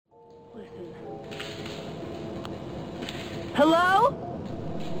Hello?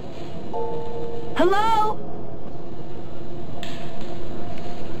 Hello?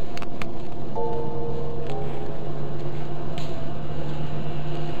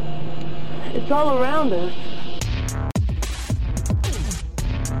 It's all around us.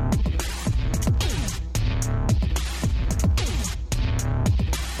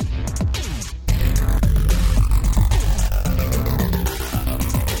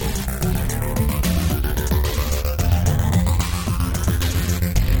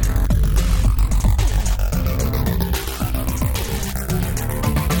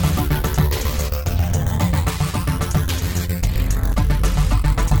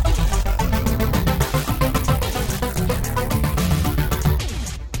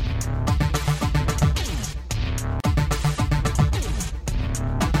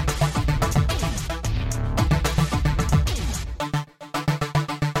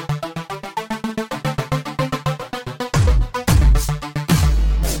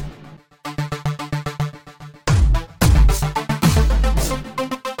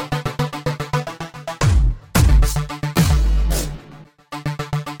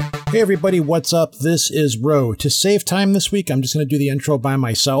 Hey everybody, what's up? This is Ro. To save time this week, I'm just going to do the intro by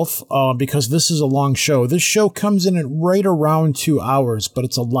myself because this is a long show. This show comes in at right around 2 hours, but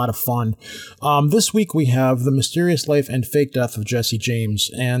it's a lot of fun. This week we have The Mysterious Life and Fake Death of Jesse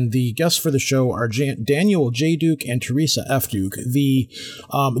James, and the guests for the show are Daniel J. Duke and Teresa F. Duke.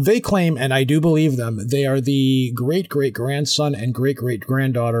 They claim, and I do believe them, they are the great-great-grandson and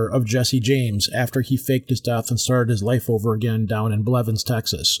great-great-granddaughter of Jesse James after he faked his death and started his life over again down in Blevins,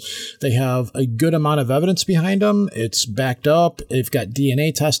 Texas. They have a good amount of evidence behind them. It's backed up. They've got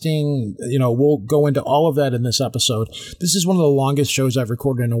DNA testing. You know, we'll go into all of that in this episode. This is one of the longest shows I've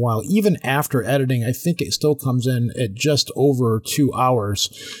recorded in a while. Even after editing, I think it still comes in at just over 2 hours.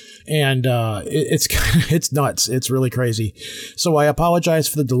 And it's nuts. It's really crazy. So I apologize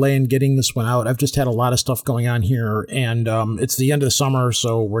for the delay in getting this one out. I've just had a lot of stuff going on here, and it's the end of the summer,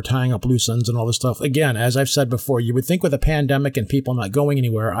 so we're tying up loose ends and all this stuff. Again, as I've said before, you would think with a pandemic and people not going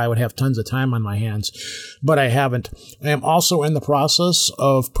anywhere, I would have tons of time on my hands, but I haven't. I am also in the process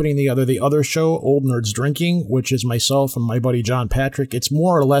of putting together the other show, Old Nerds Drinking, which is myself and my buddy John Patrick. It's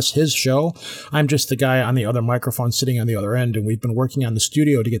more or less his show. I'm just the guy on the other microphone sitting on the other end, and we've been working on the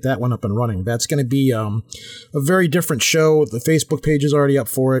studio to get that one up and running. That's going to be a very different show. The Facebook page is already up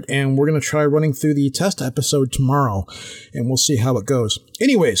for it, and we're going to try running through the test episode tomorrow, and we'll see how it goes.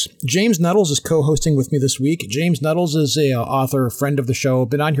 Anyways, James Nettles is co-hosting with me this week. James Nettles is a author, friend of the show,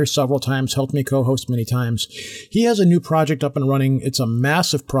 been on here several times, helped me co-host many times. He has a new project up and running. It's a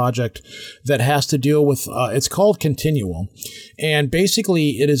massive project that has to deal with, it's called Continual, and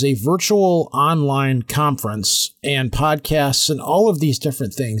basically it is a virtual online conference and podcasts and all of these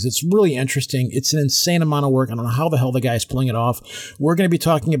different things. It's really interesting. It's an insane amount of work. I don't know how the hell the guy's pulling it off. We're going to be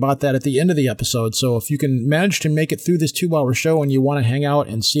talking about that at the end of the episode. So if you can manage to make it through this 2-hour show and you want to hang out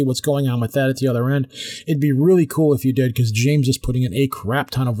and see what's going on with that at the other end, it'd be really cool if you did, because James is putting in a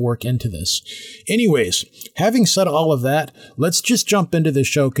crap ton of work into this. Anyways, having said all of that, let's just jump into this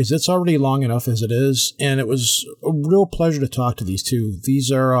show because it's already long enough as it is. And it was a real pleasure to talk to these two.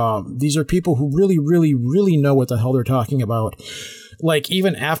 These are people who really, really, really know what the hell they're talking about. Like,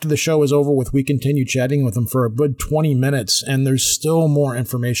 even after the show is over with, we continue chatting with them for a good 20 minutes, and there's still more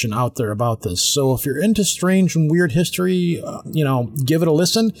information out there about this. So if you're into strange and weird history, give it a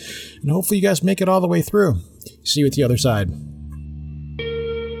listen, and hopefully you guys make it all the way through. See you at the other side.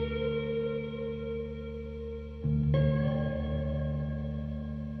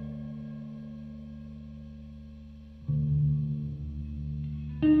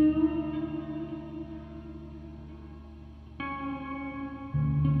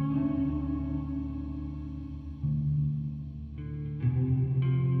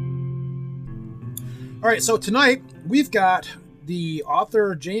 All right, so tonight we've got the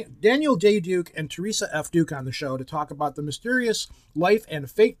author Daniel J. Duke and Teresa F. Duke on the show to talk about the mysterious life and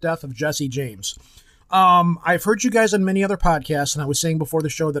fake death of Jesse James. I've heard you guys on many other podcasts, and I was saying before the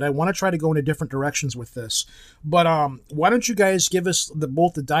show that I want to try to go into different directions with this. But why don't you guys give us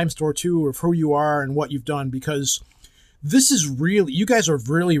both the dime store too of who you are and what you've done, because this is really, you guys are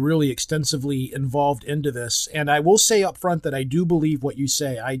really, really extensively involved into this. And I will say up front that I do believe what you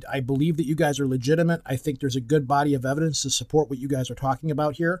say. I believe that you guys are legitimate. I think there's a good body of evidence to support what you guys are talking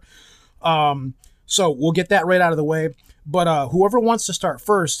about here. So we'll get that right out of the way. But whoever wants to start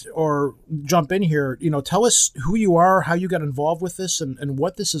first or jump in here, tell us who you are, how you got involved with this, and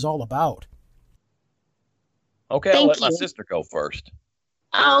what this is all about. Okay, I'll let my sister go first.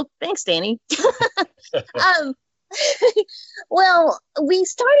 Oh, thanks, Danny. Well, we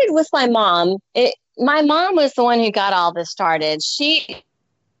started with my mom. my mom was the one who got all this started. She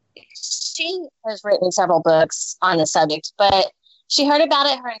has written several books on the subject, but she heard about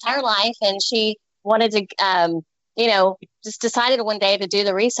it her entire life, and she wanted to, just decided one day to do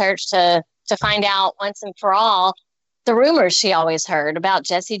the research to find out once and for all the rumors she always heard about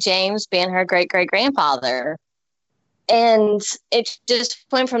Jesse James being her great-great-grandfather. And it just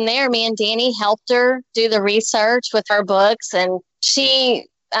went from there. Me and Danny helped her do the research with her books, and she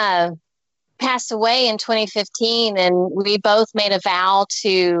passed away in 2015, and we both made a vow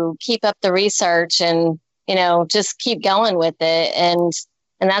to keep up the research and, just keep going with it. And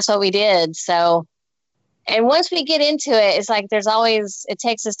that's what we did. So, and once we get into it, it's like it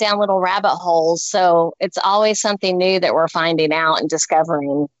takes us down little rabbit holes. So it's always something new that we're finding out and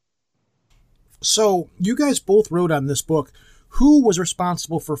discovering. So you guys both wrote on this book. Who was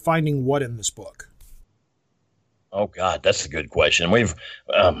responsible for finding what in this book? Oh, God, that's a good question.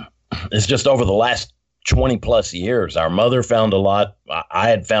 It's just over the last 20 plus years, our mother found a lot.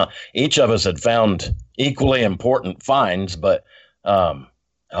 Each of us had found equally important finds, but,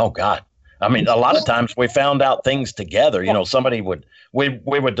 oh, God. I mean, a lot of times we found out things together. We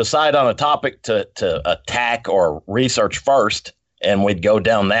would decide on a topic to attack or research first, and we'd go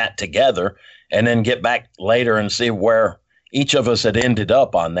down that together and then get back later and see where each of us had ended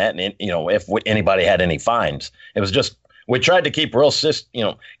up on that. And, if anybody had any finds, it was just, we tried to keep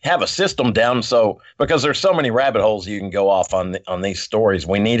have a system down. So, because there's so many rabbit holes you can go off on these stories,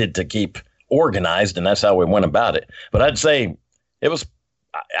 we needed to keep organized, and that's how we went about it. But I'd say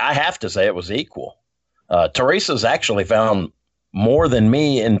I have to say it was equal. Teresa's actually found more than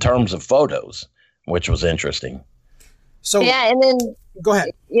me in terms of photos, which was interesting. So yeah, and then go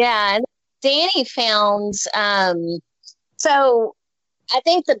ahead. Yeah, and Danny found. So I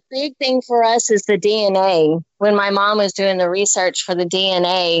think the big thing for us is the DNA. When my mom was doing the research for the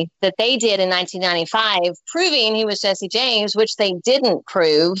DNA that they did in 1995, proving he was Jesse James, which they didn't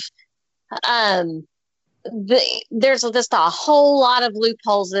prove. There's just a whole lot of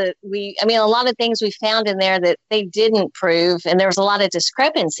loopholes that a lot of things we found in there that they didn't prove, and there was a lot of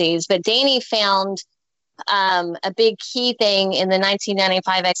discrepancies. But Danny found a big key thing in the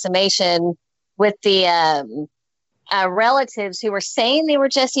 1995 exhumation with the relatives who were saying they were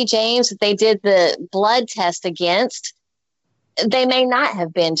Jesse James that they did the blood test against. They may not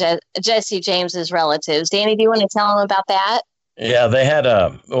have been Jesse James's relatives. Danny, do you want to tell them about that? Yeah, they had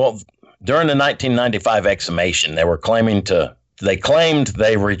during the 1995 exhumation, they claimed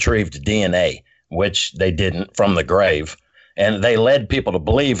they retrieved DNA, which they didn't, from the grave. And they led people to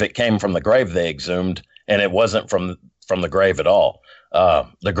believe it came from the grave they exhumed, and it wasn't from the grave at all.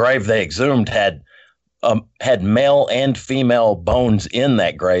 The grave they exhumed had male and female bones in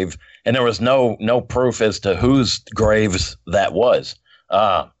that grave, and there was no proof as to whose graves that was,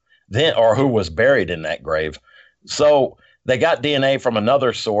 or who was buried in that grave. So they got DNA from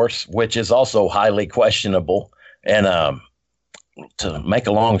another source, which is also highly questionable. And to make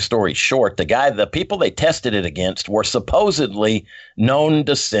a long story short, the people they tested it against were supposedly known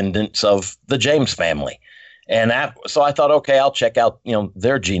descendants of the James family. And so I thought, okay, I'll check out,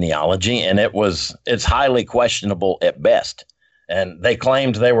 their genealogy, and it's highly questionable at best. And they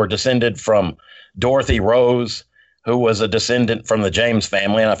claimed they were descended from Dorothy Rose, who was a descendant from the James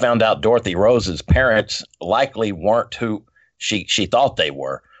family. And I found out Dorothy Rose's parents likely weren't who she thought they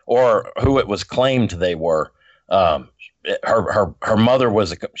were, or who it was claimed they were. Her mother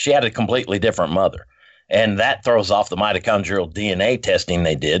she had a completely different mother, and that throws off the mitochondrial DNA testing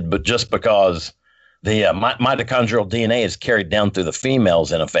they did. But just because the mitochondrial DNA is carried down through the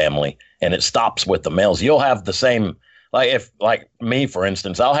females in a family, and it stops with the males, you'll have the same. Like me, for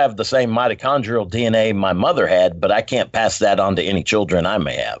instance, I'll have the same mitochondrial DNA my mother had, but I can't pass that on to any children I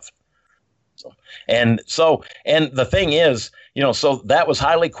may have. And the thing is, so that was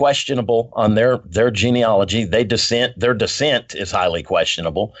highly questionable on their genealogy. Their descent is highly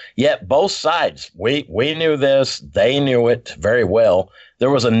questionable. Yet both sides, we knew this, they knew it very well. There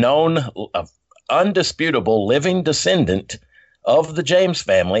was a known, undisputable living descendant of the James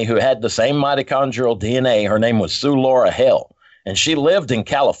family who had the same mitochondrial DNA. Her name was Sue Laura Hale, and she lived in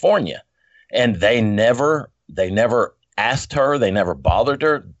California. And they never asked her. They never bothered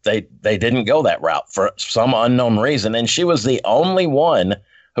her. They didn't go that route for some unknown reason. And she was the only one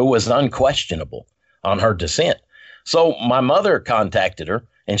who was unquestionable on her descent. So my mother contacted her,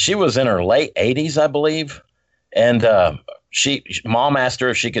 and she was in her late 80s, I believe. And mom asked her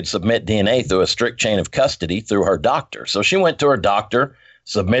if she could submit DNA through a strict chain of custody through her doctor. So she went to her doctor,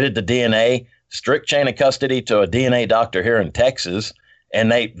 submitted the DNA, strict chain of custody to a DNA doctor here in Texas.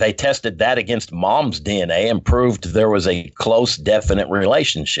 And they tested that against mom's DNA and proved there was a close, definite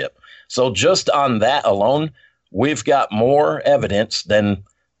relationship. So just on that alone, we've got more evidence than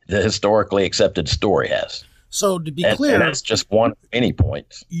the historically accepted story has. So to be clear, and that's just one of many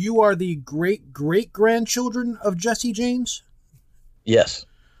points. You are the great-great-grandchildren of Jesse James? Yes.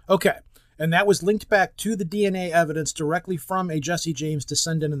 Okay. And that was linked back to the DNA evidence directly from a Jesse James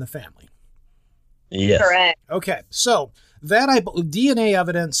descendant in the family. Yes. Correct. Okay. So that DNA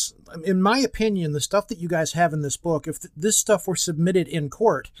evidence, in my opinion, the stuff that you guys have in this book, if this stuff were submitted in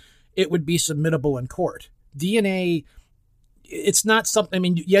court, it would be submittable in court. DNA, it's not something, I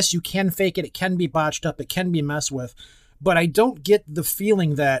mean, yes, you can fake it. It can be botched up. It can be messed with. But I don't get the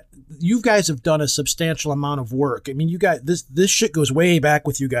feeling that you guys have done a substantial amount of work. I mean, you guys, this shit goes way back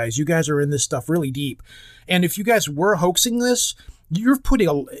with you guys. You guys are in this stuff really deep. And if you guys were hoaxing this,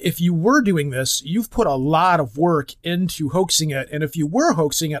 if you were doing this, you've put a lot of work into hoaxing it. And if you were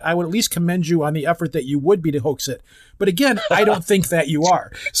hoaxing it, I would at least commend you on the effort that you would be to hoax it. But again, I don't think that you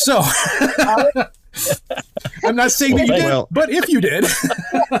are. So I'm not saying that you did, but if you did.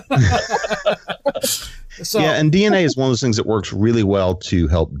 So, yeah, and DNA is one of those things that works really well to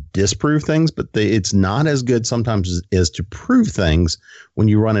help disprove things, but it's not as good sometimes as to prove things when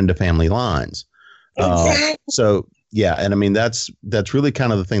you run into family lines. So, yeah, and I mean, that's really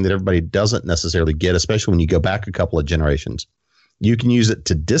kind of the thing that everybody doesn't necessarily get, especially when you go back a couple of generations. You can use it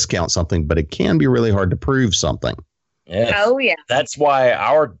to discount something, but it can be really hard to prove something. Yes. Oh, yeah. That's why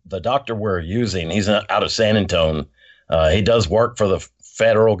the doctor we're using, he's out of San Antonio. He does work for the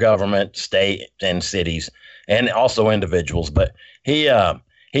federal government, state and cities, and also individuals. But he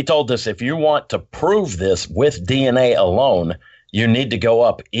told us if you want to prove this with DNA alone, you need to go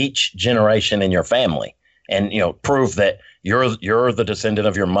up each generation in your family and, prove that you're the descendant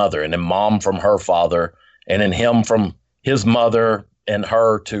of your mother, and then mom from her father, and then him from his mother, and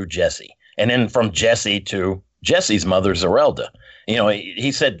her to Jesse, and then from Jesse to Jesse's mother, Zerelda.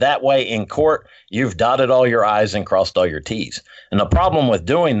 He said that way in court, you've dotted all your I's and crossed all your T's. And the problem with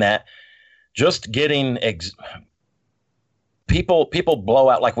doing that, just getting people blow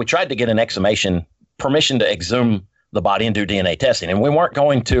out. Like we tried to get an exhumation permission to exhume the body and do DNA testing. And we weren't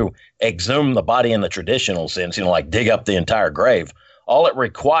going to exhume the body in the traditional sense, like dig up the entire grave. All it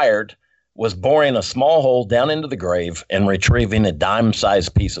required was boring a small hole down into the grave and retrieving a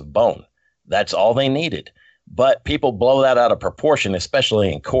dime-sized piece of bone. That's all they needed. But people blow that out of proportion,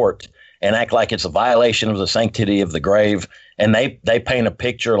 especially in court, and act like it's a violation of the sanctity of the grave. And they paint a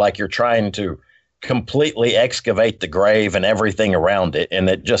picture like you're trying to completely excavate the grave and everything around it. And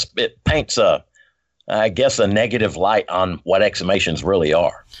it paints a negative light on what exhumations really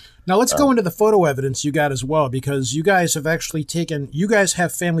are. Now let's go into the photo evidence you got as well, because you guys have actually you guys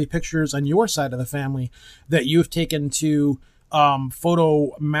have family pictures on your side of the family that you've taken to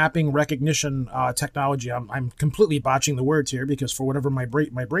photo mapping recognition technology. I'm completely botching the words here because for whatever my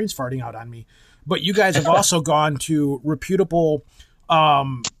brain's farting out on me. But you guys have also gone to reputable,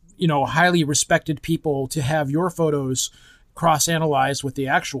 highly respected people to have your photos cross-analyzed with the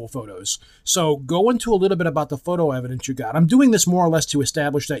actual photos. So go into a little bit about the photo evidence you got. I'm doing this more or less to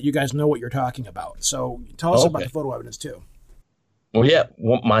establish that you guys know what you're talking about. So tell us about the photo evidence too. Well, yeah,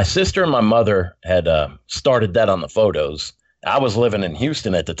 my sister and my mother had started that on the photos. I was living in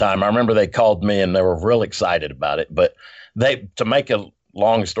Houston at the time. I remember they called me and they were real excited about it. But to make a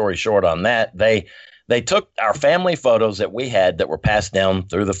long story short on that, they took our family photos that we had that were passed down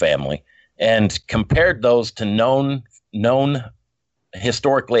through the family and compared those to known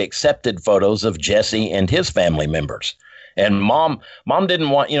historically accepted photos of Jesse and his family members. And mom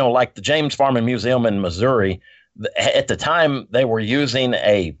didn't want, like the James Farm and Museum in Missouri, at the time they were using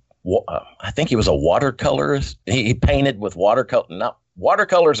I think he was a watercolorist. He painted with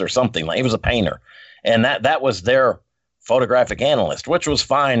watercolors or something. Like he was a painter, and that was their photographic analyst, which was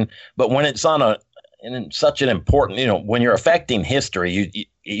fine. But when it's in such an important, when you're affecting history,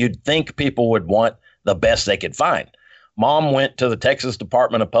 you'd think people would want the best they could find. Mom went to the Texas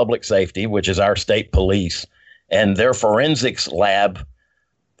Department of Public Safety, which is our state police, and their forensics lab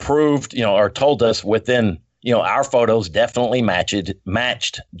proved, or told us within. Our photos definitely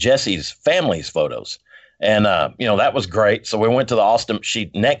matched Jesse's family's photos. And, that was great. So we went to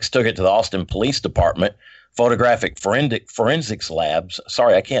she next took it to the Austin Police Department, photographic forensics labs.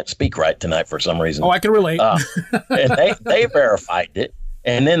 Sorry, I can't speak right tonight for some reason. Oh, I can relate. And they verified it.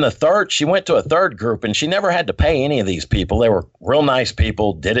 And then she went to a third group and she never had to pay any of these people. They were real nice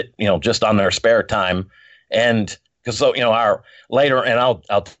people, did it, just on their spare time. And because our later, and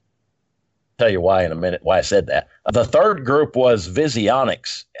I'll tell you why in a minute, why I said that. The third group was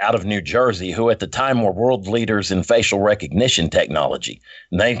Visionics out of New Jersey, who at the time were world leaders in facial recognition technology.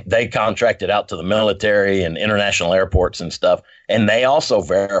 And they contracted out to the military and international airports and stuff. And they also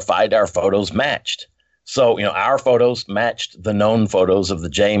verified our photos matched. So, our photos matched the known photos of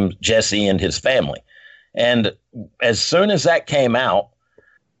the Jesse and his family. And as soon as that came out,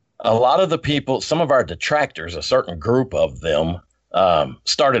 a lot of the people, some of our detractors, a certain group of them,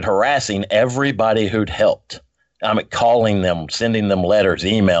 started harassing everybody who'd helped. Calling them, sending them letters,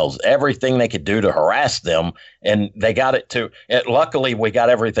 emails, everything they could do to harass them. And they got luckily, we got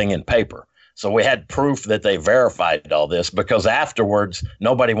everything in paper. So we had proof that they verified all this, because afterwards,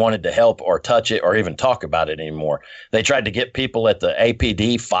 nobody wanted to help or touch it or even talk about it anymore. They tried to get people at the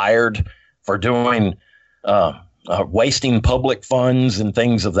APD fired for doing wasting public funds and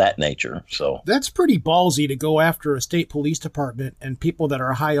things of that nature. So that's pretty ballsy to go after a state police department and people that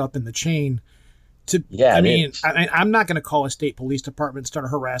are high up in the chain. I'm not going to call a state police department and start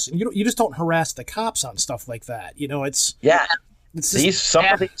harassing. You just don't harass the cops on stuff like that. Some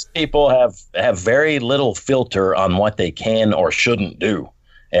of these people have very little filter on what they can or shouldn't do,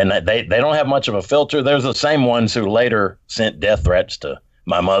 and they don't have much of a filter. There's the same ones who later sent death threats to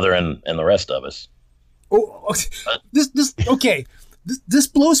my mother and the rest of us. Oh, this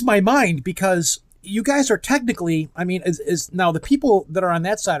blows my mind, because you guys are technically, is now the people that are on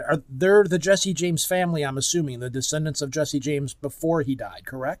that side, they're the Jesse James family, I'm assuming, the descendants of Jesse James before he died,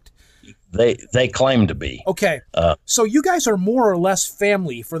 correct? They claim to be. Okay. So you guys are more or less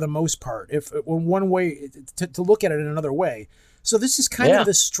family for the most part, if one way to look at it in another way. So this is kind of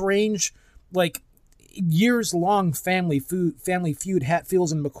this strange, years-long family feud,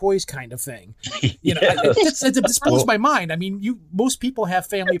 Hatfields and McCoys kind of thing. It blows my mind. Most people have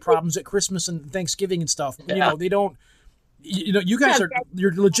family problems at Christmas and Thanksgiving and stuff. They don't. You guys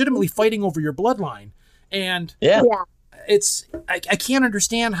you're legitimately fighting over your bloodline, and it's I can't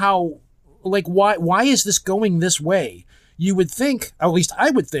understand how, why is this going this way? You would think, at least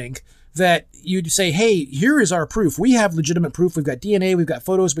I would think, that you'd say, hey, here is our proof. We have legitimate proof. We've got DNA, we've got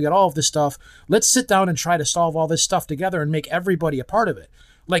photos, we got all of this stuff. Let's sit down and try to solve all this stuff together and make everybody a part of it.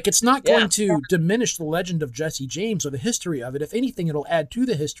 It's not going to diminish the legend of Jesse James or the history of it. If anything, it'll add to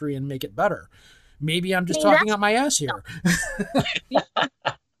the history and make it better. Maybe I'm just talking out my ass here.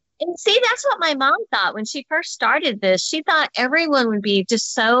 And see, that's what my mom thought when she first started this. She thought everyone would be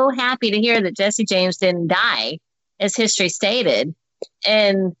just so happy to hear that Jesse James didn't die, as history stated.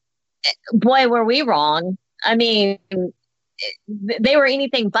 And boy, were we wrong. They were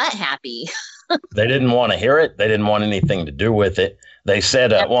anything but happy. They didn't want to hear it. They didn't want anything to do with it. They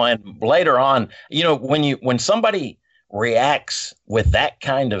said, and later on, when somebody reacts with that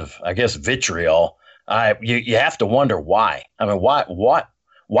kind of, I guess, vitriol, you have to wonder why.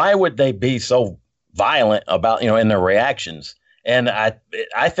 Why would they be so violent about, in their reactions? And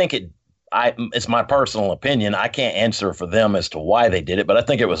I think it's my personal opinion. I can't answer for them as to why they did it, but I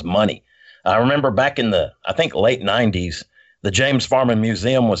think it was money. I remember back in the, late 90s, the James Farman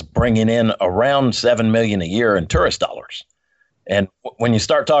Museum was bringing in around $7 million a year in tourist dollars. And when you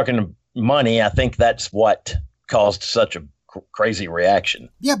start talking money, I think that's what caused such a crazy reaction.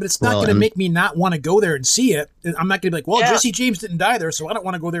 Yeah, but it's not going to make me not want to go there and see it. I'm not going to be like, Jesse James didn't die there, so I don't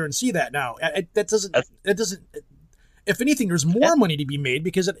want to go there and see that now. That doesn't. If anything, there's more money to be made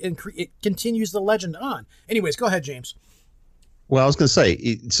because it continues the legend on. Anyways, go ahead, James. Well, I was going to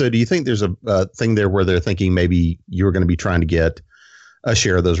say, so do you think there's a thing there where they're thinking maybe you were going to be trying to get a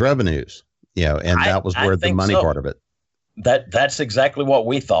share of those revenues? And that was where the money part of it. That's exactly what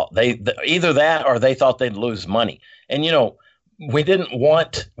we thought. Either that or they thought they'd lose money. And, we didn't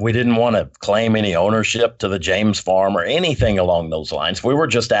want to claim any ownership to the James farm or anything along those lines. We were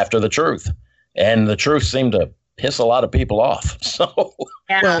just after the truth, and the truth seemed to piss a lot of people off. So,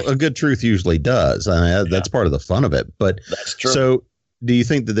 well, a good truth usually does. That's part of the fun of it. But that's true. So, do you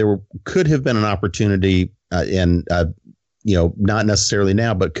think that there could have been an opportunity, not necessarily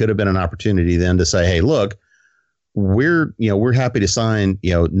now, but could have been an opportunity then to say, hey, look, we're happy to sign,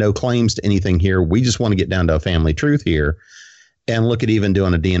 no claims to anything here. We just want to get down to a family truth here and look at even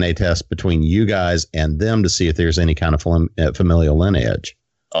doing a DNA test between you guys and them to see if there's any kind of familial lineage.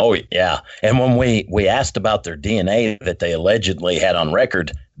 Oh, yeah. And when we asked about their DNA that they allegedly had on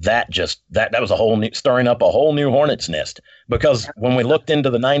record, that was a whole new, stirring up a whole new hornet's nest, because when we looked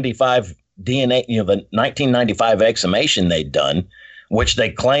into the 95 DNA, the 1995 exhumation they'd done, which they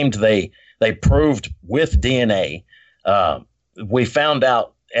claimed they proved with DNA, we found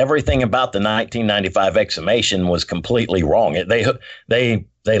out everything about the 1995 exhumation was completely wrong. They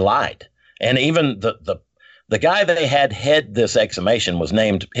lied. And even the the guy they had head this exhumation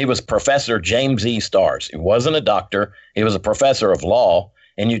he was Professor James E. Stars. He wasn't a doctor. He was a professor of law.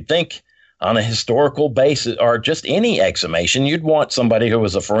 And you'd think on a historical basis or just any exhumation, you'd want somebody who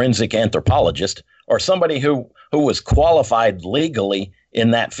was a forensic anthropologist or somebody who was qualified legally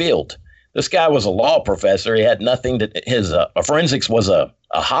in that field. This guy was a law professor. He had nothing to forensics was a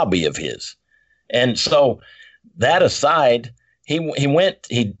hobby of his. And so that aside, he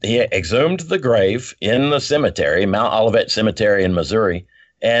exhumed the grave in the cemetery, Mount Olivet Cemetery in Missouri,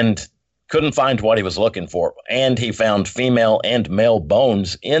 and couldn't find what he was looking for. And he found female and male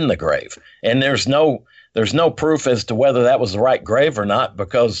bones in the grave. And there's no proof as to whether that was the right grave or not,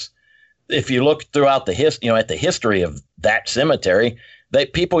 because if you look throughout the history of that cemetery,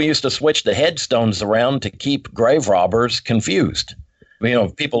 people used to switch the headstones around to keep grave robbers confused.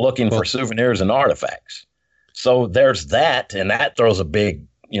 People looking for souvenirs and artifacts. So there's that, and that throws a big,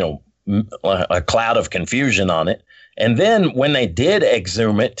 a cloud of confusion on it. And then when they did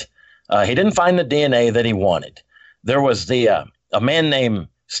exhume it, he didn't find the DNA that he wanted. There was a man named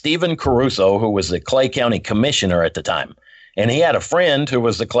Stephen Caruso, who was the Clay County commissioner at the time. And he had a friend who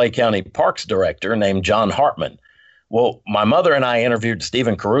was the Clay County Parks director named John Hartman. Well, my mother and I interviewed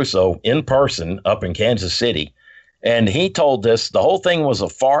Stephen Caruso in person up in Kansas City. And he told us the whole thing was a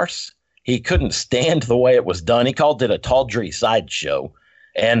farce. He couldn't stand the way it was done. He called it a tawdry sideshow.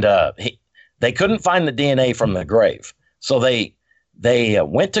 And they couldn't find the DNA from the grave. So they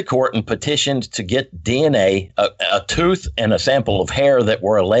went to court and petitioned to get DNA, a tooth and a sample of hair that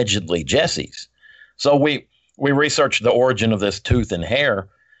were allegedly Jesse's. So we researched the origin of this tooth and hair.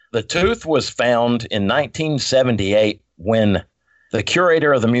 The tooth was found in 1978 when the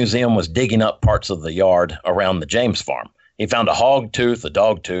curator of the museum was digging up parts of the yard around the James farm. He found a hog tooth, a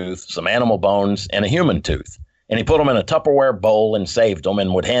dog tooth, some animal bones, and a human tooth. And he put them in a Tupperware bowl and saved them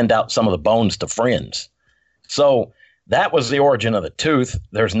and would hand out some of the bones to friends. So that was the origin of the tooth.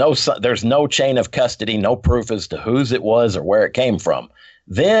 There's no chain of custody, no proof as to whose it was or where it came from.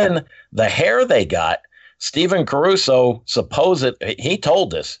 Then the hair they got, Stephen Caruso he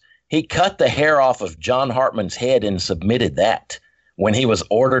told us he cut the hair off of John Hartman's head and submitted that when he was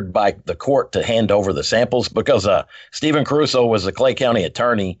ordered by the court to hand over the samples, because Stephen Caruso was a Clay County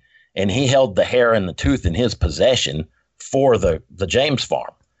attorney and he held the hair and the tooth in his possession for the James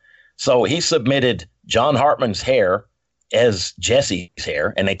farm. So he submitted John Hartman's hair as Jesse's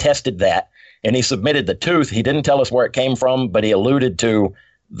hair, and they tested that, and he submitted the tooth. He didn't tell us where it came from, but he alluded to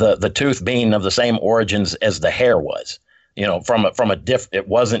the tooth being of the same origins as the hair was. It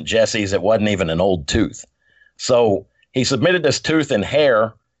wasn't Jesse's. It wasn't even an old tooth. So he submitted this tooth and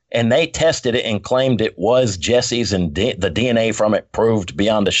hair, and they tested it and claimed it was Jesse's, and the DNA from it proved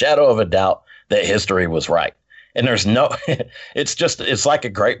beyond a shadow of a doubt that history was right. And there's it's like a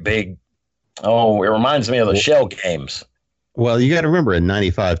great big, it reminds me of the shell games. Well, you got to remember in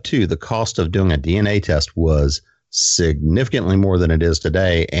 95 too, the cost of doing a DNA test was significantly more than it is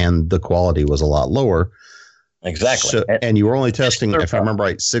today, and the quality was a lot lower. Exactly. So, and you were only testing, if I remember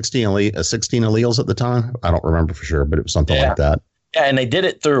right, 16 alleles at the time. I don't remember for sure, but it was something like that. Yeah, and they did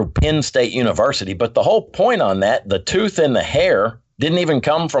it through Penn State University. But the whole point on that, the tooth and the hair didn't even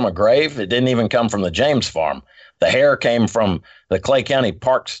come from a grave. It didn't even come from the James farm. The hair came from the Clay County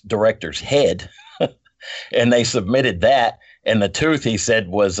Parks director's head, and they submitted that. And the tooth, he said,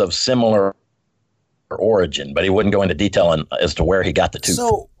 was of similar origin, but he wouldn't go into detail as to where he got the tooth.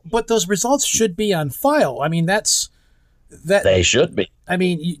 So, but those results should be on file. I mean, that they should be. I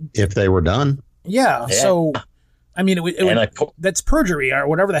mean, if they were done. Yeah. So, I mean, that's perjury or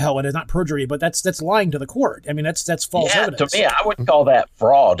whatever the hell it is. Not perjury, but that's lying to the court. I mean, that's false evidence. To me, I would call that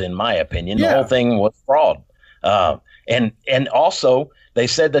fraud, in my opinion. The whole thing was fraud. And also, they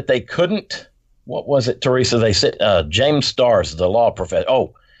said that they couldn't. What was it, Teresa? They said James Stars, the law professor.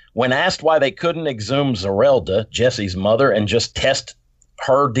 When asked why they couldn't exhume Zerelda, Jesse's mother, and just test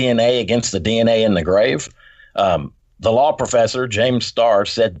her DNA against the DNA in the grave, the law professor, James Starr,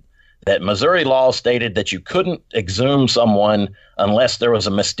 said that Missouri law stated that you couldn't exhume someone unless there was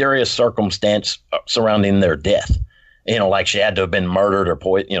a mysterious circumstance surrounding their death. Like she had to have been murdered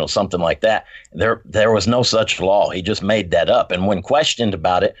or something like that. There was no such law. He just made that up. And when questioned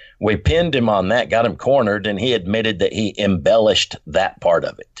about it, we pinned him on that, got him cornered, and he admitted that he embellished that part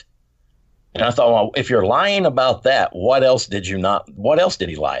of it. And I thought, well, if you're lying about that, what else did he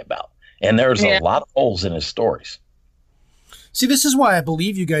lie about? And there's a lot of holes in his stories. See, this is why I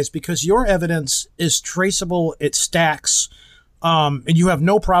believe you guys, because your evidence is traceable, it stacks, and you have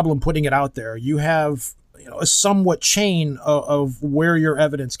no problem putting it out there. You have a somewhat chain of where your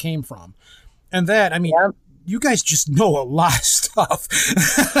evidence came from. And that, I mean, you guys just know a lot of stuff.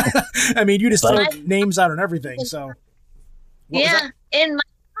 I mean, you just throw names out and everything. So, yeah. And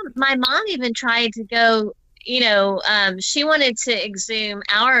my mom even tried to go, she wanted to exhume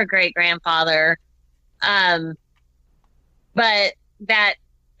our great grandfather. But that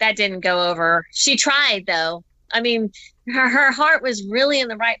didn't go over. She tried though. I mean, her heart was really in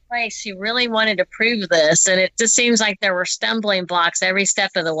the right place. She really wanted to prove this. And it just seems like there were stumbling blocks every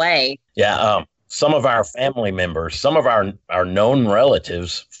step of the way. Yeah. Some of our family members, some of our known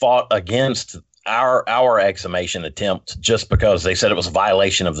relatives fought against our exhumation attempt just because they said it was a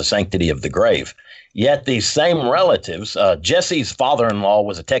violation of the sanctity of the grave. Yet these same relatives, Jesse's father-in-law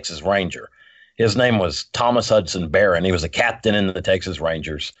was a Texas Ranger. His name was Thomas Hudson Barron. He was a captain in the Texas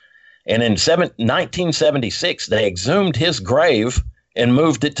Rangers. And in 1976, they exhumed his grave and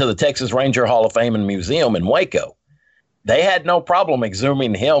moved it to the Texas Ranger Hall of Fame and Museum in Waco. They had no problem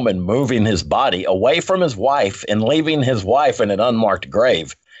exhuming him and moving his body away from his wife and leaving his wife in an unmarked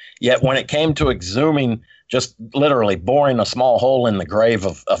grave. Yet when it came to exhuming, just literally boring a small hole in the grave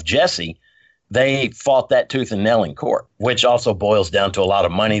of Jesse, they fought that tooth and nail in court, which also boils down to a lot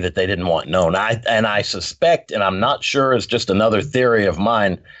of money that they didn't want known. I suspect, and I'm not sure, it's just another theory of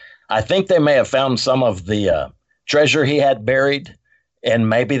mine, I think they may have found some of the treasure he had buried, and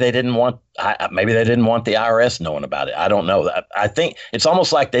maybe they didn't want the IRS knowing about it. I don't know. I think it's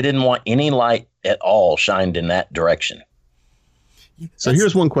almost like they didn't want any light at all shined in that direction. So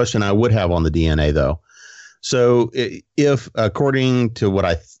here's one question I would have on the DNA, though. So if, according to what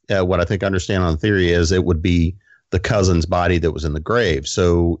I think I understand on the theory is, it would be the cousin's body that was in the grave.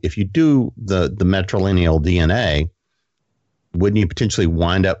 So if you do the matrilineal DNA, wouldn't you potentially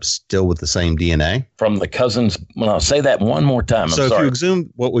wind up still with the same DNA? From the cousin's, well, I'll say that one more time. So if you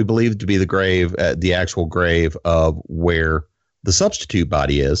exhume what we believe to be the grave, the actual grave of where the substitute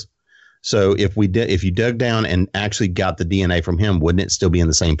body is, so if you dug down and actually got the DNA from him, wouldn't it still be in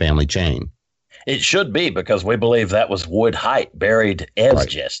the same family chain? It should be, because we believe that was Wood Height buried as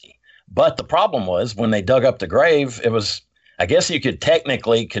Jesse. But the problem was when they dug up the grave, it was, I guess you could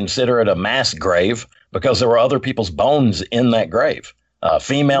technically consider it a mass grave because there were other people's bones in that grave.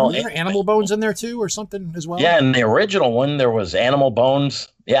 Female. Were there animal bones in there too or something as well? Yeah, in the original one, there was animal bones.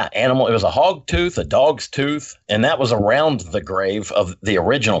 Yeah, animal. It was a hog tooth, a dog's tooth, and that was around the grave of the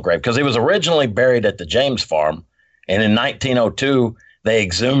original grave because he was originally buried at the James farm. And in 1902, they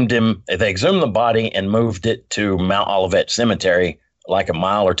exhumed the body and moved it to Mount Olivet Cemetery, like a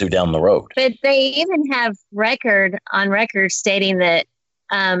mile or two down the road. But they even have record stating that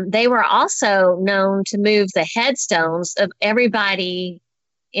they were also known to move the headstones of everybody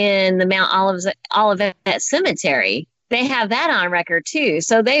in the Mount Olivet Cemetery. They have that on record too.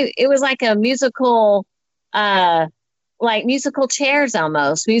 So it was like a musical, like musical chairs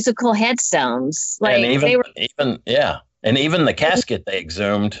almost, musical headstones. Like and even the casket they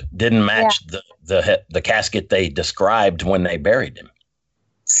exhumed didn't match the casket they described when they buried him.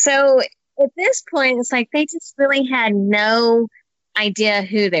 So at this point, it's like they just really had no idea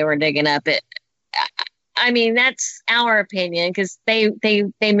who they were digging up. I mean, that's our opinion because they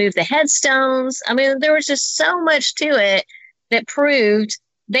moved the headstones. I mean, there was just so much to it that proved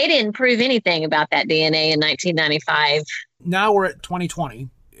they didn't prove anything about that DNA in 1995. Now we're at 2020.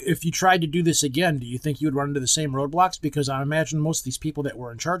 If you tried to do this again, do you think you would run into the same roadblocks? Because I imagine most of these people that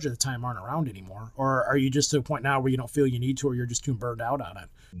were in charge at the time aren't around anymore. Or are you just to a point now where you don't feel you need to, or you're just too burned out on it?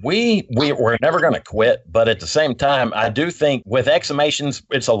 We're never going to quit. But at the same time, I do think with exhumations,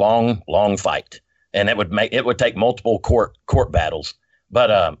 it's a long, long fight. And it would take multiple court battles.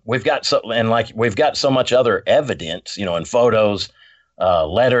 But we've got so much other evidence, in photos,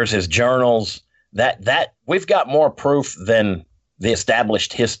 letters, his journals, that we've got more proof than the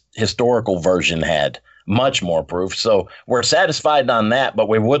established historical version had, much more proof. So we're satisfied on that, but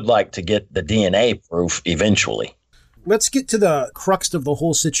we would like to get the DNA proof eventually. Let's get to the crux of the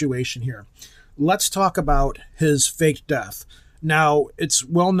whole situation here. Let's talk about his faked death. Now, it's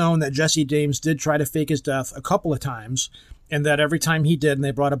well known that Jesse James did try to fake his death a couple of times, and that every time he did and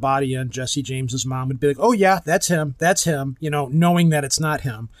they brought a body in, Jesse James's mom would be like, oh yeah, that's him, knowing that it's not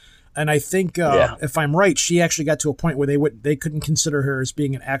him. And I think, if I'm right, she actually got to a point where they couldn't consider her as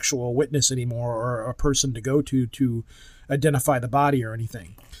being an actual witness anymore or a person to go to identify the body or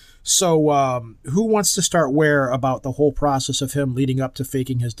anything. So who wants to start where about the whole process of him leading up to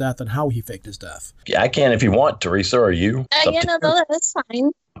faking his death and how he faked his death? Yeah, I can if you want, Teresa, or you. That's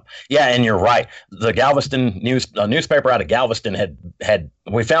fine. Yeah, and you're right. The Galveston newspaper out of Galveston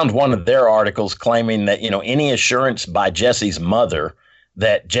we found one of their articles claiming that, any assurance by Jesse's mother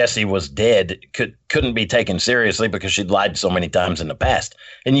that Jesse was dead couldn't be taken seriously because she'd lied so many times in the past.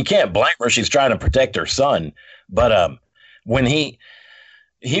 And you can't blame her. She's trying to protect her son. But when he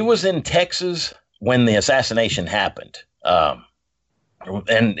was in Texas when the assassination happened,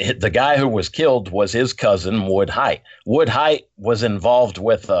 and the guy who was killed was his cousin, Wood Hite. Wood Hite was involved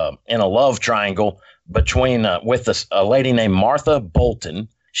with in a love triangle between with a lady named Martha Bolton.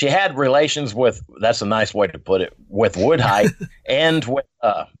 She had relations with, that's a nice way to put it, with Wood Hite and with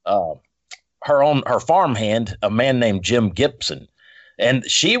her farmhand, a man named Jim Gibson. And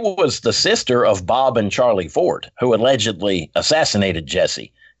she was the sister of Bob and Charlie Ford, who allegedly assassinated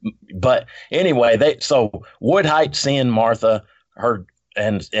Jesse. But anyway, so Wood Hite seeing Martha,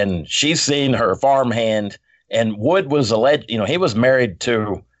 and she's seen her farmhand, and Wood was alleged, he was married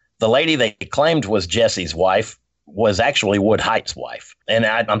to the lady they claimed was Jesse's wife, was actually Wood Hite's wife. And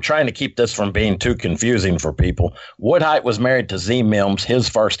I'm trying to keep this from being too confusing for people. Wood Hite was married to Z Mims, his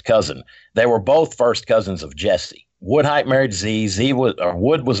first cousin. They were both first cousins of Jesse. Wood Hite married Z.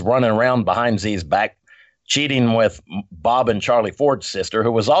 Wood was running around behind Z's back, cheating with Bob and Charlie Ford's sister,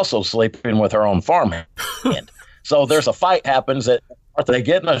 who was also sleeping with her own farmhand. So there's a fight happens that they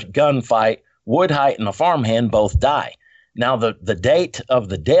get in a gunfight. Wood Hite and the farmhand both die. Now, the date of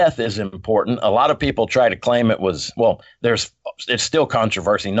the death is important. A lot of people try to claim it was, it's still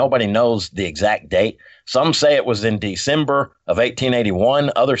controversy. Nobody knows the exact date. Some say it was in December of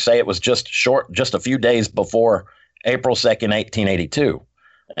 1881. Others say it was just a few days before April 2nd, 1882.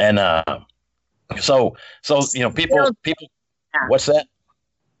 And so people, what's that?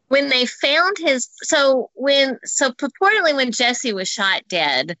 When they found purportedly when Jesse was shot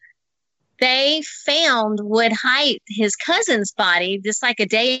dead, they found Wood Hite, his cousin's body, just like a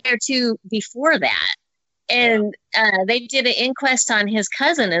day or two before that. And they did an inquest on his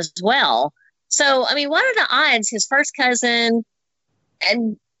cousin as well. So, I mean, what are the odds his first cousin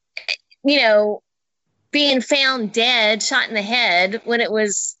and, being found dead, shot in the head when it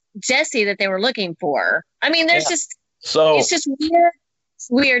was Jesse that they were looking for? I mean, it's just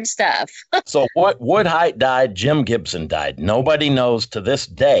weird stuff. So Wood Hite died, Jim Gibson died. Nobody knows to this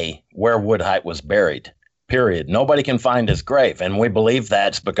day where Wood Hite was buried, period. Nobody can find his grave. And we believe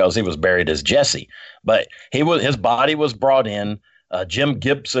that's because he was buried as Jesse. But his body was brought in. Jim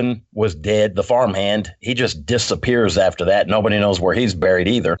Gibson was dead, the farmhand. He just disappears after that. Nobody knows where he's buried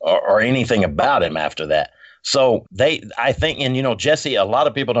either or anything about him after that. So I think, Jesse, a lot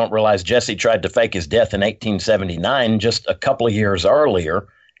of people don't realize Jesse tried to fake his death in 1879, just a couple of years earlier,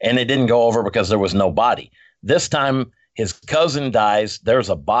 and it didn't go over because there was no body. This time, his cousin dies. There's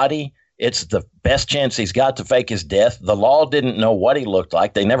a body. It's the best chance he's got to fake his death. The law didn't know what he looked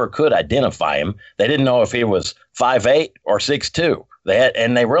like. They never could identify him. They didn't know if he was 5'8" or 6'2".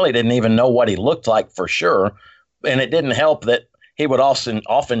 And they really didn't even know what he looked like for sure. And it didn't help that he would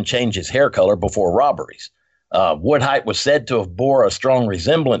often change his hair color before robberies. Wood Hite was said to have bore a strong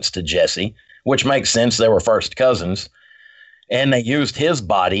resemblance to Jesse, which makes sense. They were first cousins. And they used his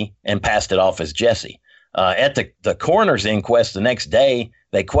body and passed it off as Jesse. At the coroner's inquest the next day,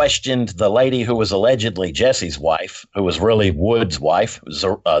 they questioned the lady who was allegedly Jesse's wife, who was really Wood's wife,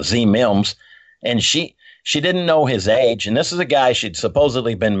 Z Mims. And she didn't know his age. And this is a guy she'd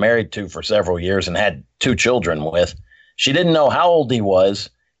supposedly been married to for several years and had 2 children with. She didn't know how old he was,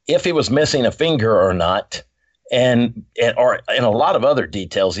 if he was missing a finger or not. And a lot of other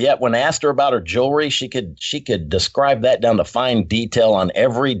details. Yet when I asked her about her jewelry, she could describe that down to fine detail on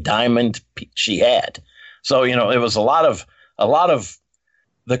every diamond she had. So, it was a lot of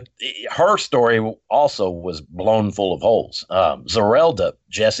her story also was blown full of holes. Zerelda,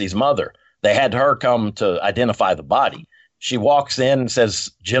 Jesse's mother, they had her come to identify the body. She walks in and says,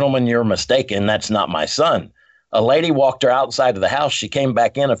 "Gentlemen, you're mistaken. That's not my son." A lady walked her outside of the house. She came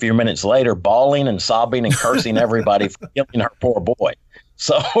back in a few minutes later, bawling and sobbing and cursing everybody for killing her poor boy.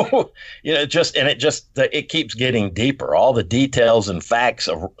 So, it keeps getting deeper. All the details and facts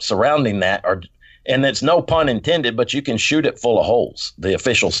surrounding that and it's no pun intended, but you can shoot it full of holes, the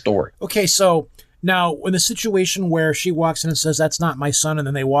official story. Okay, so now in the situation where she walks in and says, "That's not my son," and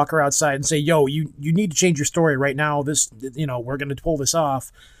then they walk her outside and say, "Yo, you need to change your story right now. This, we're going to pull this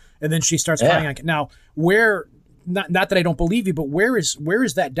off." And then she starts crying on. Now, where... Not that I don't believe you, but where is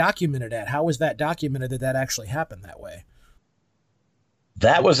that documented at? How is that documented that actually happened that way?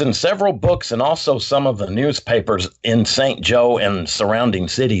 That was in several books and also some of the newspapers in St. Joe and surrounding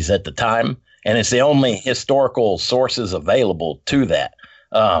cities at the time. And it's the only historical sources available to that.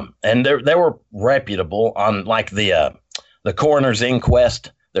 And they were reputable on like the coroner's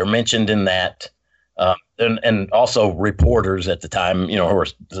inquest. They're mentioned in that. And also reporters at the time,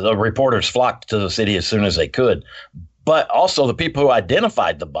 the reporters flocked to the city as soon as they could. But also the people who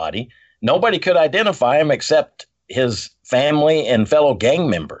identified the body, nobody could identify him except his family and fellow gang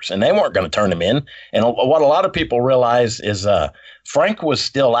members, and they weren't going to turn him in. And what a lot of people realize is Frank was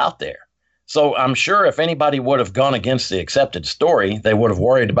still out there. So I'm sure if anybody would have gone against the accepted story, they would have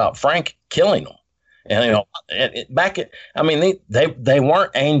worried about Frank killing them. And they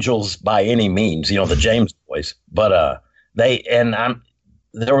weren't angels by any means, the James boys, but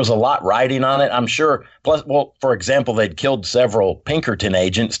there was a lot riding on it, I'm sure. Plus, well, for example, they'd killed several Pinkerton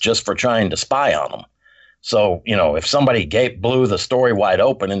agents just for trying to spy on them. So, if somebody blew the story wide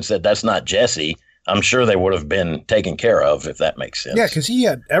open and said that's not Jesse, I'm sure they would have been taken care of, if that makes sense. Yeah, because he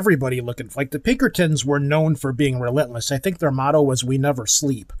had everybody looking. Like the Pinkertons were known for being relentless. I think their motto was "We never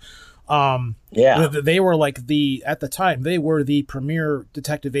sleep." They were at the time, they were the premier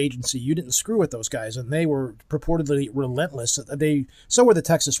detective agency. You didn't screw with those guys, and they were purportedly relentless. So were the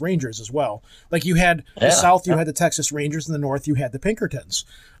Texas Rangers as well. Like you had the South, you had the Texas Rangers, in the North, you had the Pinkertons.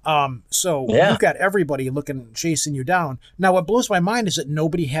 You've got everybody chasing you down. Now, what blows my mind is that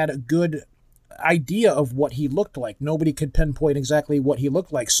nobody had a good idea of what he looked like. Nobody could pinpoint exactly what he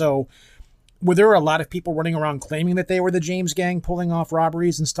looked like. So were there a lot of people running around claiming that they were the James gang pulling off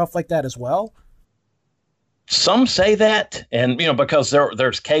robberies and stuff like that as well? Some say that, and because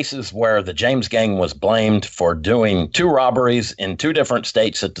there's cases where the James gang was blamed for doing 2 robberies in 2 different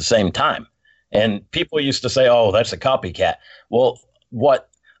states at the same time. And people used to say, "Oh, that's a copycat." Well, what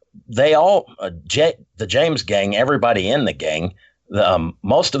the James gang, everybody in the gang,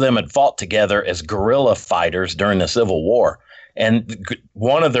 most of them had fought together as guerrilla fighters during the Civil War. And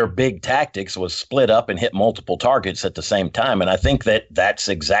one of their big tactics was split up and hit multiple targets at the same time. And I think that's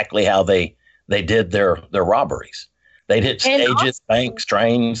exactly how they did their robberies. They'd hit stages, banks,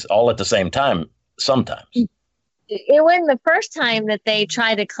 trains, all at the same time sometimes. It wasn't the first time that they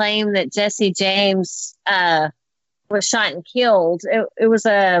tried to claim that Jesse James was shot and killed. It was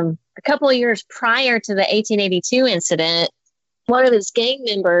a couple of years prior to the 1882 incident. One of his gang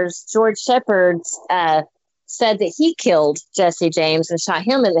members, George Shepard, said that he killed Jesse James and shot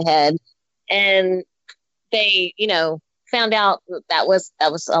him in the head. And they, found out that was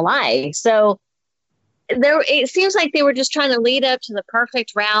a lie. So it seems like they were just trying to lead up to the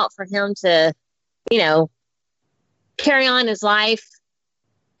perfect route for him to, carry on his life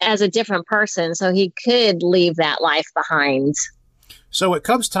as a different person so he could leave that life behind. So it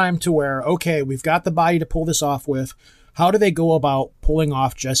comes time to where, okay, we've got the body to pull this off with. How do they go about pulling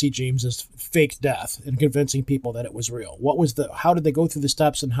off Jesse James's fake death and convincing people that it was real? How did they go through the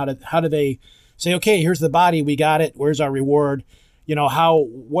steps, and how did they say, okay, here's the body, we got it, where's our reward?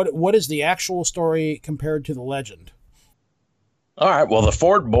 What is the actual story compared to the legend? All right, well, the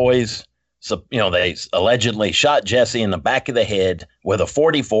Ford boys, they allegedly shot Jesse in the back of the head with a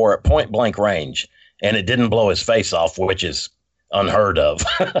 .44 at point blank range, and it didn't blow his face off, which is unheard of.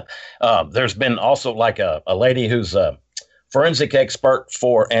 There's been also a lady who's a forensic expert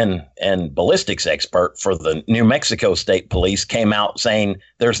and ballistics expert for the New Mexico State Police came out saying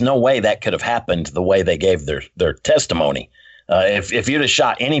there's no way that could have happened the way they gave their testimony. If you'd have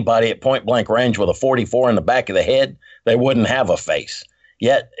shot anybody at point blank range with a .44 in the back of the head, they wouldn't have a face.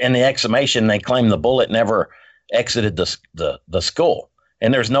 Yet in the exhumation, they claim the bullet never exited the skull,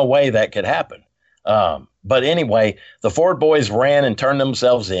 and there's no way that could happen. But anyway, the Ford boys ran and turned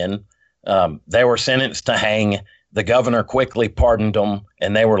themselves in. They were sentenced to hang. The governor quickly pardoned them,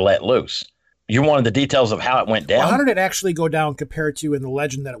 and they were let loose. You wanted the details of how it went down? Well, how did it actually go down compared to in the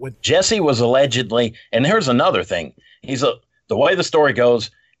legend that it went? Jesse was allegedly, and here's another thing. The way the story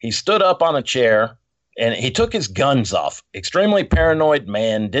goes, he stood up on a chair, and he took his guns off. Extremely paranoid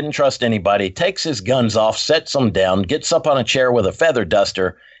man, didn't trust anybody, takes his guns off, sets them down, gets up on a chair with a feather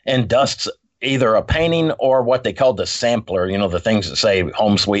duster, and dusts either a painting or what they called the sampler, the things that say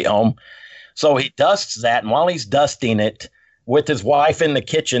Home Sweet Home. So he dusts that, and while he's dusting it with his wife in the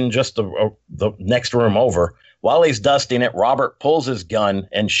kitchen, just the next room over, while he's dusting it, Robert pulls his gun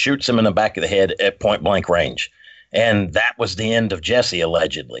and shoots him in the back of the head at point blank range. And that was the end of Jesse,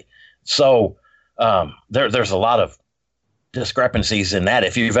 allegedly. So there's a lot of discrepancies in that.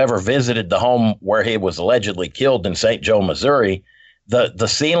 If you've ever visited the home where he was allegedly killed in St. Joe, Missouri, the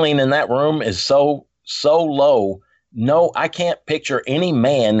ceiling in that room is so low. No, I can't picture any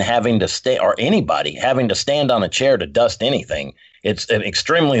man having to stay, or anybody having to stand on a chair to dust anything. It's an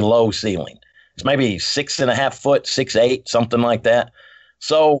extremely low ceiling. It's maybe 6.5 foot, 6'8", something like that.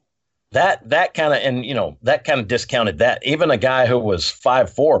 So that kind of discounted that. Even a guy who was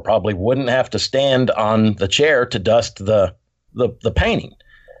 5'4" probably wouldn't have to stand on the chair to dust the painting.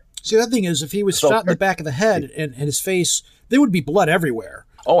 See, the thing is, if he was shot in the back of the head and his face, there would be blood everywhere.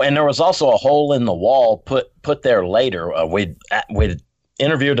 Oh, and there was also a hole in the wall put there later. We'd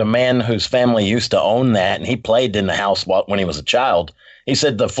interviewed a man whose family used to own that, and he played in the house when he was a child. He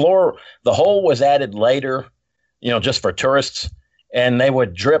said the hole was added later, just for tourists, and they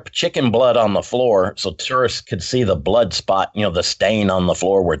would drip chicken blood on the floor so tourists could see the blood spot, the stain on the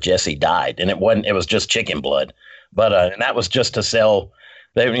floor where Jesse died, and it was just chicken blood, but and that was just to sell.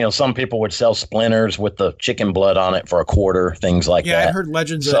 Some people would sell splinters with the chicken blood on it for a quarter, things like that. Yeah, I heard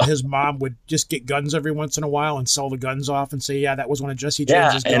legends that his mom would just get guns every once in a while and sell the guns off and say, yeah, that was one of Jesse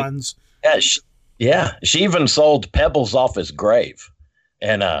James's guns. She even sold pebbles off his grave.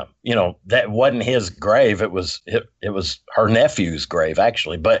 And, that wasn't his grave. It was her nephew's grave,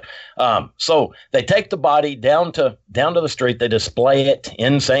 actually. But so they take the body down to the street. They display it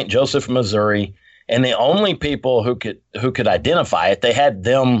in St. Joseph, Missouri. And the only people who could identify it, they had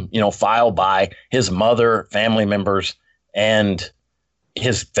them, file by his mother, family members, and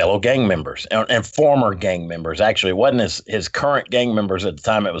his fellow gang members and former gang members. Actually, it wasn't his current gang members at the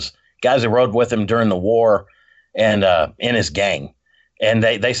time. It was guys who rode with him during the war and in his gang. And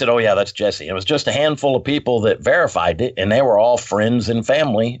they said, oh, yeah, that's Jesse. It was just a handful of people that verified it, and they were all friends and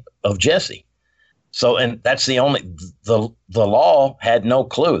family of Jesse. So, and that's the law had no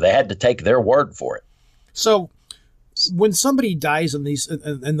clue. They had to take their word for it. So when somebody dies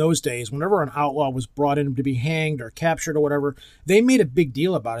in those days, whenever an outlaw was brought in to be hanged or captured or whatever, they made a big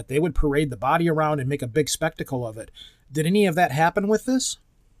deal about it. They would parade the body around and make a big spectacle of it. Did any of that happen with this?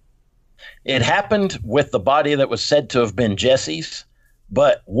 It happened with the body that was said to have been Jesse's,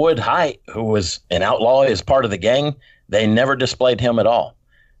 but Wood Height, who was an outlaw as part of the gang, they never displayed him at all.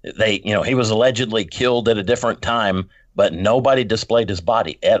 He was allegedly killed at a different time, but nobody displayed his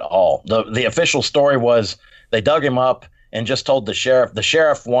body at all. The official story was they dug him up and just told the sheriff. The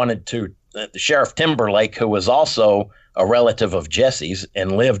sheriff wanted to, Sheriff Timberlake, who was also a relative of Jesse's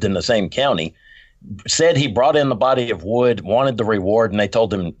and lived in the same county, said he brought in the body of Wood, wanted the reward, and they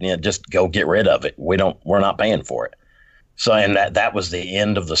told him, just go get rid of it. We're not paying for it. So, and that was the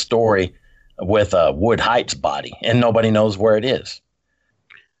end of the story with Wood Height's body, and nobody knows where it is.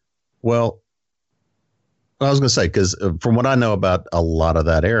 Well, I was going to say, because from what I know about a lot of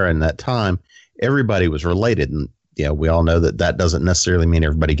that era and that time, everybody was related. And, we all know that doesn't necessarily mean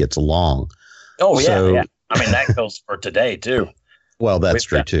everybody gets along. Oh, yeah. I mean, that goes for today, too. Well, that's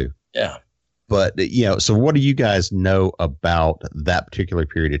true, too. Yeah. But, so what do you guys know about that particular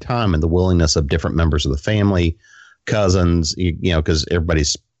period of time and the willingness of different members of the family, cousins, because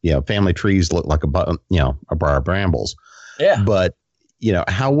everybody's, family trees look like a bar of brambles. Yeah. But,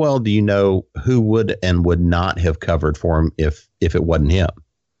 how well do you know who would and would not have covered for him if it wasn't him?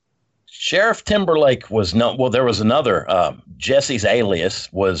 Sheriff Timberlake was there was another, Jesse's alias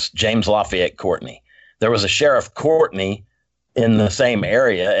was James Lafayette Courtney. There was a Sheriff Courtney in the same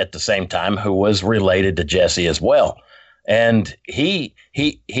area at the same time who was related to Jesse as well. And he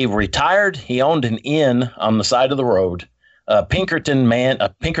retired. He owned an inn on the side of the road. A Pinkerton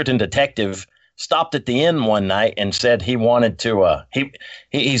detective stopped at the inn one night and said he wanted to,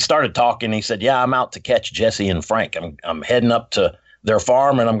 he started talking. He said, yeah, I'm out to catch Jesse and Frank. I'm heading up to their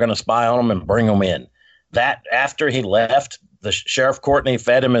farm and I'm going to spy on them and bring them in. That after he left, the Sheriff Courtney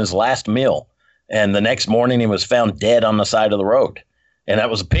fed him his last meal. And the next morning he was found dead on the side of the road. And that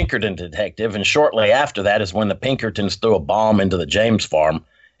was a Pinkerton detective. And shortly after that is when the Pinkertons threw a bomb into the James farm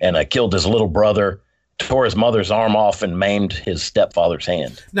and killed his little brother, tore his mother's arm off, and maimed his stepfather's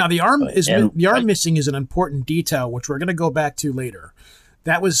hand. Now, the arm missing is an important detail, which we're going to go back to later.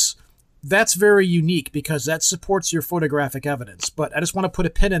 That's very unique because that supports your photographic evidence. But I just want to put a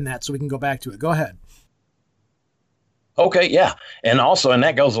pin in that so we can go back to it. Go ahead. Okay, yeah. And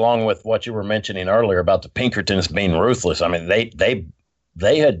that goes along with what you were mentioning earlier about the Pinkertons being ruthless. I mean,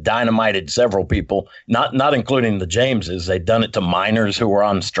 they had dynamited several people, not including the Jameses. They'd done it to miners who were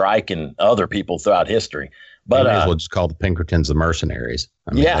on strike and other people throughout history. But may as well just call the Pinkertons the mercenaries.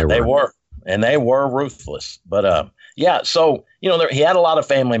 I mean, they were. And they were ruthless. But so, he had a lot of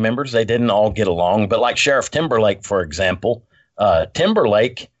family members. They didn't all get along. But like Sheriff Timberlake, for example,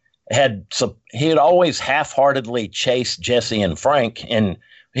 Timberlake he had always half-heartedly chased Jesse and Frank, and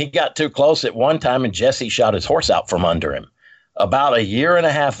he got too close at one time, and Jesse shot his horse out from under him. About a year and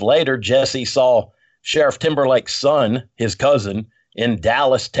a half later, Jesse saw Sheriff Timberlake's son, his cousin, in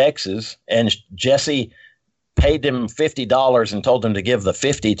Dallas, Texas, and Jesse paid him $50 and told him to give the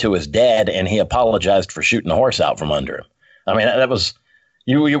 $50 to his dad, and he apologized for shooting the horse out from under him. I mean, that was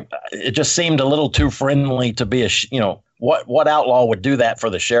it just seemed a little too friendly to be what outlaw would do that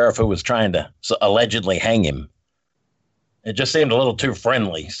for the sheriff who was trying to allegedly hang him? It just seemed a little too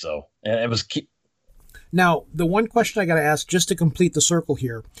friendly. So it was. Now, the one question I got to ask, just to complete the circle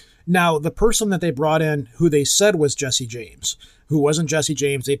here. Now, the person that they brought in, who they said was Jesse James, who wasn't Jesse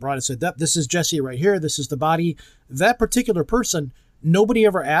James, they brought and said, this is Jesse right here. This is the body. That particular person, nobody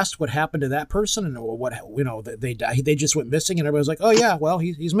ever asked what happened to that person, and what, they just went missing, and everybody was like, oh yeah, well,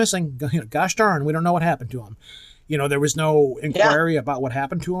 he's missing. Gosh darn, we don't know what happened to him. There was no inquiry about what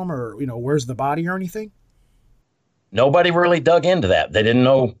happened to him, or where's the body or anything. Nobody really dug into that. They didn't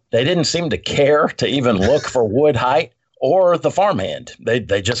know. They didn't seem to care to even look for Woodhite or the farmhand.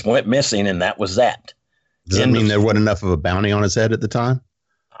 They just went missing, and that was that. Does that mean there wasn't enough of a bounty on his head at the time?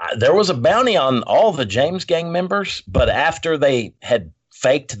 There was a bounty on all the James gang members, but after they had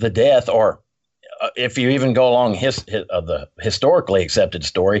faked the death, or if you even go along the historically accepted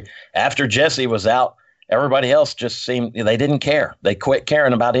story, after Jesse was out, everybody else just seemed, they didn't care. They quit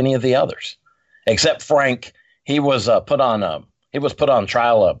caring about any of the others, except Frank. He was put on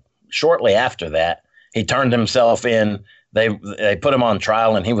trial shortly after that. He turned himself in. They put him on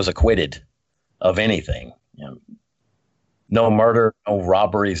trial, and he was acquitted of anything. No murder, no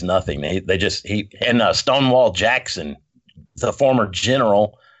robberies, nothing. Stonewall Jackson, the former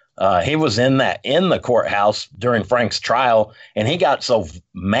general, he was in the courthouse during Frank's trial, and he got so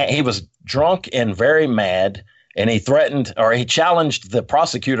mad. He was drunk and very mad, and he threatened, or he challenged the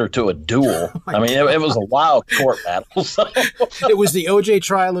prosecutor to a duel. It was a wild court battle. So. It was the OJ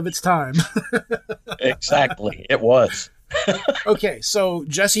trial of its time. Exactly, it was. Okay, so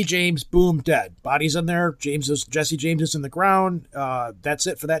Jesse James, boom, dead. Body's in there. Jesse James is in the ground. That's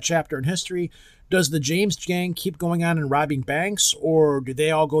it for that chapter in history. Does the James gang keep going on and robbing banks, or do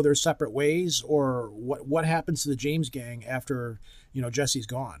they all go their separate ways, or what happens to the James gang after Jesse's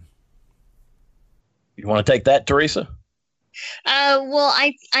gone? You want to take that, Teresa? Well,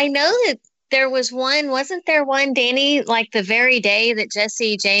 I know that there was wasn't there one, Danny, like the very day that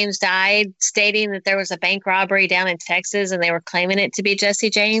Jesse James died, stating that there was a bank robbery down in Texas and they were claiming it to be Jesse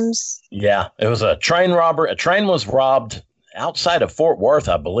James? Yeah, it was a train robbery. A train was robbed outside of Fort Worth,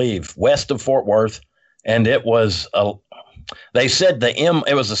 I believe, west of Fort Worth. And it was, they said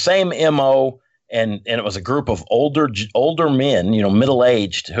it was the same MO. And it was a group of older men,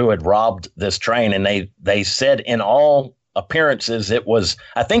 middle-aged, who had robbed this train. And they said in all appearances it was,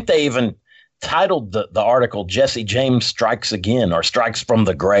 I think they even titled the article Jesse James Strikes Again, or Strikes from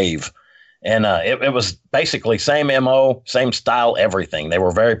the Grave. And it was basically same MO, same style, everything. They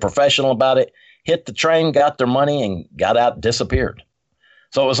were very professional about it, hit the train, got their money, and got out, disappeared.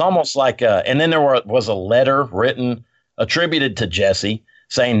 So it was almost like, and then there was a letter written, attributed to Jesse,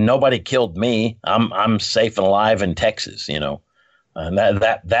 saying nobody killed me. I'm safe and alive in Texas, and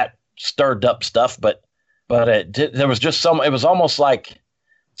that stirred up stuff. But there was just it was almost like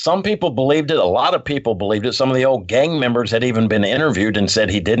some people believed it. A lot of people believed it. Some of the old gang members had even been interviewed and said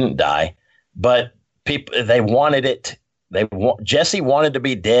he didn't die, but they wanted it. Jesse wanted to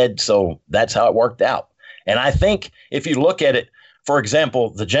be dead. So that's how it worked out. And I think if you look at it, for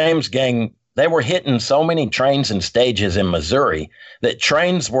example, the James gang, they were hitting so many trains and stages in Missouri that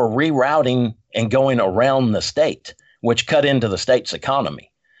trains were rerouting and going around the state, which cut into the state's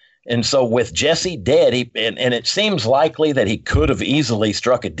economy. And so with Jesse dead, and it seems likely that he could have easily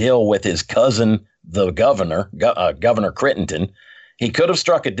struck a deal with his cousin, the governor, Governor Crittenden. He could have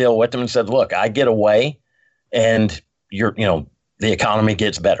struck a deal with him and said, look, I get away and the economy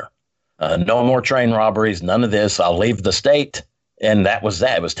gets better. No more train robberies, none of this. I'll leave the state. And that was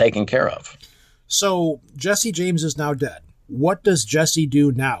that. It was taken care of. So Jesse James is now dead. What does Jesse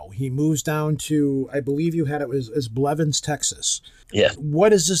do now? He moves down to, I believe you had it as Blevins, Texas. Yes. What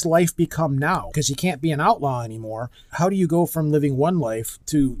does this life become now? Because he can't be an outlaw anymore. How do you go from living one life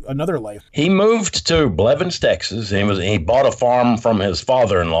to another life? He moved to Blevins, Texas. He bought a farm from his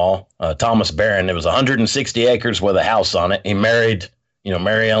father-in-law, Thomas Barron. It was 160 acres with a house on it. He married,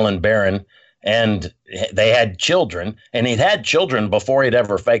 Mary Ellen Barron. And they had children, and he'd had children before he'd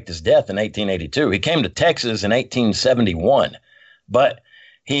ever faked his death in 1882. He came to Texas in 1871, but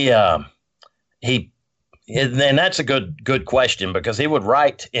and that's a good question, because he would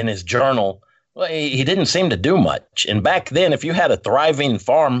write in his journal, well, he didn't seem to do much. And back then, if you had a thriving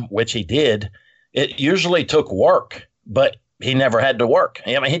farm, which he did, it usually took work, but he never had to work.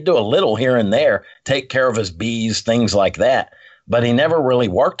 He'd do a little here and there, take care of his bees, things like that, but he never really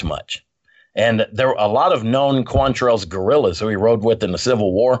worked much. And there were a lot of known Quantrell's guerrillas who he rode with in the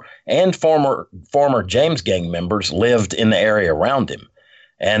Civil War, and former James gang members lived in the area around him.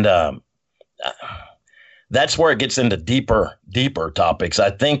 And that's where it gets into deeper topics. I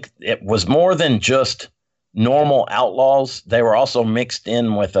think it was more than just normal outlaws, they were also mixed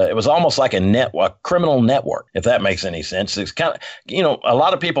in with it was almost like a criminal network, if that makes any sense. It's kind of, a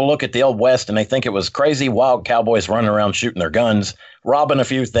lot of people look at the Old West and they think it was crazy wild cowboys running around shooting their guns, robbing a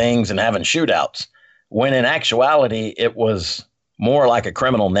few things and having shootouts, when in actuality it was more like a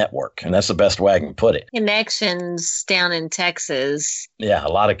criminal network. And that's the best way I can put it. Connections down in Texas. Yeah, a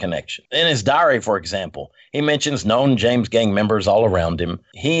lot of connection. In his diary, for example, he mentions known James gang members all around him.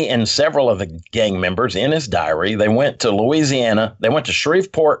 He and several of the gang members in his diary, they went to Louisiana. They went to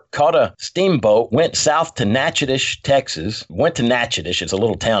Shreveport, caught a steamboat, went south to Natchitoches, Texas, went to Natchitoches. It's a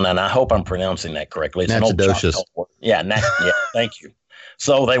little town, and I hope I'm pronouncing that correctly. It's Natchitoches. An old yeah, thank you.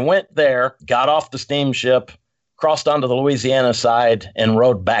 So they went there, got off the steamship, crossed onto the Louisiana side, and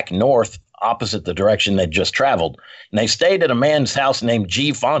rode back north opposite the direction they'd just traveled. And they stayed at a man's house named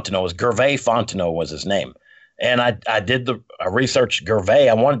G. Fontenot. It was Gervais Fontenot was his name. And I did I researched Gervais.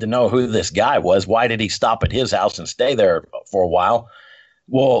 I wanted to know who this guy was. Why did he stop at his house and stay there for a while?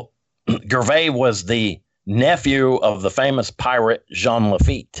 Well, Gervais was the nephew of the famous pirate Jean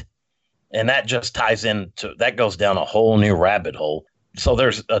Lafitte. And that just ties into, that goes down a whole new rabbit hole. So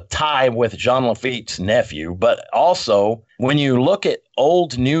there's a tie with Jean Lafitte's nephew, but also when you look at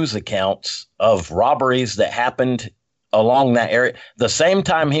old news accounts of robberies that happened along that area, the same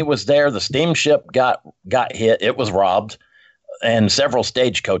time he was there, the steamship got hit, it was robbed, and several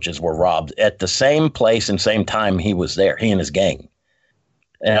stagecoaches were robbed at the same place and same time he was there, he and his gang.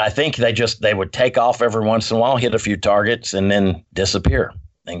 And I think they would take off every once in a while, hit a few targets, and then disappear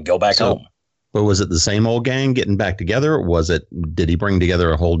and go back home. But was it the same old gang getting back together? Or did he bring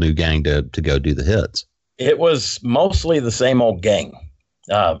together a whole new gang to go do the hits? It was mostly the same old gang.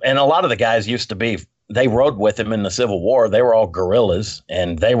 And a lot of the guys they rode with him in the Civil War. They were all guerrillas,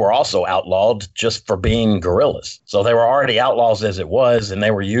 and they were also outlawed just for being guerrillas. So they were already outlaws as it was, and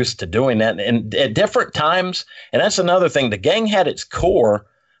they were used to doing that. And at different times, and that's another thing, the gang had its core,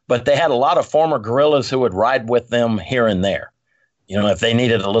 but they had a lot of former guerrillas who would ride with them here and there. If they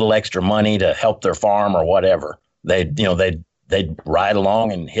needed a little extra money to help their farm or whatever, they'd ride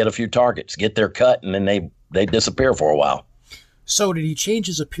along and hit a few targets, get their cut, and then they'd disappear for a while. So did he change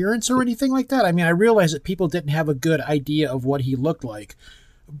his appearance or anything like that? I mean, I realize that people didn't have a good idea of what he looked like,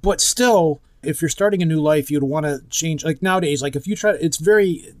 but still, if you're starting a new life, you'd want to change. Like nowadays, like if you try,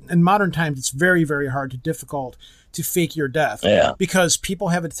 in modern times, it's very, very hard to difficult to fake your death. Yeah. Because people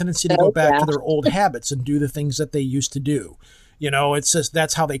have a tendency to go back to their old habits and do the things that they used to do. It's just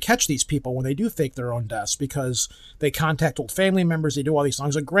that's how they catch these people when they do fake their own deaths, because they contact old family members, they do all these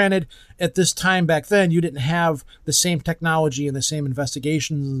things. And granted, at this time back then, you didn't have the same technology and the same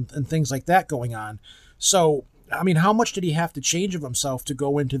investigations and things like that going on. So, I mean, how much did he have to change of himself to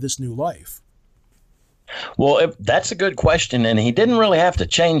go into this new life? Well, that's a good question. And he didn't really have to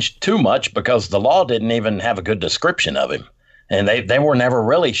change too much because the law didn't even have a good description of him. And they were never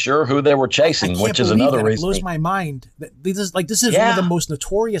really sure who they were chasing, which is another reason. It blows my mind. This is one of the most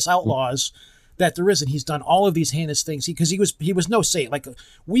notorious outlaws that there is, and he's done all of these heinous things. Because he was no saint. Like,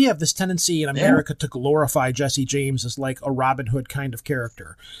 we have this tendency in America to glorify Jesse James as like a Robin Hood kind of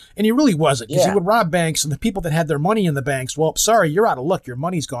character, and he really wasn't. Because he would rob banks, and the people that had their money in the banks, well, sorry, you're out of luck. Your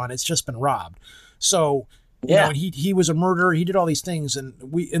money's gone. It's just been robbed. So. And he was a murderer. He did all these things, and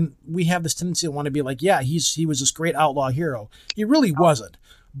we have this tendency to want to be like, he was this great outlaw hero. He really wasn't.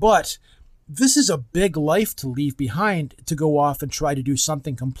 But this is a big life to leave behind to go off and try to do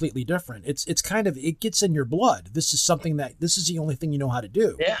something completely different. It's kind of, it gets in your blood. This is the only thing you know how to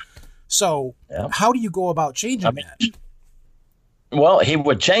do. Yeah. So how do you go about changing that? Well, he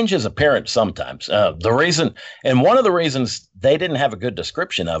would change his appearance sometimes. One of the reasons they didn't have a good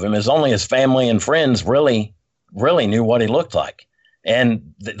description of him is only his family and friends really knew what he looked like.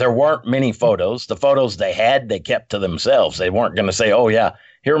 And there weren't many photos. The photos they had, they kept to themselves. They weren't going to say, oh, yeah,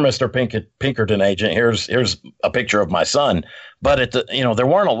 here, Mr. Pinkerton agent, here's a picture of my son. But there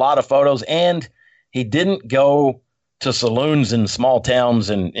weren't a lot of photos, and he didn't go to saloons in small towns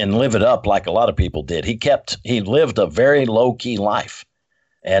and live it up like a lot of people did. He lived a very low key life,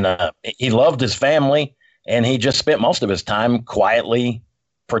 and he loved his family, and he just spent most of his time quietly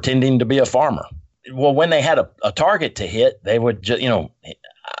pretending to be a farmer. Well, when they had a target to hit, they would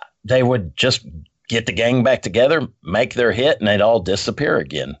just get the gang back together, make their hit, and they'd all disappear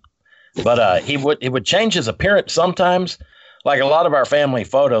again. But he would change his appearance sometimes. Like a lot of our family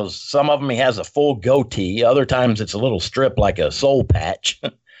photos, some of them he has a full goatee. Other times it's a little strip like a soul patch.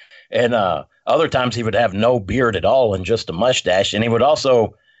 And other times he would have no beard at all and just a mustache. And he would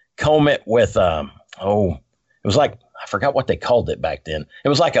also comb it with, it was like, I forgot what they called it back then. It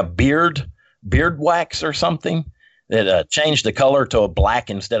was like a beard wax or something It changed the color to a black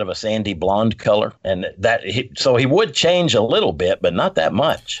instead of a sandy blonde color, and so he would change a little bit, but not that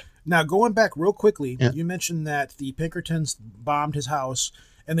much. Now, going back real quickly, you mentioned that the Pinkertons bombed his house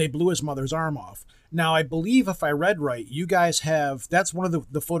and they blew his mother's arm off. Now, I believe if I read right, you guys have, that's one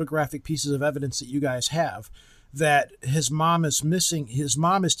of the photographic pieces of evidence that you guys have, that his mom is missing. His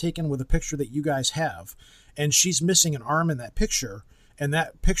mom is taken with a picture that you guys have, and she's missing an arm in that picture, and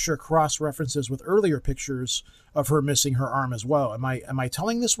that picture cross-references with earlier pictures of her missing her arm as well. Am I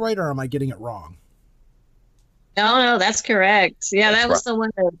telling this right, or am I getting it wrong? No, that's correct. Yeah, that was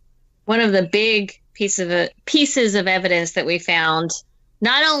one of the big pieces of evidence that we found.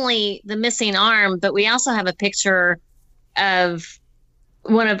 Not only the missing arm, but we also have a picture of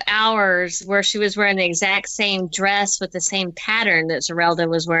one of ours where she was wearing the exact same dress with the same pattern that Zerelda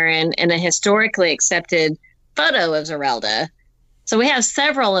was wearing in a historically accepted photo of Zerelda. So we have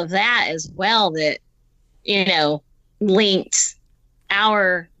several of that as well that, linked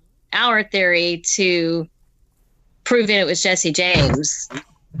our theory to proving it was Jesse James.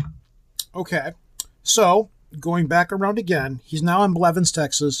 Okay. So going back around again, he's now in Blevins,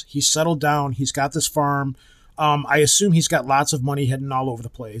 Texas. He's settled down. He's got this farm. I assume he's got lots of money heading all over the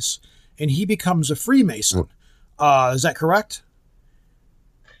place, and he becomes a Freemason. Is that correct?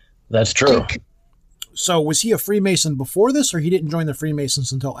 That's true. So was he a Freemason before this, or he didn't join the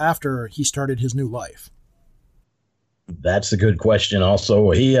Freemasons until after he started his new life? That's a good question.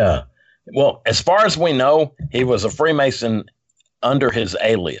 Also, well, as far as we know, he was a Freemason under his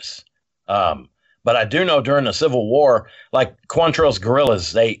alias. But I do know during the Civil War, like Quantrill's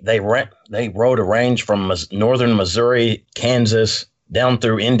guerrillas, they rode a range from northern Missouri, Kansas, down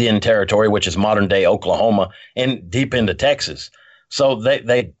through Indian Territory, which is modern day Oklahoma, and deep into Texas. So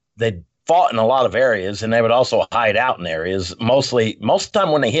they fought in a lot of areas, and they would also hide out in areas. Most of the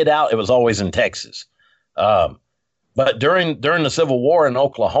time when they hid out, it was always in Texas. But during the Civil War in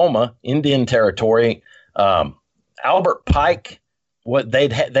Oklahoma, Indian Territory, Albert Pike.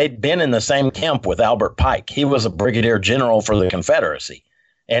 They'd been in the same camp with Albert Pike. He was a brigadier general for the Confederacy,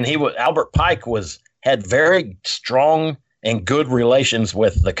 and Albert Pike had very strong and good relations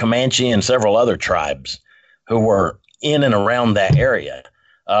with the Comanche and several other tribes who were in and around that area.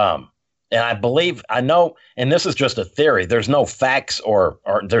 And I know, and this is just a theory. There's no facts or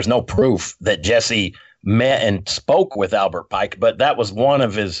there's no proof that Jesse met and spoke with Albert Pike, but that was one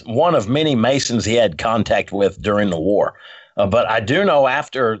of many Masons he had contact with during the war. But I do know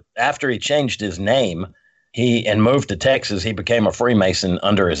after he changed his name, and moved to Texas, he became a Freemason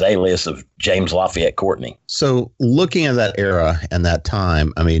under his alias of James Lafayette Courtney. So looking at that era and that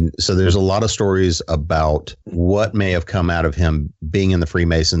time, so there's a lot of stories about what may have come out of him being in the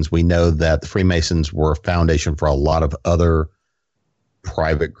Freemasons. We know that the Freemasons were a foundation for a lot of other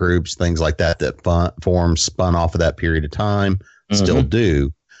private groups, things like that spun off of that period of time, still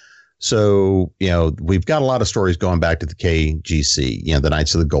do. So, we've got a lot of stories going back to the KGC, the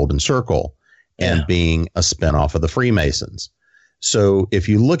Knights of the Golden Circle, and being a spinoff of the Freemasons. So if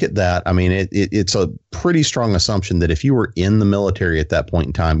you look at that, it's a pretty strong assumption that if you were in the military at that point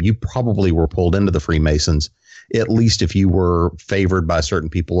in time, you probably were pulled into the Freemasons, at least if you were favored by certain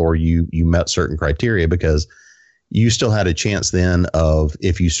people or you met certain criteria, because you still had a chance then of,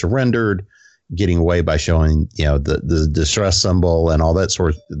 if you surrendered, getting away by showing, the distress symbol and all that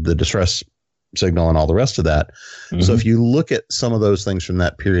the distress signal and all the rest of that. Mm-hmm. So if you look at some of those things from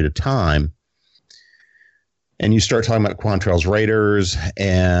that period of time, and you start talking about Quantrill's Raiders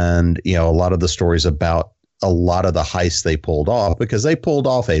and, a lot of the stories about a lot of the heists they pulled off, because they pulled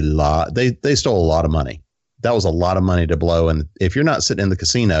off a lot. They stole a lot of money. That was a lot of money to blow. And if you're not sitting in the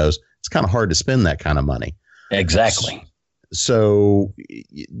casinos, it's kind of hard to spend that kind of money. Exactly. So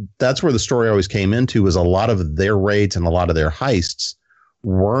that's where the story always came into, was a lot of their raids and a lot of their heists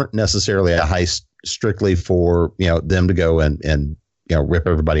weren't necessarily a heist strictly for, them to go and rip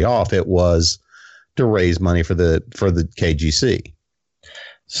everybody off. It was to raise money for the KGC.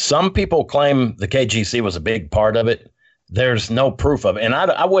 Some people claim the KGC was a big part of it. There's no proof of it. And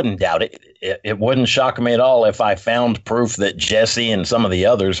I wouldn't doubt it. It wouldn't shock me at all if I found proof that Jesse and some of the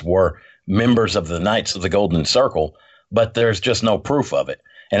others were members of the Knights of the Golden Circle. But there's just no proof of it.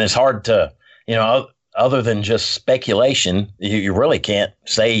 And it's hard to, other than just speculation, you really can't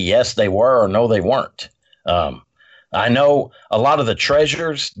say yes, they were, or no, they weren't. I know a lot of the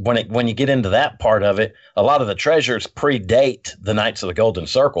treasures, when you get into that part of it, a lot of the treasures predate the Knights of the Golden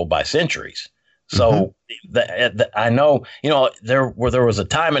Circle by centuries. So I know, there was a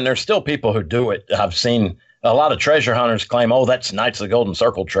time, and there's still people who do it. I've seen a lot of treasure hunters claim, oh, that's Knights of the Golden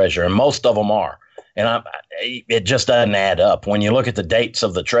Circle treasure, and most of them are. And it just doesn't add up. When you look at the dates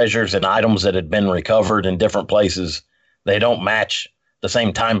of the treasures and items that had been recovered in different places, they don't match the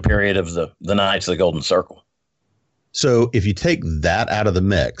same time period of the Knights of the Golden Circle. So if you take that out of the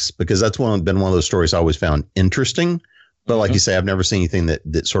mix, because that's been one of those stories I always found interesting, but like you say, I've never seen anything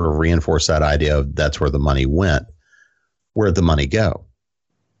that sort of reinforced that idea of that's where the money went. Where'd the money go?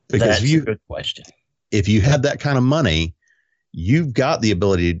 Because that's a good question. If you had that kind of money, you've got the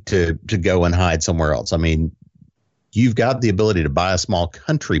ability to go and hide somewhere else. I mean, you've got the ability to buy a small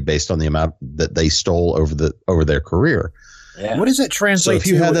country based on the amount that they stole over their career. Yeah. What does that translate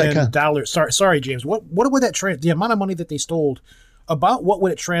to in dollars? Sorry, James. What would that the amount of money that they stole? About what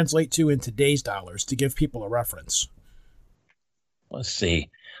would it translate to in today's dollars to give people a reference? Let's see.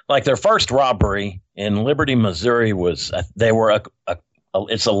 Like their first robbery in Liberty, Missouri was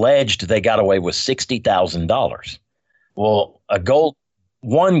it's alleged they got away with $60,000. Well,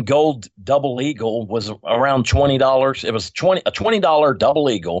 one gold double eagle was around $20. It was a $20 double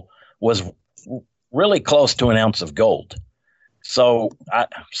eagle was really close to an ounce of gold. So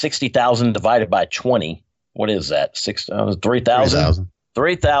 60,000 divided by 20, what is that? 3,000.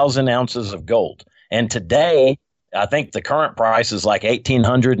 3,000 ounces of gold. And today, I think the current price is like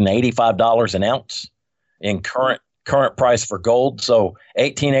 $1,885 an ounce in current price for gold. So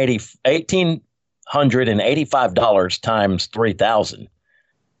 $1,885 times 3,000.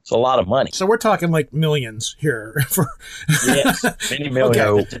 It's a lot of money. So we're talking like millions here. Yes, many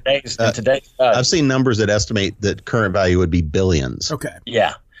millions. Okay. In today's I've seen numbers that estimate that current value would be billions. Okay.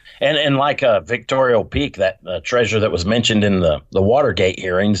 Yeah. And like Victoria Peak, that treasure that was mentioned in the Watergate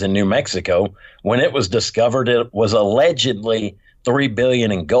hearings in New Mexico, when it was discovered, it was allegedly $3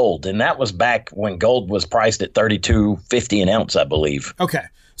 billion in gold. And that was back when gold was priced at $32.50 an ounce, I believe. Okay.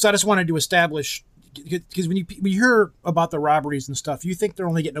 So I just wanted to establish, because when you hear about the robberies and stuff, you think they're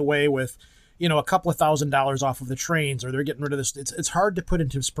only getting away with, a couple of $1,000s off of the trains, or they're getting rid of this. It's hard to put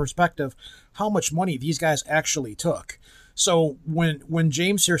into perspective how much money these guys actually took. So when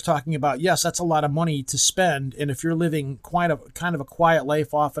James here is talking about, yes, that's a lot of money to spend, and if you're living kind of a quiet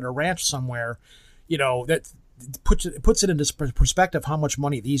life off at a ranch somewhere, that puts it into perspective how much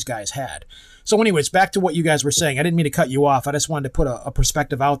money these guys had. So anyways, back to what you guys were saying. I didn't mean to cut you off. I just wanted to put a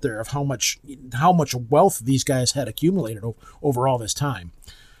perspective out there of how much wealth these guys had accumulated over all this time.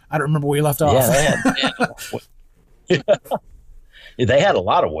 I don't remember where we left off. Yeah, they had a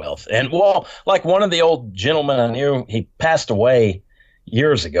lot of wealth. And like one of the old gentlemen I knew, he passed away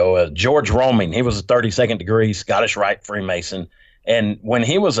years ago, George Roming. He was a 32nd degree Scottish Rite Freemason. And when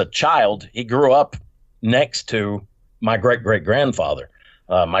he was a child, he grew up next to my great-great-grandfather.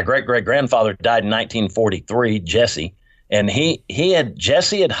 My great-great-grandfather died in 1943, Jesse. And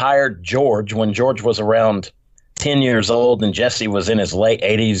Jesse had hired George when George was around 10 years old and Jesse was in his late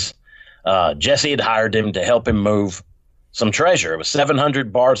 80s. Jesse had hired him to help him move some treasure. It was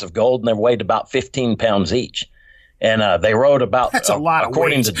 700 bars of gold, and they weighed about 15 pounds each. And they wrote about, that's a lot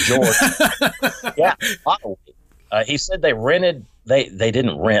according of weight. to George. Yeah, a lot of weight. He said they rented, they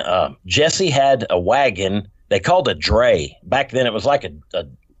didn't rent. Jesse had a wagon they called a dray. Back then it was like a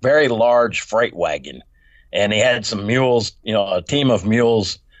very large freight wagon. And he had some mules, a team of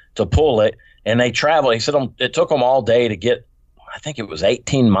mules to pull it. And they traveled. He said it took them all day to get, I think it was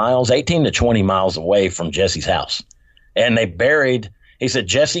 18 to 20 miles away from Jesse's house. And they buried, he said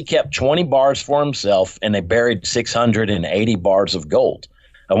Jesse kept 20 bars for himself, and they buried 680 bars of gold.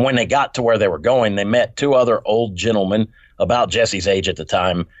 And when they got to where they were going, they met two other old gentlemen about Jesse's age at the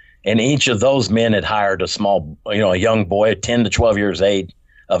time. And each of those men had hired a young boy, 10 to 12 years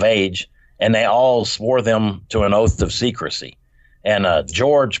of age, and they all swore them to an oath of secrecy. And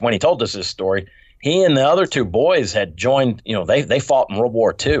George, when he told us this story, he and the other two boys had joined, they fought in World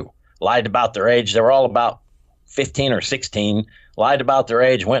War II, lied about their age. They were all about 15 or 16, lied about their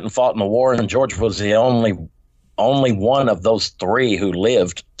age, went and fought in the war. And George was the only one of those three who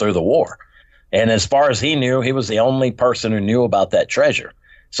lived through the war. And as far as he knew, he was the only person who knew about that treasure.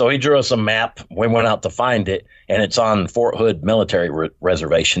 So he drew us a map. We went out to find it, and it's on Fort Hood Military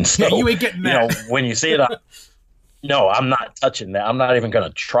Reservation. So, yeah, you ain't getting that. When you see it no, I'm not touching that. I'm not even going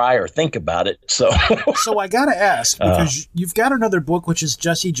to try or think about it. So I got to ask, because you've got another book, which is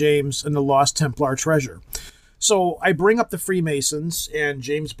Jesse James and the Lost Templar Treasure. So I bring up the Freemasons, and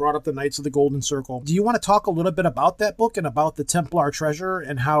James brought up the Knights of the Golden Circle. Do you want to talk a little bit about that book and about the Templar treasure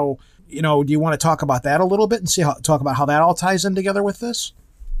and how, do you want to talk about that a little bit and talk about how that all ties in together with this?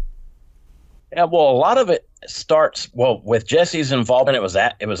 Yeah, well, a lot of it starts, with Jesse's involvement.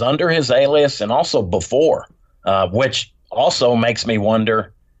 It was under his alias and also before, which also makes me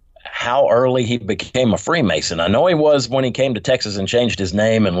wonder, how early he became a Freemason. I know he was when he came to Texas and changed his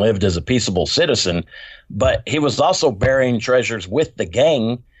name and lived as a peaceable citizen, but he was also burying treasures with the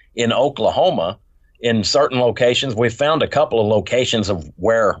gang in Oklahoma in certain locations. We found a couple of locations of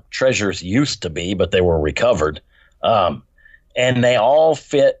where treasures used to be, but they were recovered. And they all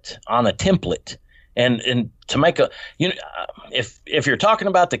fit on a template. And to make a, if you're talking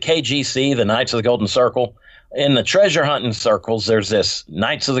about the KGC, the Knights of the Golden Circle, in the treasure hunting circles, there's this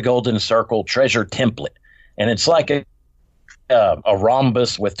Knights of the Golden Circle treasure template. And it's like a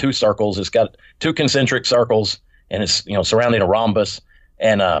rhombus with two circles. It's got two concentric circles, and it's, surrounding a rhombus.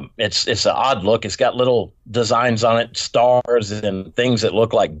 And it's an odd look. It's got little designs on it, stars and things that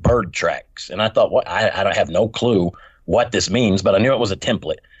look like bird tracks. And I thought, I don't have no clue what this means, but I knew it was a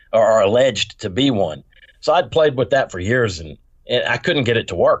template or alleged to be one. So I'd played with that for years, and I couldn't get it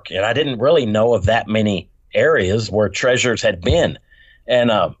to work. And I didn't really know of that many areas where treasures had been. And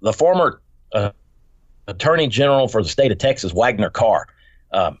the former Attorney General for the state of Texas, Wagner Carr,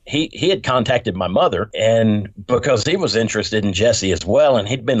 he had contacted my mother, and because he was interested in Jesse as well, and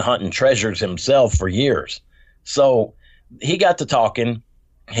he'd been hunting treasures himself for years. So he got to talking.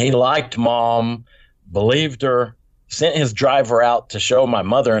 He liked Mom, believed her, sent his driver out to show my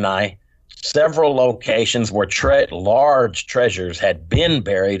mother and I several locations where large treasures had been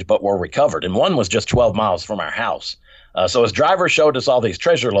buried but were recovered. And one was just 12 miles from our house. So his driver showed us all these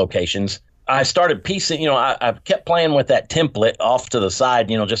treasure locations. I started piecing, I kept playing with that template off to the side,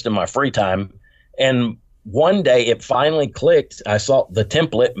 just in my free time. And one day it finally clicked. I saw the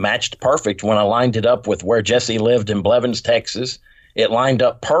template matched perfect when I lined it up with where Jesse lived in Blevins, Texas. It lined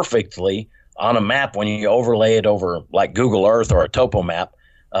up perfectly on a map when you overlay it over like Google Earth or a topo map.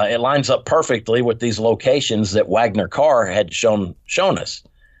 It lines up perfectly with these locations that Wagner Carr had shown us.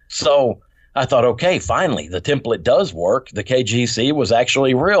 So I thought, okay, finally, the template does work. The KGC was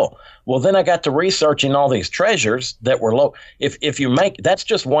actually real. Well, then I got to researching all these treasures that were low. If you that's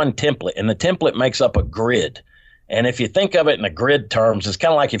just one template, and the template makes up a grid. And if you think of it in the grid terms, it's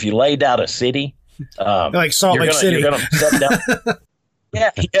kind of like if you laid out a city. Like Salt Lake City. You're going to set down.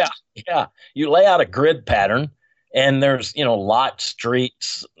 Yeah. You lay out a grid pattern, and there's, lots,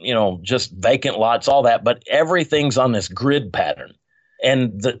 streets, just vacant lots, all that. But everything's on this grid pattern.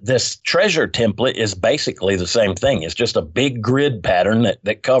 And this treasure template is basically the same thing. It's just a big grid pattern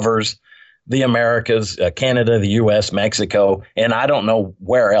that covers the Americas, Canada, the U.S., Mexico, and I don't know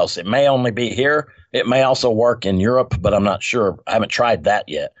where else. It may only be here. It may also work in Europe, but I'm not sure. I haven't tried that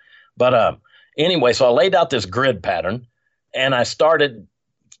yet. But anyway, so I laid out this grid pattern, and I started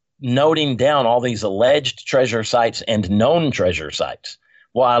noting down all these alleged treasure sites and known treasure sites.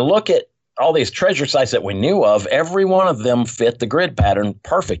 Well, I look at all these treasure sites that we knew of, every one of them fit the grid pattern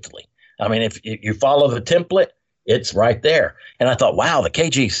perfectly. I mean, if you follow the template, it's right there. And I thought, wow, the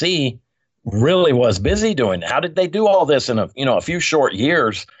KGC really was busy doing it. How did they do all this in a few short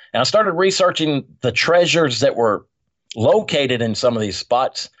years? And I started researching the treasures that were located in some of these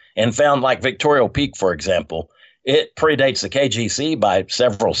spots and found, like Victoria Peak, for example, it predates the KGC by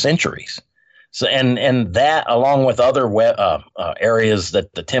several centuries. So, and that, along with other areas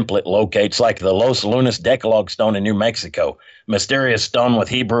that the template locates, like the Los Lunas Decalogue Stone in New Mexico, mysterious stone with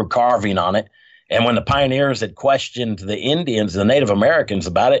Hebrew carving on it. And when the pioneers had questioned the Indians, the Native Americans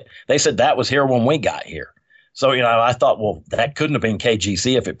about it, they said that was here when we got here. So, I thought, well, that couldn't have been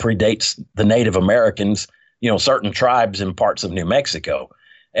KGC if it predates the Native Americans, certain tribes in parts of New Mexico.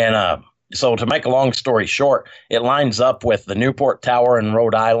 And so to make a long story short, it lines up with the Newport Tower in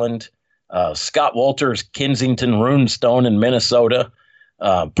Rhode Island, Scott Wolter's Kensington Runestone in Minnesota,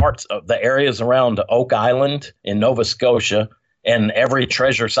 parts of the areas around Oak Island in Nova Scotia, and every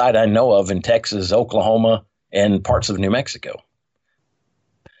treasure site I know of in Texas, Oklahoma, and parts of New Mexico.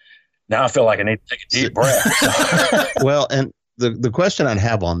 Now I feel like I need to take a deep breath. Well, and the question I'd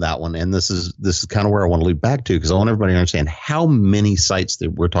have on that one, and this is kind of where I want to loop back to, because I want everybody to understand how many sites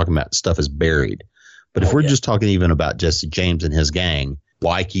that we're talking about stuff is buried. But if we're just talking even about Jesse James and his gang,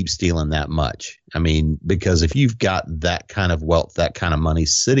 why keep stealing that much? I mean, because if you've got that kind of wealth, that kind of money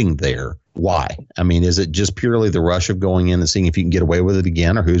sitting there, why? I mean, is it just purely the rush of going in and seeing if you can get away with it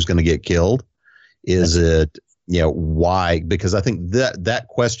again, or who's going to get killed? Is it, why? Because I think that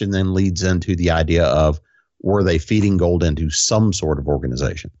question then leads into the idea of, were they feeding gold into some sort of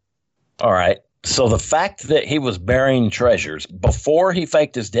organization? All right. So the fact that he was burying treasures before he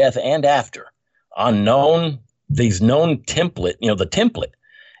faked his death and after on these known template, the template,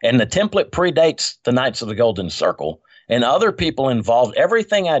 and the template predates the Knights of the Golden Circle and other people involved.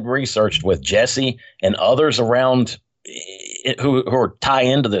 Everything I'd researched with Jesse and others around who tie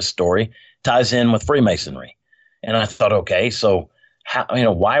into this story ties in with Freemasonry. And I thought, okay, so how,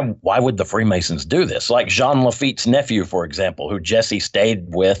 why would the Freemasons do this? Like Jean Lafitte's nephew, for example, who Jesse stayed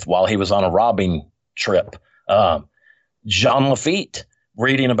with while he was on a robbing trip. Jean Lafitte,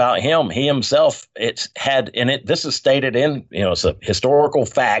 reading about him, he himself, this is stated in, it's a historical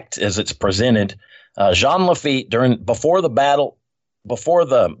fact as it's presented. Jean Lafitte, before the battle of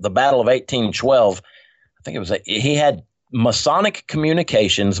 1812, I think he had Masonic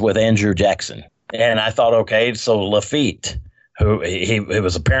communications with Andrew Jackson. And I thought, okay, so Lafitte, who he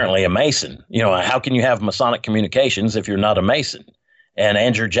was apparently a Mason, how can you have Masonic communications if you're not a Mason? And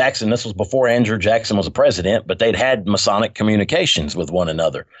Andrew Jackson, this was before Andrew Jackson was a president, but they'd had Masonic communications with one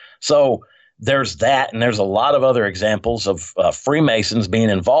another. So there's that, and there's a lot of other examples of Freemasons being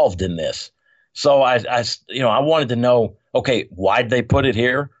involved in this. So I wanted to know, okay, why'd they put it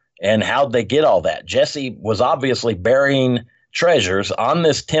here, and how'd they get all that? Jesse was obviously burying treasures on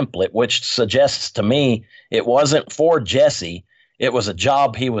this template, which suggests to me it wasn't for Jesse. It was a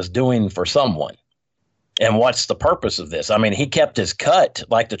job he was doing for someone. And what's the purpose of this? I mean, he kept his cut,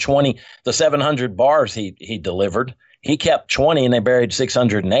 like the 700 bars he delivered. He kept 20 and they buried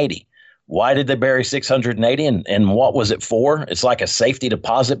 680. Why did they bury 680 and what was it for? It's like a safety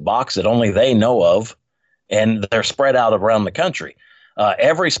deposit box that only they know of, and they're spread out around the country.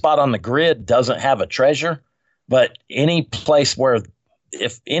 Every spot on the grid doesn't have a treasure, but any place where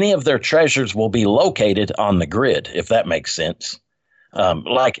if any of their treasures will be located on the grid, if that makes sense.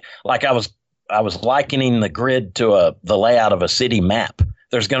 Like I was likening the grid to the layout of a city map.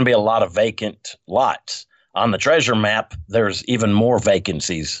 There's going to be a lot of vacant lots. On the treasure map, there's even more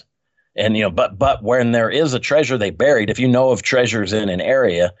vacancies. And, but when there is a treasure they buried, if you know of treasures in an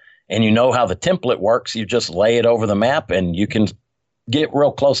area and you know how the template works, you just lay it over the map and you can get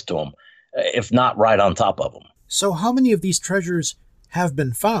real close to them, if not right on top of them. So how many of these treasures have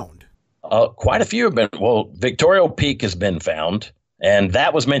been found? Quite a few have been. Well, Victoria Peak has been found. And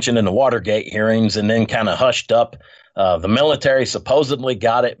that was mentioned in the Watergate hearings and then kind of hushed up. The military supposedly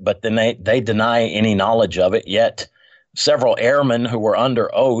got it, but then they deny any knowledge of it. Yet several airmen who were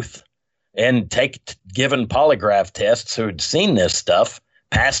under oath and given polygraph tests who had seen this stuff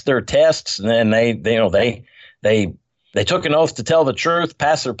passed their tests. And then they took an oath to tell the truth,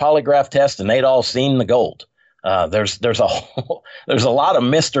 passed their polygraph test, and they'd all seen the gold. There's a lot of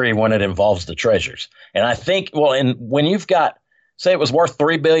mystery when it involves the treasures. And I think, and when you've got, say it was worth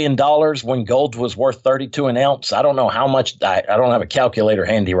 $3 billion when gold was worth 32 an ounce. I don't know how much. I don't have a calculator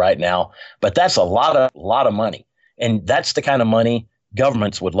handy right now, but that's a lot of money. And that's the kind of money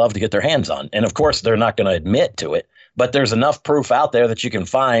governments would love to get their hands on. And of course, they're not going to admit to it, but there's enough proof out there that you can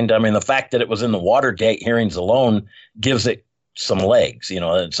find. I mean, the fact that it was in the Watergate hearings alone gives it some legs.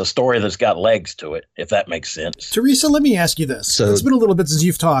 It's a story that's got legs to it, if that makes sense. Teresa, let me ask you this. So, it's been a little bit since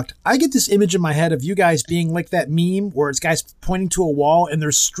you've talked. I get this image in my head of you guys being like that meme where it's guys pointing to a wall and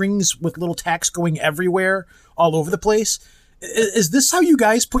there's strings with little tacks going everywhere all over the place. Is this how you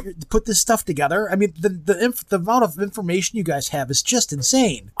guys put this stuff together? I mean, the amount of information you guys have is just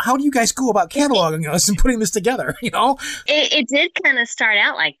insane. How do you guys go about cataloging us and putting this together? It did kind of start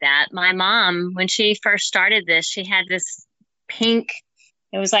out like that. My mom, when she first started this, she had this pink,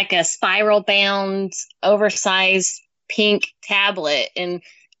 it was like a spiral bound, oversized pink tablet, and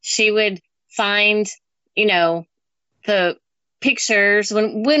she would find, the pictures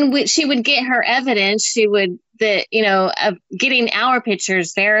when she would get her evidence, she would of getting our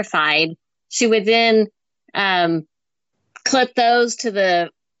pictures verified. She would then clip those to the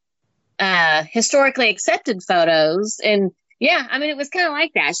historically accepted photos, and it was kind of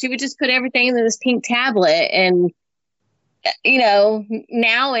like that. She would just put everything into this pink tablet, and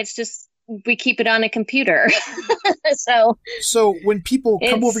now it's just we keep it on a computer. So when people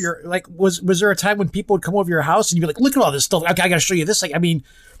come over your, was there a time when people would come over your house and you'd be like, look at all this stuff. Okay, I got to show you this.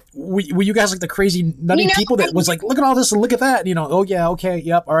 Were you guys like the crazy nutty people that was like, look at all this and look at that? Oh yeah, okay,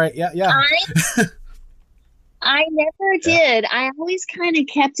 yep, all right, yeah. I never did. I always kind of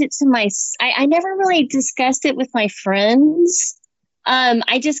kept it to I never really discussed it with my friends.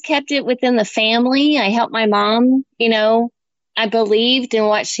 I just kept it within the family. I helped my mom, I believed in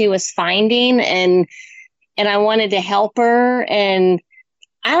what she was finding and I wanted to help her. And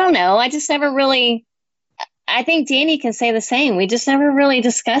I don't know. I just never really, I think Danny can say the same. We just never really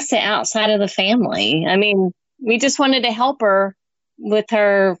discussed it outside of the family. I mean, we just wanted to help her with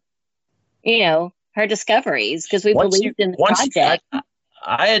her, her discoveries because we believed in the project.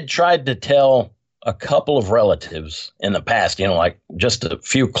 I had tried to tell a couple of relatives in the past, like just a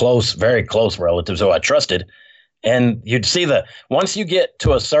few very close relatives who I trusted. And you'd see once you get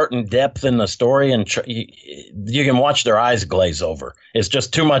to a certain depth in the story and you can watch their eyes glaze over. It's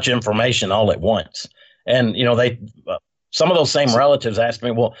just too much information all at once. And, some of those same relatives asked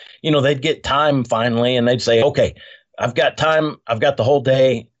me, well, they'd get time finally and they'd say, okay, I've got time. I've got the whole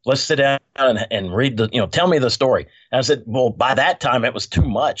day. Let's sit down and read tell me the story. And I said, well, by that time it was too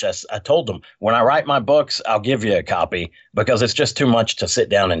much. I told them, when I write my books, I'll give you a copy because it's just too much to sit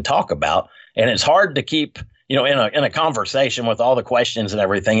down and talk about. And it's hard to keep, in a conversation with all the questions and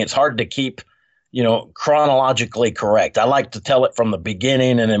everything, it's hard to keep, chronologically correct. I like to tell it from the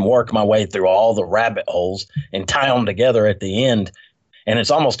beginning and then work my way through all the rabbit holes and tie them together at the end. And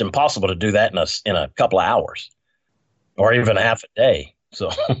it's almost impossible to do that in a couple of hours or even half a day.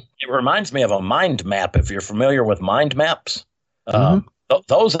 So it reminds me of a mind map. If you're familiar with mind maps,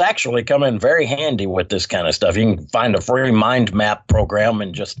 those actually come in very handy with this kind of stuff. You can find a free mind map program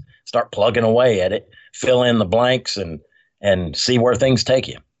and just start plugging away at it, fill in the blanks and see where things take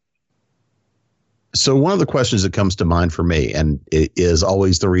you. So one of the questions that comes to mind for me, and it is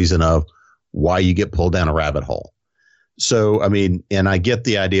always the reason of why you get pulled down a rabbit hole. So, I mean, and I get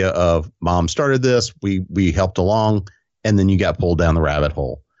the idea of Mom started this, we helped along, and then you got pulled down the rabbit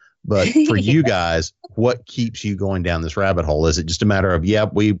hole. But for you guys, what keeps you going down this rabbit hole? Is it just a matter of,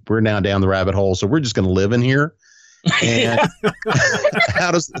 we're now down the rabbit hole, so we're just going to live in here? And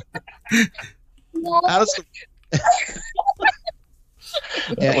how does that was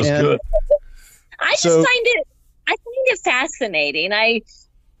good. I find it fascinating.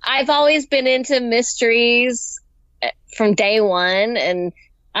 I've always been into mysteries from day one, and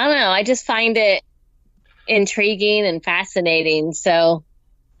I don't know, I just find it intriguing and fascinating. So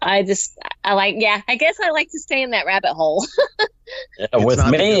I guess I like to stay in that rabbit hole. With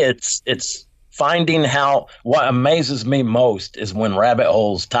me, it's finding what amazes me most is when rabbit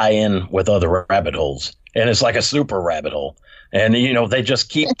holes tie in with other rabbit holes, and it's like a super rabbit hole. And, they just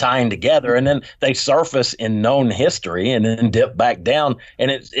keep tying together, and then they surface in known history and then dip back down.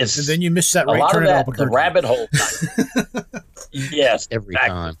 And it's and then you miss that a right lot turn of at that, the Albuquerque. rabbit hole. Yes. Every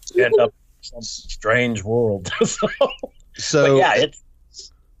time. You end up in some strange world. So yeah, it's.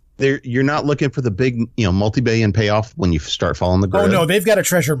 You're not looking for the big, multi-billion payoff when you start following the grid. Oh no, they've got a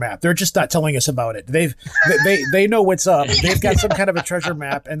treasure map. They're just not telling us about it. They know what's up. They've got some kind of a treasure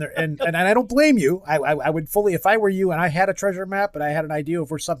map, and I don't blame you. I would fully, if I were you and I had a treasure map and I had an idea of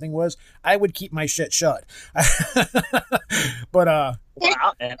where something was, I would keep my shit shut. But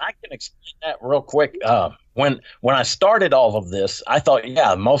and I can explain that real quick. When I started all of this, I thought,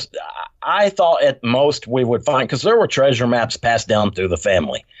 at most we would find, because there were treasure maps passed down through the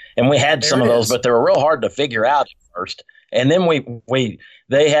family, and we had some of those, but they were real hard to figure out at first. And then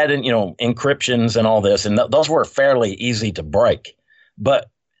they had, encryptions and all this, and those were fairly easy to break. But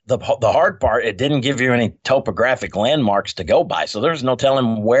the hard part, it didn't give you any topographic landmarks to go by, so there's no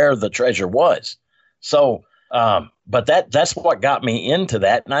telling where the treasure was. So, but that's what got me into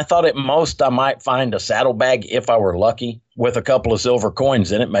that. And I thought at most I might find a saddlebag if I were lucky, with a couple of silver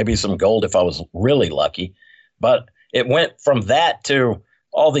coins in it, maybe some gold if I was really lucky. But it went from that to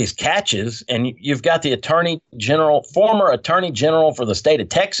all these catches, and you've got the former attorney general for the state of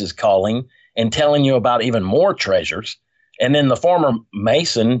Texas calling and telling you about even more treasures. And then the former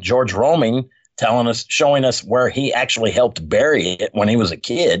Mason, George Roming, showing us where he actually helped bury it when he was a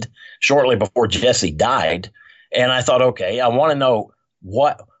kid, shortly before Jesse died. And I thought, okay, I want to know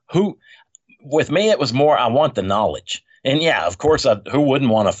with me, it was more, I want the knowledge. And yeah, of course, who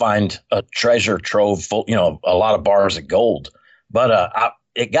wouldn't want to find a treasure trove full, a lot of bars of gold. But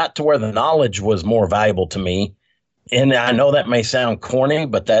it got to where the knowledge was more valuable to me. And I know that may sound corny,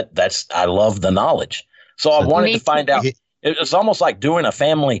 but I love the knowledge. So I wanted to find out. It was almost like doing a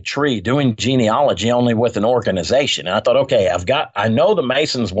family tree, doing genealogy only with an organization. And I thought, okay, I know the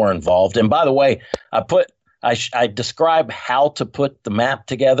Masons were involved. And by the way, I describe how to put the map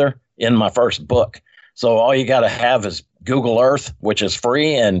together in my first book. So all you got to have is Google Earth, which is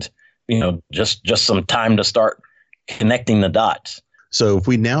free, and just some time to start connecting the dots. So if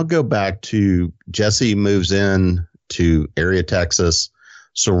we now go back to Jesse moves in to area Texas,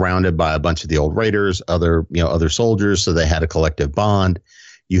 surrounded by a bunch of the old raiders, other soldiers, so they had a collective bond.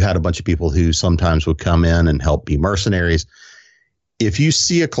 You had a bunch of people who sometimes would come in and help be mercenaries. If you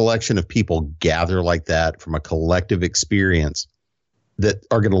see a collection of people gather like that from a collective experience that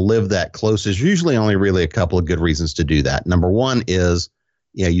are going to live that close, there's usually only really a couple of good reasons to do that. Number one is,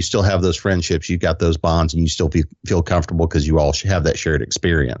 you still have those friendships, you've got those bonds, and you still feel comfortable because you all have that shared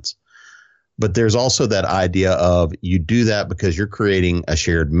experience. But there's also that idea of you do that because you're creating a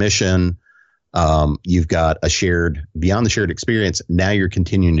shared mission. You've got beyond the shared experience, now you're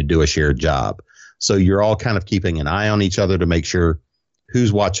continuing to do a shared job. So you're all kind of keeping an eye on each other to make sure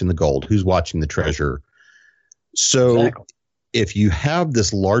who's watching the gold, who's watching the treasure. So if you have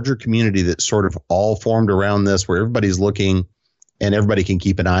this larger community that's sort of all formed around this, where everybody's looking and everybody can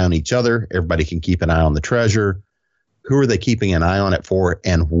keep an eye on each other, everybody can keep an eye on the treasure, who are they keeping an eye on it for?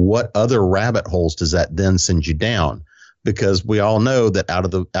 And what other rabbit holes does that then send you down? Because we all know that out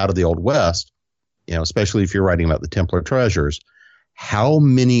of the Old West, especially if you're writing about the Templar treasures, how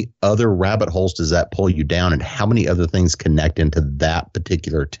many other rabbit holes does that pull you down, and how many other things connect into that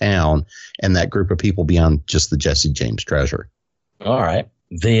particular town and that group of people beyond just the Jesse James treasure? All right.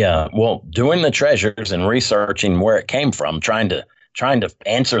 Doing the treasures and researching where it came from, trying to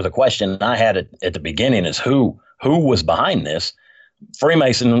answer the question I had at the beginning is who was behind this.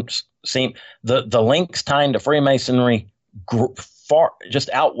 Freemasons seem the links tying to Freemasonry far just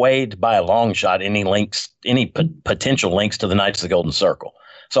outweighed by a long shot any potential links to the Knights of the Golden Circle.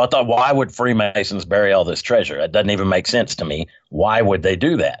 So I thought, why would Freemasons bury all this treasure? It doesn't even make sense to me. Why would they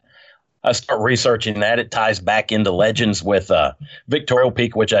do that? I start researching that. It ties back into legends with Victoria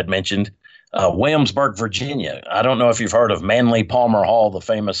Peak, which I'd mentioned, Williamsburg, Virginia. I don't know if you've heard of Manly Palmer Hall, the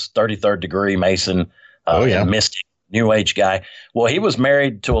famous 33rd degree Mason, mystic, New Age guy. Well, he was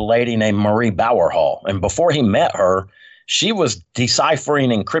married to a lady named Marie Bauer Hall. And before he met her, she was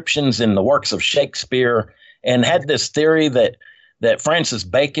deciphering encryptions in the works of Shakespeare and had this theory that Francis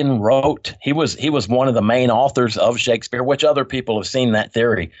Bacon wrote. He was one of the main authors of Shakespeare, which other people have seen that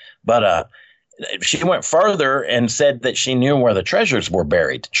theory. But she went further and said that she knew where the treasures were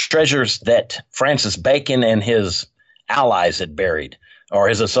buried, treasures that Francis Bacon and his allies had buried, or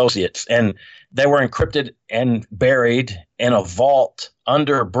his associates. And they were encrypted and buried in a vault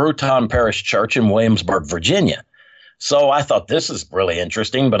under Bruton Parish Church in Williamsburg, Virginia. So I thought, this is really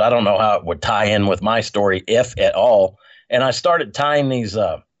interesting, but I don't know how it would tie in with my story, if at all. And I started tying these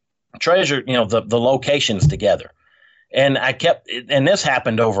treasure, the locations together. And and this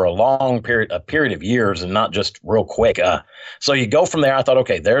happened over a long period of years, and not just real quick. So you go from there. I thought,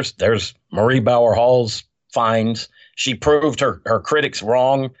 okay, there's Marie Bauer Hall's finds. She proved her critics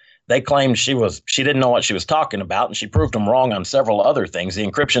wrong. They claimed she didn't know what she was talking about, and she proved them wrong on several other things. The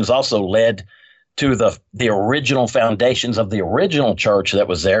encryptions also led to the original foundations of the original church that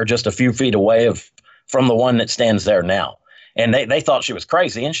was there, just a few feet away from the one that stands there now. And they thought she was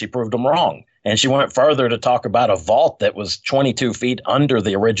crazy, and she proved them wrong. And she went further to talk about a vault that was 22 feet under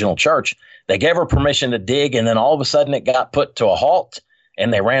the original church. They gave her permission to dig, and then all of a sudden it got put to a halt,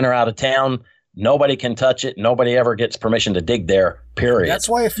 and they ran her out of town. Nobody can touch it. Nobody ever gets permission to dig there, period. That's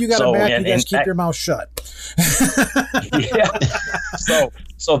why if you got a map, you guys keep your mouth shut. Yeah.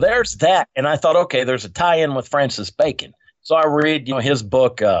 So there's that. And I thought, okay, there's a tie-in with Francis Bacon. So I read, his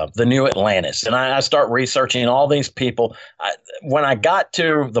book, The New Atlantis, and I start researching all these people. When I got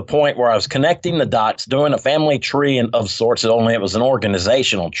to the point where I was connecting the dots, doing a family tree of sorts, only it was an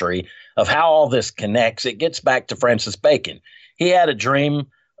organizational tree of how all this connects, it gets back to Francis Bacon. He had a dream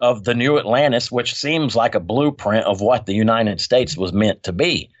of the New Atlantis, which seems like a blueprint of what the United States was meant to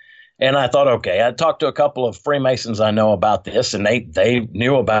be. And I thought, okay, I talked to a couple of Freemasons I know about this, and they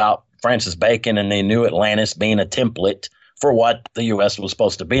knew about Francis Bacon and the New Atlantis being a template for what the U.S. was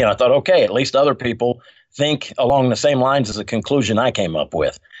supposed to be. And I thought, okay, at least other people think along the same lines as the conclusion I came up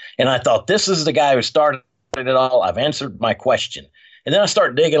with. And I thought, this is the guy who started it all. I've answered my question. And then I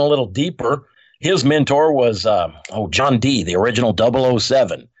started digging a little deeper. His mentor was John Dee, the original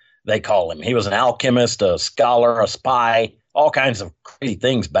 007, they call him. He was an alchemist, a scholar, a spy, all kinds of crazy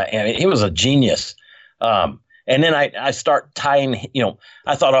things. And he was a genius. And then I start tying,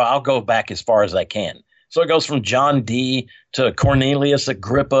 I thought, I'll go back as far as I can. So it goes from John Dee to Cornelius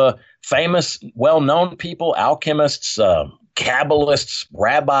Agrippa, famous, well-known people, alchemists, Kabbalists,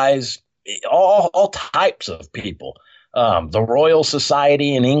 rabbis, all types of people. The Royal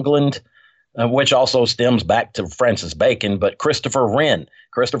Society in England, which also stems back to Francis Bacon, but Christopher Wren.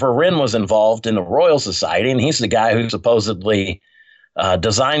 Christopher Wren was involved in the Royal Society, and he's the guy who supposedly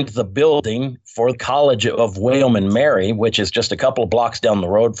designed the building for the College of William and Mary, which is just a couple of blocks down the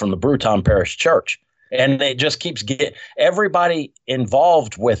road from the Bruton Parish Church. And it just keeps everybody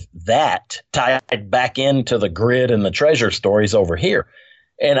involved with that tied back into the grid and the treasure stories over here.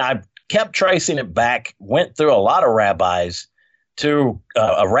 And I kept tracing it back, went through a lot of rabbis to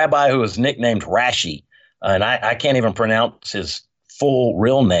a rabbi who was nicknamed Rashi. And I can't even pronounce his full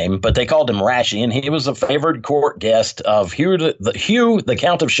real name, but they called him Rashi. And he was a favored court guest of Hugh, the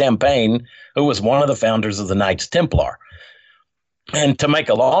Count of Champagne, who was one of the founders of the Knights Templar. And to make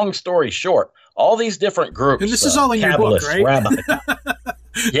a long story short, all these different groups, and this is all in your book, right? Rabbi,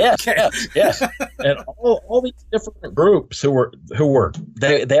 yes. And all these different groups who were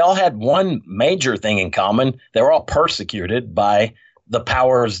they all had one major thing in common. They were all persecuted by the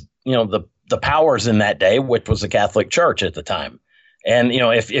powers, the the powers in that day, which was the Catholic Church at the time. And,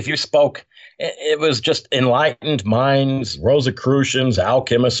 if you spoke, it was just enlightened minds, Rosicrucians,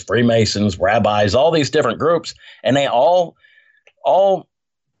 alchemists, Freemasons, rabbis, all these different groups. And they all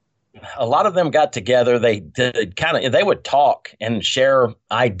a lot of them got together. They would talk and share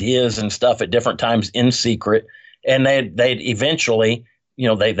ideas and stuff at different times in secret. And they'd eventually,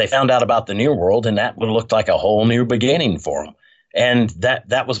 they found out about the New World, and that would look like a whole new beginning for them. And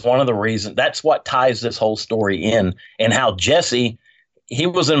that was one of the reasons. That's what ties this whole story in, and how Jesse, he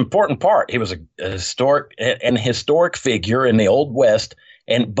was an important part. He was a historic figure in the Old West,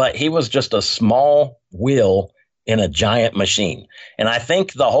 but he was just a small wheel in a giant machine. And I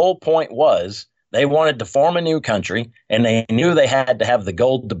think the whole point was they wanted to form a new country, and they knew they had to have the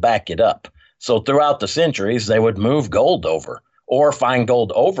gold to back it up. So throughout the centuries, they would move gold over, or find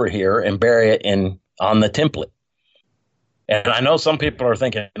gold over here and bury it on the template. And I know some people are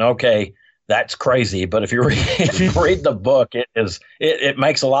thinking, okay, that's crazy. But if you read the book, it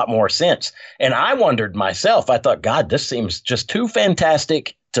makes a lot more sense. And I wondered myself, I thought, God, this seems just too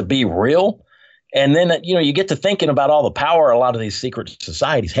fantastic to be real. And then, you get to thinking about all the power a lot of these secret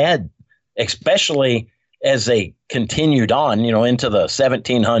societies had, especially as they continued on, into the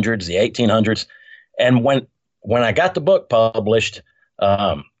 1700s, the 1800s. And when I got the book published,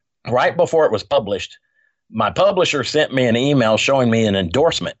 right before it was published, my publisher sent me an email showing me an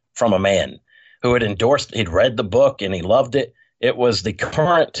endorsement from a man who had endorsed, he'd read the book and he loved it. It was the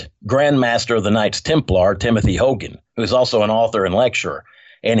current Grand Master of the Knights Templar, Timothy Hogan, who's also an author and lecturer.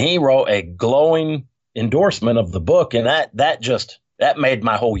 And he wrote a glowing endorsement of the book. And that made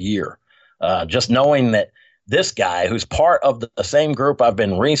my whole year. Just knowing that this guy, who's part of the same group I've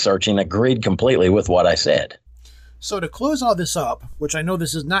been researching, agreed completely with what I said. So to close all this up, which I know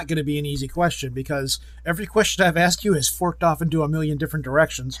this is not going to be an easy question because every question I've asked you has forked off into a million different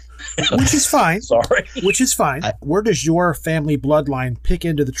directions, which is fine. Sorry. Which is fine. Where does your family bloodline pick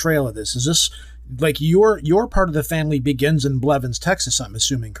into the trail of this? Is this like your part of the family begins in Blevins, Texas, I'm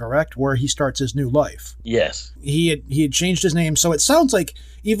assuming, correct? Where he starts his new life. Yes. He had changed his name. So it sounds like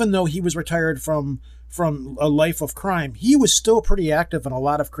even though he was retired from a life of crime, he was still pretty active in a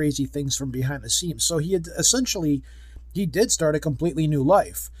lot of crazy things from behind the scenes. So he did start a completely new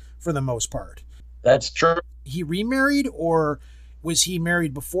life for the most part. That's true. He remarried, or was he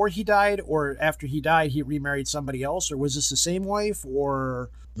married before he died, or after he died, he remarried somebody else, or was this the same wife, or?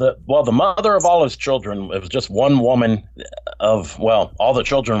 The mother of all his children, it was just one woman all the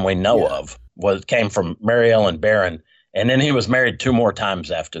children we know of came from Mary Ellen Barron. And then he was married 2 more times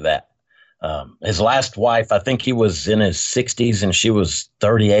after that. His last wife, I think he was in his 60s and she was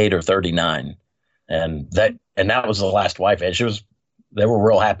 38 or 39. And that was the last wife. And they were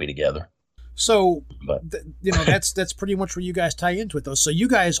real happy together. So, that's pretty much where you guys tie into it, though. So you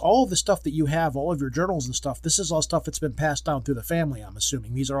guys, all of the stuff that you have, all of your journals and stuff, this is all stuff that's been passed down through the family, I'm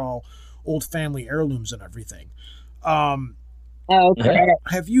assuming. These are all old family heirlooms and everything. Okay.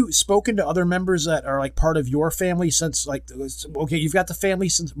 Have you spoken to other members that are like part of your family since, like, okay, you've got the family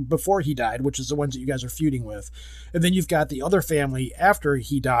since before he died, which is the ones that you guys are feuding with. And then you've got the other family after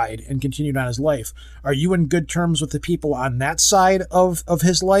he died and continued on his life. Are you in good terms with the people on that side of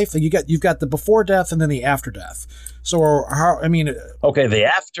his life? Like you've got the before death and then the after death. So okay, the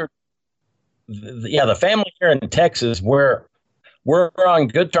family here in Texas, we're on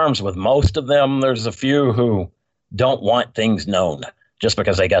good terms with most of them. There's a few who don't want things known just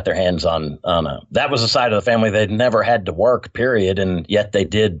because they got their hands on that was a side of the family they'd never had to work, period, and yet they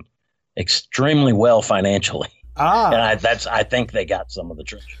did extremely well financially. And I think they got some of the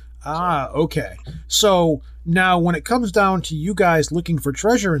treasure. Okay. So now when it comes down to you guys looking for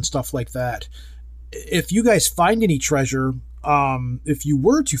treasure and stuff like that, if you guys find any treasure, if you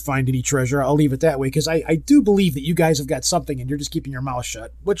were to find any treasure, I'll leave it that way, because I do believe that you guys have got something and you're just keeping your mouth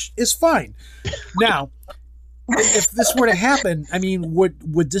shut, which is fine. Now, if this were to happen, I mean,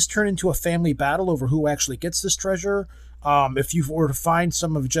 would this turn into a family battle over who actually gets this treasure? If you were to find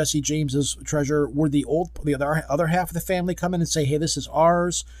some of Jesse James's treasure, would the other half of the family come in and say, hey, this is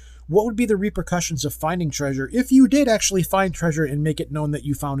ours? What would be the repercussions of finding treasure if you did actually find treasure and make it known that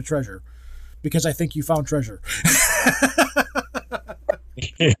you found a treasure? Because I think you found treasure.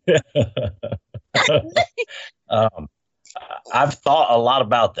 I've thought a lot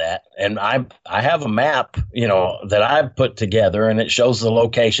about that, and I have a map, that I've put together, and it shows the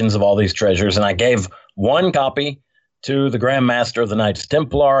locations of all these treasures. And I gave one copy to the Grand Master of the Knights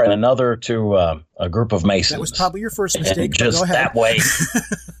Templar and another to a group of Masons. That was probably your first mistake. Just go ahead. That way.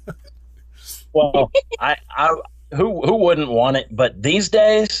 Well, who wouldn't want it? But these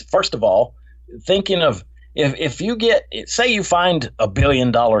days, first of all, thinking of if you say you find $1 billion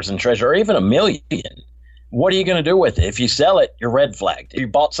in treasure, or even $1 million, what are you going to do with it? If you sell it, you're red flagged. If you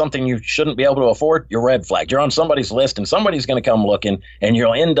bought something you shouldn't be able to afford, you're red flagged. You're on somebody's list, and somebody's going to come looking, and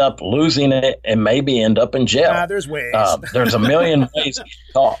you'll end up losing it and maybe end up in jail. There's ways. There's a million ways to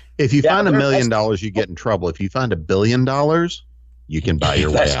talk. If you find $1 million, you get in trouble. If you find $1 billion, you can buy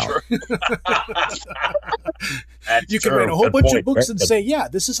your way out. True. You can write a whole bunch of books and say, yeah,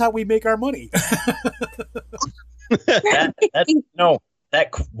 this is how we make our money.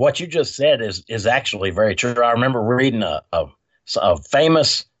 What you just said is actually very true. I remember reading a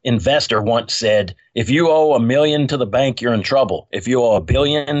famous investor once said, if you owe $1 million to the bank, you're in trouble. If you owe $1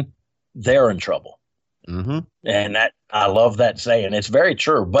 billion, they're in trouble. Mm-hmm. And I love that saying. It's very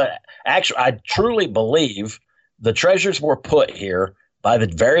true. But actually, I truly believe the treasures were put here by the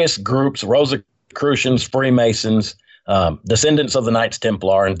various groups, Rosicrucians, Freemasons, descendants of the Knights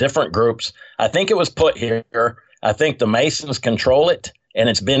Templar, and different groups. I think it was put here. I think the Masons control it, and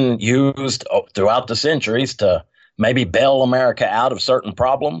it's been used throughout the centuries to maybe bail America out of certain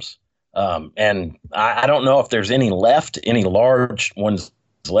problems. And I don't know if there's any large ones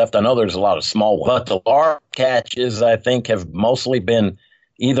left. I know there's a lot of small ones, but the large catches, I think, have mostly been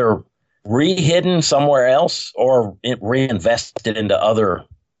either re-hidden somewhere else or reinvested into other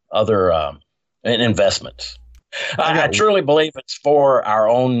investments. I truly believe it's for our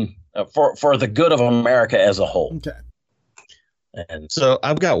own, for the good of America as a whole. Okay. And so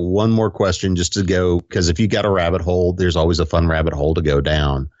I've got one more question just to go, because if you got a rabbit hole, there's always a fun rabbit hole to go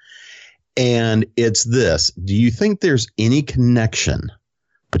down. And it's this: do you think there's any connection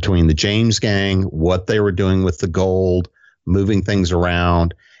between the James Gang, what they were doing with the gold, moving things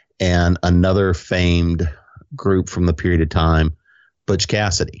around, and another famed group from the period of time, Butch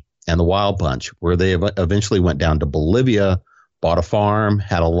Cassidy and the Wild Bunch, where they eventually went down to Bolivia, bought a farm,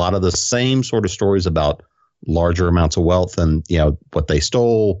 had a lot of the same sort of stories about larger amounts of wealth and, what they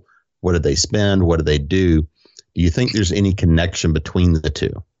stole, what did they spend, what did they do? Do you think there's any connection between the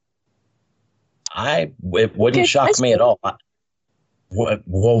two? It wouldn't shock me at all.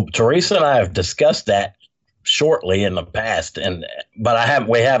 Well, Teresa and I have discussed that shortly in the past, but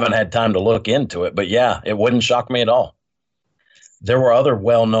we haven't had time to look into it. But yeah, it wouldn't shock me at all. There were other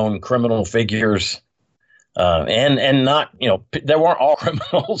well-known criminal figures, and not, they weren't all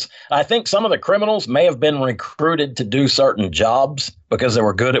criminals. I think some of the criminals may have been recruited to do certain jobs because they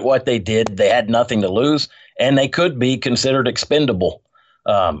were good at what they did. They had nothing to lose, and they could be considered expendable.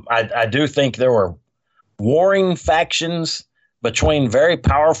 I do think there were warring factions between very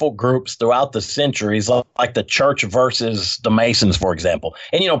powerful groups throughout the centuries, like the Church versus the Masons, for example.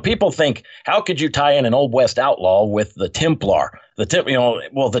 And, people think, how could you tie in an Old West outlaw with the Templar?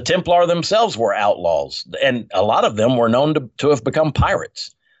 The Templar themselves were outlaws, and a lot of them were known to have become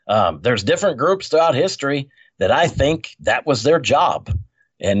pirates. There's different groups throughout history that I think that was their job.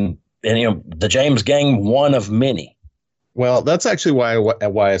 And the James Gang, one of many. Well, that's actually why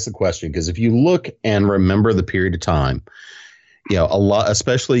I asked the question, because if you look and remember the period of time, a lot,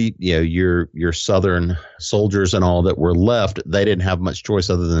 especially, your Southern soldiers and all that were left, they didn't have much choice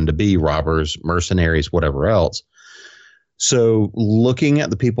other than to be robbers, mercenaries, whatever else. So looking at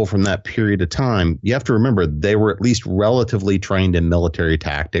the people from that period of time, you have to remember they were at least relatively trained in military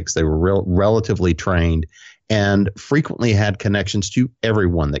tactics. They were relatively trained and frequently had connections to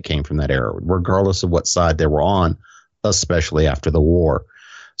everyone that came from that era, regardless of what side they were on, especially after the war.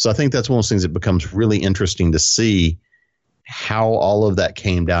 So I think that's one of those things that becomes really interesting to see how all of that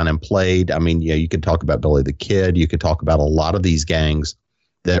came down and played. I mean, you could talk about Billy the Kid. You could talk about a lot of these gangs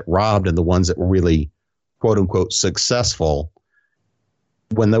that robbed, and the ones that were really, quote unquote, successful.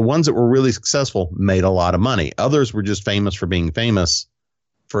 When the ones that were really successful made a lot of money. Others were just famous for being famous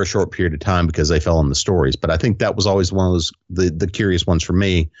for a short period of time because they fell in the stories. But I think that was always one of those, the curious ones for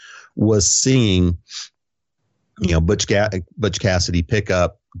me, was seeing, Butch Cassidy pick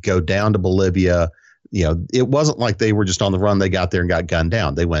up, go down to Bolivia. It wasn't like they were just on the run. They got there and got gunned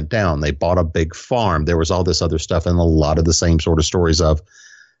down. They went down. They bought a big farm. There was all this other stuff, and a lot of the same sort of stories of,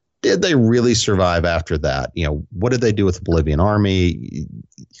 did they really survive after that? What did they do with the Bolivian army?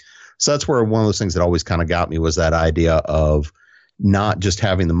 So that's where one of those things that always kind of got me was that idea of not just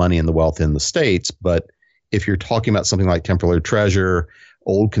having the money and the wealth in the States, but if you're talking about something like Templar treasure,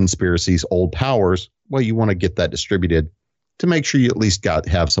 old conspiracies, old powers, well, you want to get that distributed to make sure you at least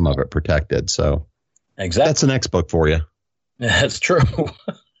have some of it protected. So exactly, that's the next book for you. That's true.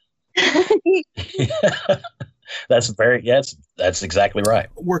 That's exactly right.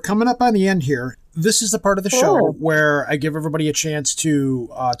 We're coming up on the end here. This is the part of the show where I give everybody a chance to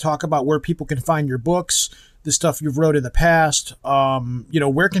talk about where people can find your books, the stuff you've wrote in the past.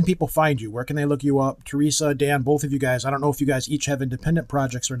 Where can people find you? Where can they look you up? Teresa, Dan, both of you guys. I don't know if you guys each have independent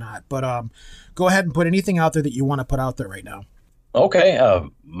projects or not, but go ahead and put anything out there that you want to put out there right now. Okay.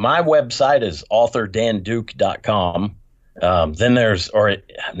 My website is authordanduke.com.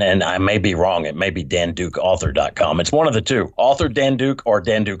 And I may be wrong. It may be dandukeauthor.com. It's one of the two, author Dan Duke or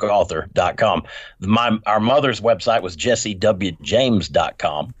dandukeauthor.com. Our mother's website was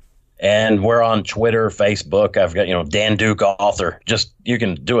jessiewjames.com. And we're on Twitter, Facebook. I've got, Dan Duke Author. Just, you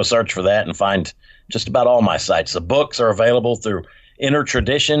can do a search for that and find just about all my sites. The books are available through Inner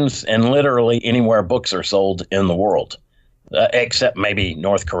Traditions and literally anywhere books are sold in the world, except maybe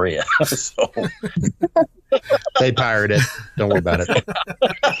North Korea. So they pirate it. Don't worry about it.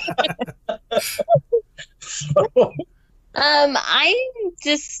 I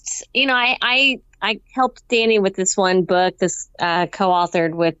just, I helped Danny with this one book, this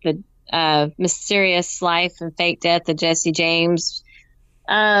co-authored with the Mysterious Life and Fake Death of Jesse James.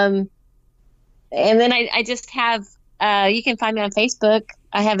 And then I just have, you can find me on Facebook.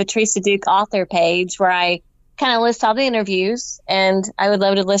 I have a Teresa Duke author page where I kind of list all the interviews, and I would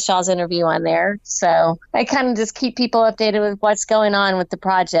love to list y'all's interview on there. So I kind of just keep people updated with what's going on with the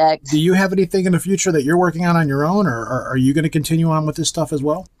project. Do you have anything in the future that you're working on your own, or are you going to continue on with this stuff as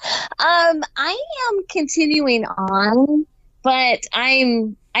well? I am continuing on, but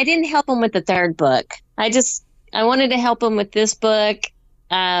I didn't help him with the third book. I wanted to help him with this book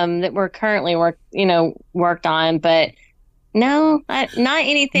that we're currently worked on, but no, not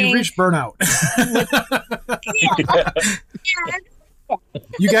anything. You reached burnout.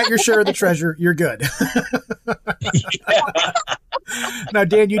 You got your share of the treasure. You're good. Now,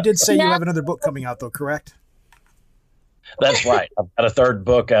 Dan, you did say you have another book coming out, though, correct? That's right. I've got a third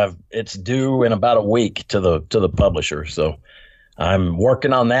book. It's due in about a week to the publisher. So I'm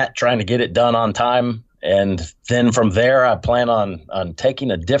working on that, trying to get it done on time. And then from there, I plan on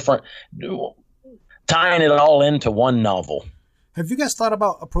taking tying it all into one novel. Have you guys thought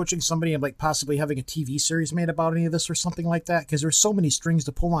about approaching somebody and possibly having a TV series made about any of this or something like that? Because there's so many strings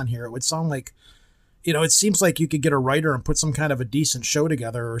to pull on here. It would sound like, it seems like you could get a writer and put some kind of a decent show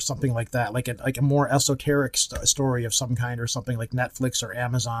together or something like that, like a more esoteric story of some kind, or something like Netflix or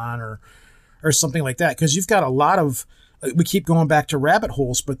Amazon or something like that. Because you've got a lot of, we keep going back to rabbit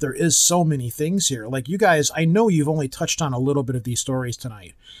holes, but there is so many things here. Like you guys, I know you've only touched on a little bit of these stories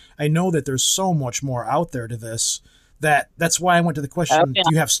tonight. I know that there's so much more out there to this. That's why I went to the question, Do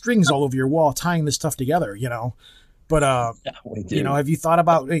you have strings all over your wall tying this stuff together, But, have you thought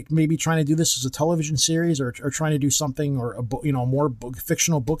about maybe trying to do this as a television series or trying to do something or, more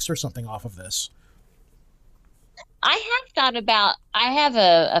fictional books or something off of this? I have thought about, I have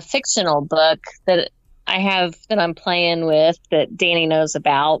a fictional book that I'm playing with that Danny knows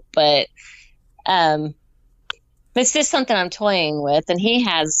about, but it's just something I'm toying with, and he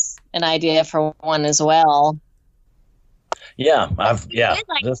has an idea for one as well. Yeah,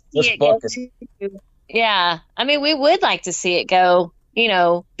 this book. I mean, we would like to see it go,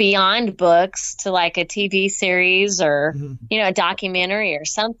 beyond books to like a TV series or, a documentary or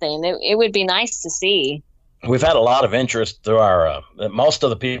something. It would be nice to see. We've had a lot of interest through our, most of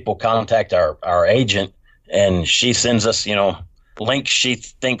the people contact our agent, and she sends us, links she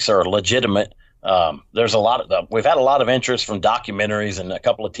thinks are legitimate. There's we've had a lot of interest from documentaries and a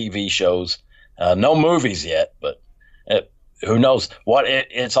couple of TV shows. No movies yet, but who knows what?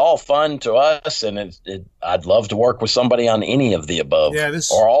 It's all fun to us, and I'd love to work with somebody on any of the above,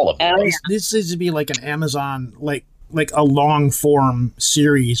 or all of them. This needs to be like an Amazon, like a long form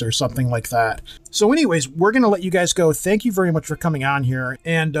series or something like that. So anyways, we're going to let you guys go. Thank you very much for coming on here.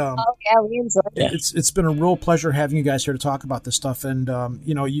 And we enjoyed it. It's been a real pleasure having you guys here to talk about this stuff. And,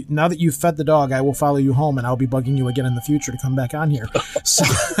 now that you've fed the dog, I will follow you home, and I'll be bugging you again in the future to come back on here. So.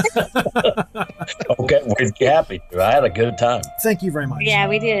 Okay, we'd be happy to. I had a good time. Thank you very much. Yeah,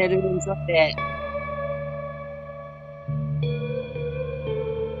 we did. We enjoyed it.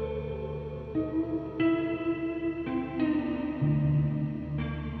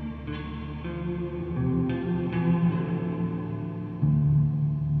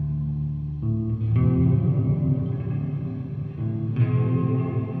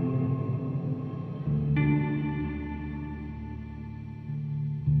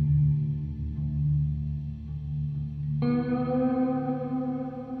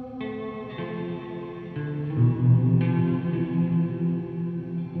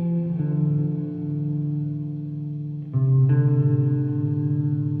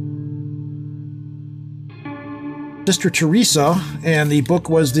 Sister Teresa, and the book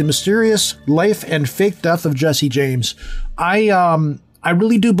was The Mysterious Life and Fake Death of Jesse James. I I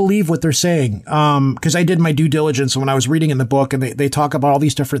really do believe what they're saying. Because I did my due diligence when I was reading in the book, and they talk about all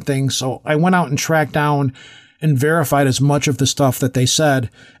these different things. So I went out and tracked down and verified as much of the stuff that they said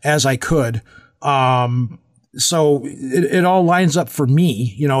as I could. So it all lines up for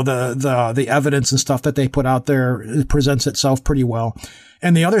me. You know, the evidence and stuff that they put out there, it presents itself pretty well.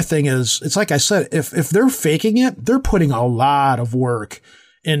 And the other thing is, it's like I said, if they're faking it, they're putting a lot of work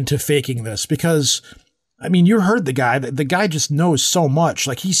into faking this, because, I mean, you heard the guy. The guy just knows so much.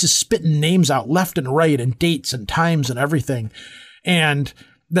 Like, he's just spitting names out left and right and dates and times and everything. And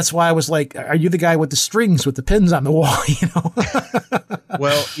that's why I was like, are you the guy with the strings with the pins on the wall? You know?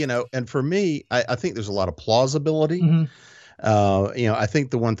 Well, you know, and for me, I think there's a lot of plausibility. Mm-hmm. You know, I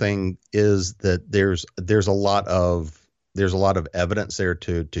think the one thing is that there's a lot of evidence there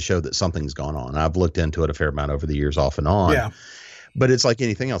to show that something's gone on. I've looked into it a fair amount over the years, off and on. Yeah. But it's like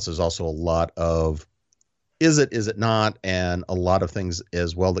anything else. There's also a lot of, is it not? And a lot of things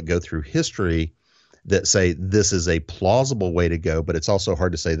as well that go through history that say this is a plausible way to go, but it's also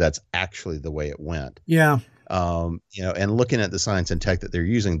hard to say that's actually the way it went. Yeah. You know, and looking at the science and tech that they're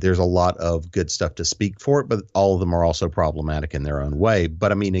using, there's a lot of good stuff to speak for it, but all of them are also problematic in their own way.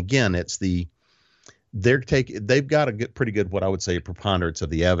 But I mean, again, it's they've got a pretty good, what I would say, preponderance of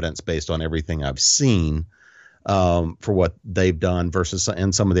the evidence based on everything I've seen, for what they've done versus,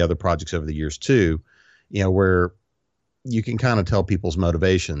 and some of the other projects over the years too, you know, where you can kind of tell people's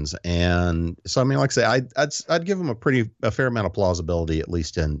motivations. And so, I mean, like I say, I'd give them a fair amount of plausibility, at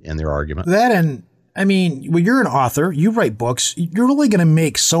least in their argument. That, and I mean, when you're an author, you write books, you're really going to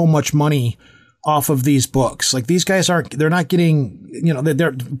make so much money off of these books. Like, these guys they're not getting, you know,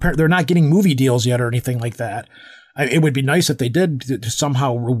 they're not getting movie deals yet or anything like that. It would be nice if they did to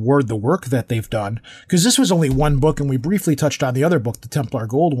somehow reward the work that they've done, because this was only one book, and we briefly touched on the other book, the Templar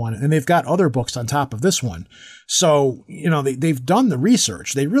Gold one, and they've got other books on top of this one. So, you know, they've done the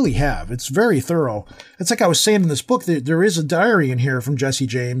research. They really have. It's very thorough. It's like I was saying in this book, there is a diary in here from Jesse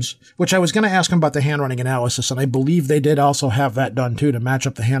James, which I was going to ask him about the handwriting analysis, and I believe they did also have that done too, to match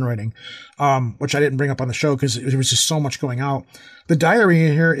up the handwriting, which I didn't bring up on the show because there was just so much going out. The diary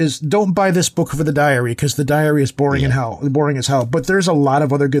in here is, don't buy this book for the diary, because the diary is boring as hell. But there's a lot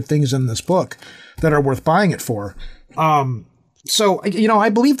of other good things in this book that are worth buying it for. So, you know, I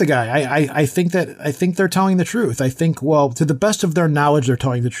believe the guy. I think they're telling the truth. I think, well, to the best of their knowledge, they're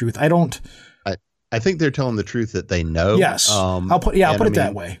telling the truth. I think they're telling the truth that they know. Yes. I'll put it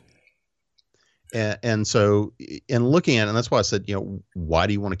that way. And so in looking at it, and that's why I said, you know, why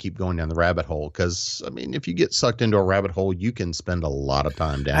do you want to keep going down the rabbit hole? Because, I mean, if you get sucked into a rabbit hole, you can spend a lot of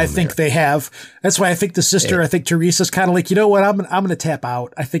time down there. I think they have. That's why I think the sister, I think Teresa's kind of like, you know what, I'm going to tap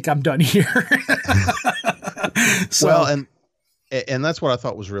out. I think I'm done here. So, well, and that's what I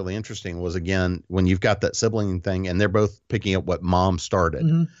thought was really interesting was, again, when you've got that sibling thing and they're both picking up what mom started.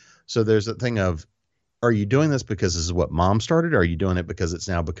 Mm-hmm. So there's a thing of, are you doing this because this is what mom started? Or are you doing it because it's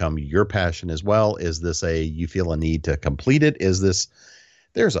now become your passion as well? Is this you feel a need to complete it?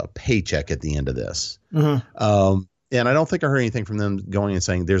 There's a paycheck at the end of this. Mm-hmm. And I don't think I heard anything from them going and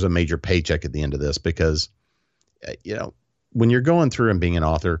saying there's a major paycheck at the end of this, because, you know, when you're going through and being an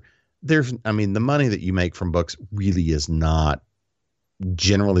author, the money that you make from books really is not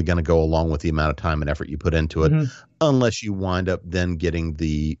generally going to go along with the amount of time and effort you put into it, mm-hmm. unless you wind up then getting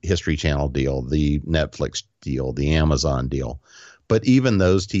the History Channel deal, the Netflix deal, the Amazon deal. But even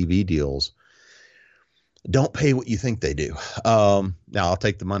those TV deals don't pay what you think they do. Now, I'll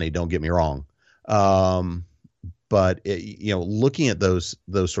take the money, don't get me wrong. But you know, looking at those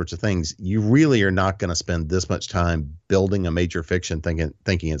sorts of things, you really are not going to spend this much time building a major fiction thinking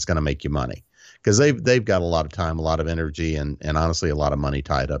it's going to make you money. Because they've got a lot of time, a lot of energy, and honestly, a lot of money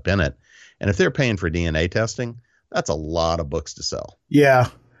tied up in it. And if they're paying for DNA testing, that's a lot of books to sell. Yeah.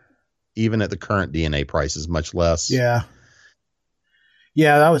 Even at the current DNA prices, much less. Yeah.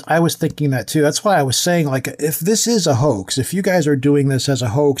 Yeah, I was thinking that too. That's why I was saying, like, if this is a hoax, if you guys are doing this as a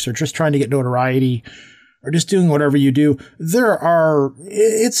hoax or just trying to get notoriety or just doing whatever you do,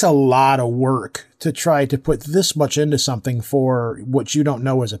 it's a lot of work to try to put this much into something for what you don't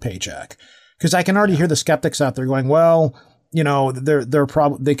know as a paycheck. Because I can already hear the skeptics out there going, well, you know,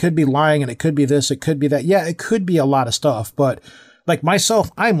 they could be lying, and it could be this, it could be that. Yeah, it could be a lot of stuff. But like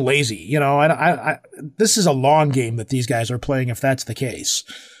myself, I'm lazy. You know, I this is a long game that these guys are playing, if that's the case.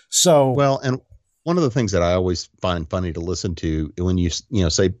 So well, and one of the things that I always find funny to listen to when you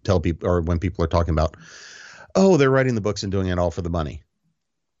tell people, or when people are talking about, oh, they're writing the books and doing it all for the money.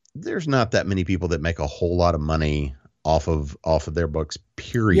 There's not that many people that make a whole lot of money off of their books,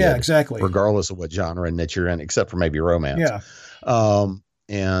 period. Yeah, exactly. Regardless of what genre and niche you're in, except for maybe romance. Yeah.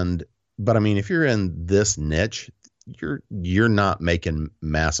 But I mean, if you're in this niche, you're not making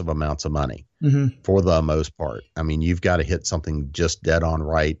massive amounts of money for the most part. I mean, you've got to hit something just dead on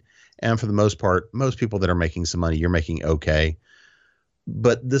right. And for the most part, most people that are making some money, you're making okay.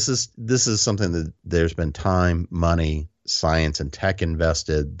 But this is something that there's been time, money, science, and tech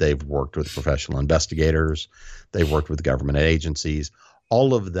invested. They've worked with professional investigators. They've worked with government agencies.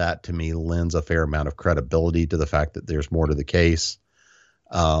 All of that, to me, lends a fair amount of credibility to the fact that there's more to the case.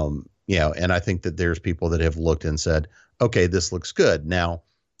 And I think that there's people that have looked and said, okay, this looks good. Now,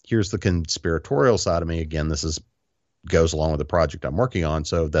 here's the conspiratorial side of me. Again, this goes along with the project I'm working on,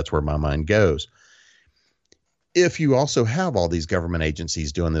 so that's where my mind goes. If you also have all these government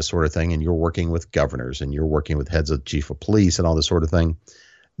agencies doing this sort of thing, and you're working with governors and you're working with heads of chief of police and all this sort of thing,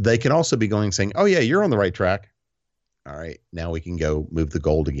 they can also be saying, oh yeah, you're on the right track. All right, now we can go move the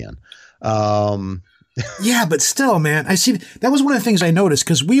gold again. Yeah, but still, man, I see that was one of the things I noticed,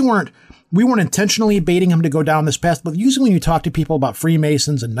 because we weren't intentionally baiting him to go down this path. But usually when you talk to people about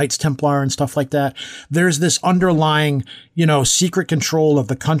Freemasons and Knights Templar and stuff like that, there's this underlying, secret control of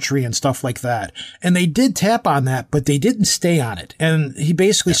the country and stuff like that. And they did tap on that, but they didn't stay on it. And he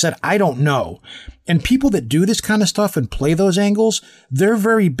basically said, I don't know. And people that do this kind of stuff and play those angles, they're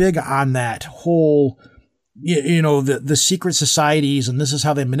very big on that whole, the secret societies, and this is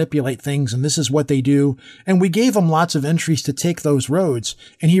how they manipulate things, and this is what they do. And we gave him lots of entries to take those roads,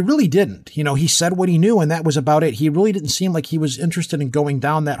 and he really didn't. He said what he knew, and that was about it. He really didn't seem like he was interested in going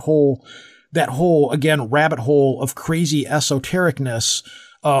down that whole, again, rabbit hole of crazy esotericness,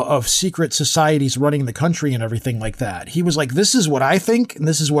 of secret societies running the country and everything like that. He was like, this is what I think, and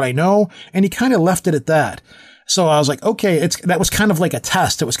this is what I know. And he kind of left it at that. So I was like, okay, that was kind of like a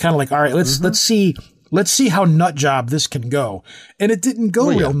test. It was kind of like, all right, let's see how nut job this can go. And it didn't go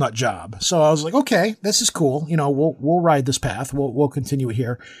real nut job. So I was like, okay, this is cool. We'll ride this path. We'll continue it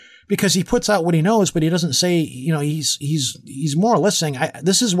here, because he puts out what he knows, but he doesn't say, he's more or less saying,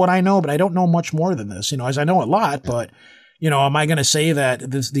 this is what I know, but I don't know much more than this, as I know a lot, but am I going to say that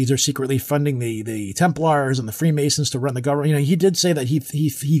these are secretly funding the Templars and the Freemasons to run the government? He did say that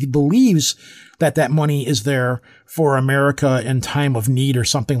he believes that money is there for America in time of need or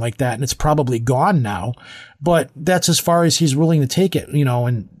something like that, and it's probably gone now. But that's as far as he's willing to take it,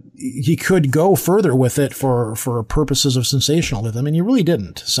 and he could go further with it for purposes of sensationalism, and he really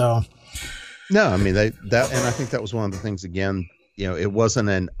didn't. So, no, I mean and I think that was one of the things. Again, it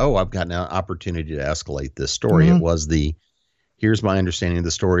wasn't I've got an opportunity to escalate this story. It was here's my understanding of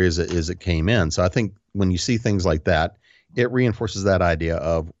the story as it came in. So I think when you see things like that, it reinforces that idea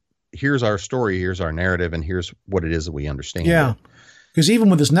of, here's our story, here's our narrative, and here's what it is that we understand. Yeah. Because even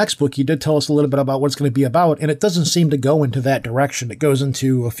with his next book, he did tell us a little bit about what it's going to be about, and it doesn't seem to go into that direction. It goes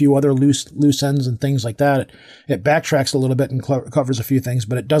into a few other loose ends and things like that. It backtracks a little bit and covers a few things,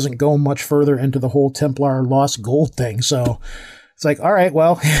 but it doesn't go much further into the whole Templar lost gold thing. So it's like, all right,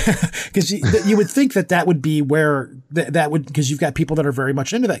 well, because you would think that would be where that would, because you've got people that are very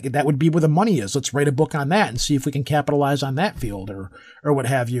much into that. That would be where the money is. Let's write a book on that and see if we can capitalize on that field or what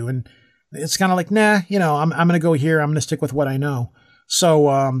have you. And it's kind of like, nah, I'm going to go here. I'm going to stick with what I know. So,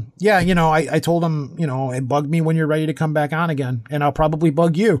 I told him, it bugged me when you're ready to come back on again, and I'll probably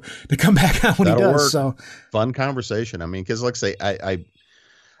bug you to come back on when he does. Work. So fun conversation. I mean, because like I say,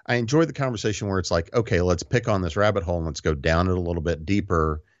 I enjoy the conversation where it's like, okay, let's pick on this rabbit hole and let's go down it a little bit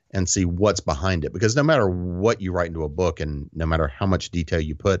deeper and see what's behind it. Because no matter what you write into a book and no matter how much detail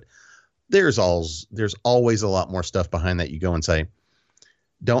you put, there's always a lot more stuff behind that. You go and say,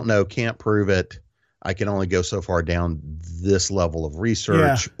 don't know, can't prove it. I can only go so far down this level of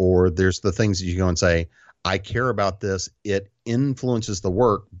research. Yeah. Or there's the things that you go and say, I care about this. It influences the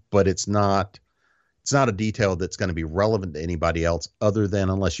work, but it's not a detail that's going to be relevant to anybody else other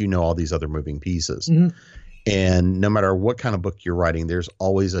than unless you know all these other moving pieces. Mm-hmm. And no matter what kind of book you're writing, there's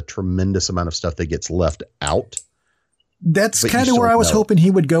always a tremendous amount of stuff that gets left out. That's kind of where I was hoping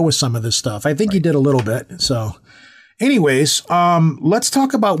he would go with some of this stuff. I think he did a little bit. So anyways, let's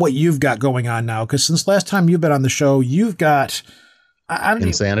talk about what you've got going on now. Because since last time you've been on the show, you've got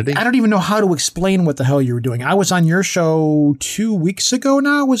insanity. I don't even know how to explain what the hell you were doing. I was on your show 2 weeks ago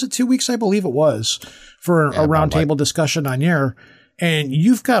now. Was it 2 weeks? I believe it was, for a roundtable discussion on your, and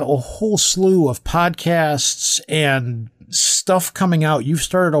you've got a whole slew of podcasts and stuff coming out. You've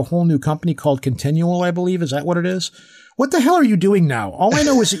started a whole new company called Continual, I believe. Is that what it is? What the hell are you doing now? All I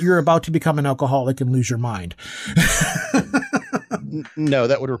know is that you're about to become an alcoholic and lose your mind. No,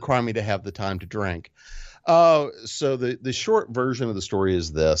 that would require me to have the time to drink. So the short version of the story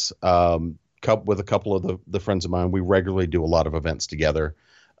is this. With a couple of the friends of mine, we regularly do a lot of events together.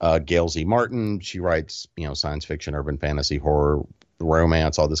 Gail Z. Martin, she writes, science fiction, urban fantasy, horror,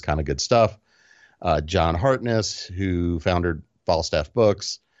 romance, all this kind of good stuff. John Hartness, who founded Falstaff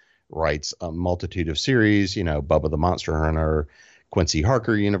Books, writes a multitude of series, Bubba the Monster Hunter, Quincy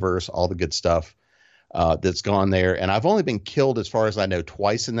Harker Universe, all the good stuff that's gone there. And I've only been killed, as far as I know,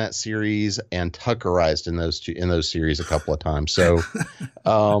 twice in that series, and Tuckerized in those series a couple of times. So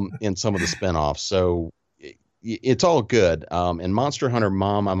in some of the spinoffs. So it's all good. In Monster Hunter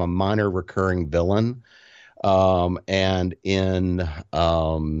Mom, I'm a minor recurring villain. And in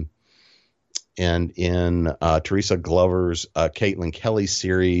Teresa Glover's Caitlin Kelly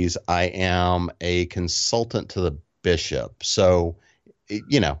series, I am a consultant to the bishop. So,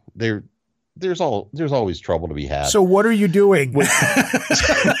 there's always trouble to be had. So what are you doing? So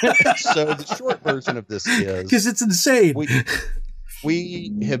the short version of this is, because it's insane.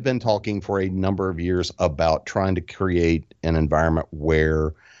 We have been talking for a number of years about trying to create an environment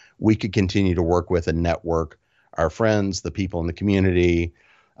where we could continue to work with and network our friends, the people in the community,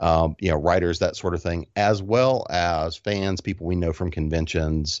 writers, that sort of thing, as well as fans, people we know from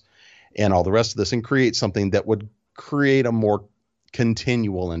conventions and all the rest of this, and create something that would create a more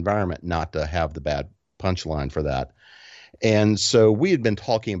continual environment, not to have the bad punchline for that. And so we had been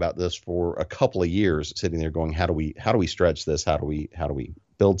talking about this for a couple of years, sitting there going, how do we stretch this? How do we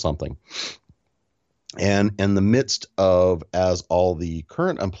build something? And in the midst of, as all the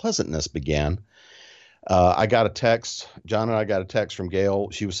current unpleasantness began, I got a text. John and I got a text from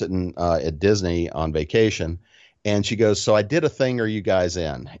Gail. She was sitting at Disney on vacation, and she goes, "So I did a thing. Are you guys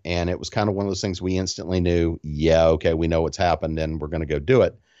in?" And it was kind of one of those things we instantly knew, yeah, okay, we know what's happened, and we're going to go do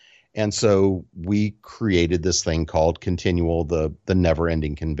it. And so we created this thing called Continual, the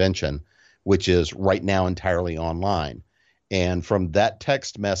Never-Ending Convention, which is right now entirely online. And from that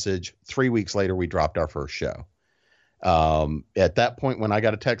text message, 3 weeks later, we dropped our first show. At that point, when I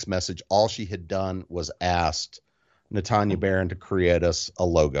got a text message, all she had done was asked Natanya Barron to create us a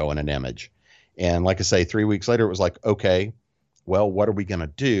logo and an image. And like I say, 3 weeks later, it was like, okay, well, what are we going to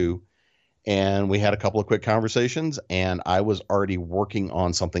do? And we had a couple of quick conversations, and I was already working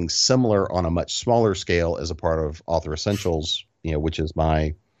on something similar on a much smaller scale as a part of Author Essentials, which is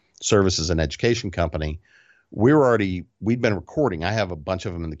my services and education company. We'd been recording. I have a bunch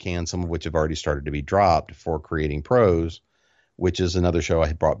of them in the can, some of which have already started to be dropped, for Creating Prose, which is another show I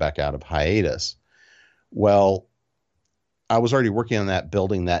had brought back out of hiatus. Well, I was already working on that,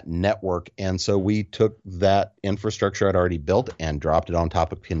 building that network. And so we took that infrastructure I'd already built and dropped it on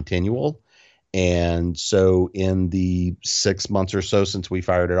top of Continual. And so in the 6 months or so since we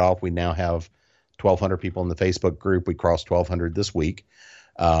fired it off, we now have 1,200 people in the Facebook group. We crossed 1,200 this week.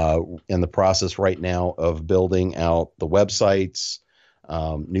 In the process right now of building out the websites,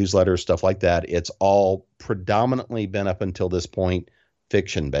 newsletters, stuff like that. It's all predominantly been, up until this point,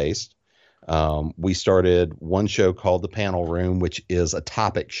 fiction-based. We started one show called The Panel Room, which is a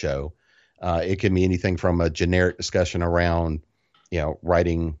topic show. It can be anything from a generic discussion around,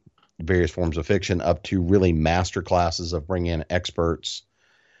 writing various forms of fiction, up to really master classes of bringing in experts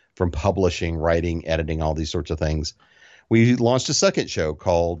from publishing, writing, editing, all these sorts of things. We launched a second show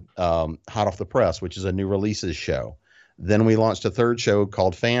called Hot Off the Press, which is a new releases show. Then we launched a third show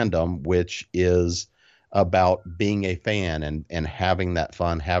called Fandom, which is about being a fan and having that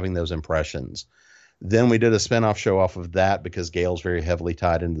fun, having those impressions. Then we did a spinoff show off of that, because Gail's very heavily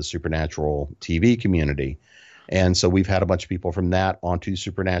tied into the Supernatural TV community. And so we've had a bunch of people from that onto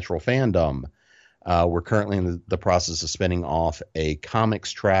Supernatural Fandom. We're currently in the process of spinning off a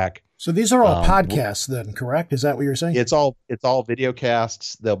comics track. So these are all podcasts then, correct? Is that what you're saying? It's all video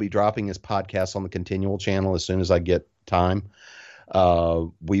casts. They'll be dropping as podcasts on the Continual channel as soon as I get time.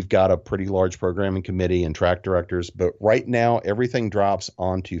 We've got a pretty large programming committee and track directors, but right now everything drops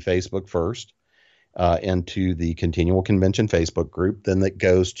onto Facebook first, into the Continual Convention Facebook group. Then that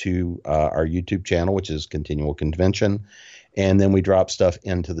goes to our YouTube channel, which is Continual Convention. And then we drop stuff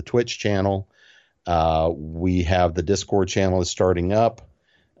into the Twitch channel. We have the Discord channel is starting up.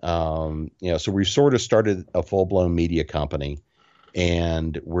 So we've sort of started a full-blown media company,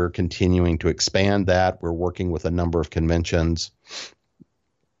 and we're continuing to expand that. We're working with a number of conventions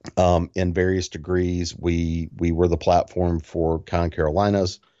in various degrees. We were the platform for Con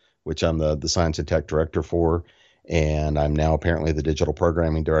Carolinas, which I'm the science and tech director for, and I'm now apparently the digital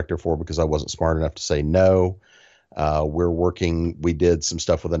programming director for, because I wasn't smart enough to say no. We did some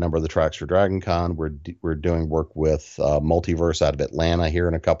stuff with a number of the tracks for Dragon Con. We're doing work with Multiverse out of Atlanta here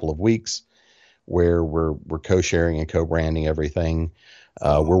in a couple of weeks, where we're co-sharing and co-branding everything.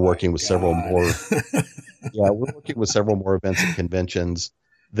 We're working with several more. We're working with several more events and conventions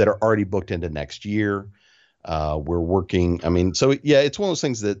that are already booked into next year. We're working. It's one of those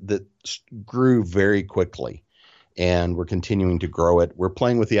things that grew very quickly. and we're continuing to grow it. We're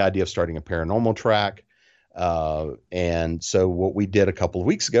playing with the idea of starting a paranormal track. And so what we did a couple of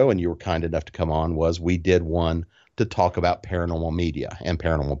weeks ago, and you were kind enough to come on, was we did one to talk about paranormal media and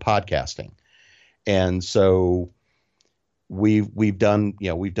paranormal podcasting. And so we've done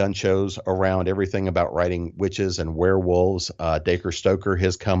shows around everything about writing witches and werewolves. Dacre Stoker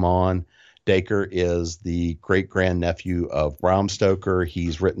has come on. Dacre is the great grandnephew of Bram Stoker.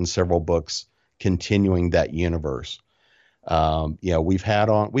 He's written several books continuing that universe. We've had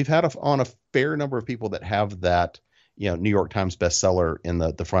on a fair number of people that have that, New York Times bestseller in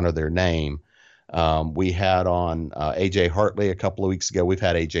the front of their name. We had on AJ Hartley a couple of weeks ago. We've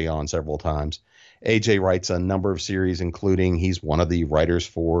had AJ on several times. AJ writes a number of series, including he's one of the writers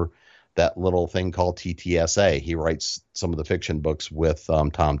for that little thing called TTSA. He writes some of the fiction books with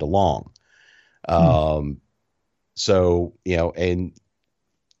Tom DeLonge. So, and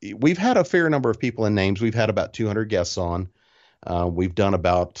we've had a fair number of people and names. We've had about 200 guests on. We've done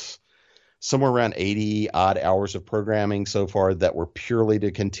about somewhere around 80 odd hours of programming so far that were purely to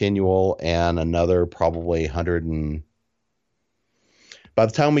Continual, and another probably 100. And by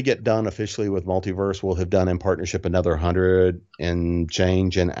the time we get done officially with Multiverse, we'll have done in partnership another 100 and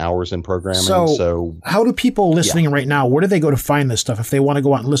change in hours in programming. So how do people listening right now, where do they go to find this stuff if they want to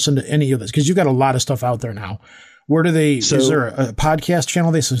go out and listen to any of this? Because you've got a lot of stuff out there now. Where do they, is there a podcast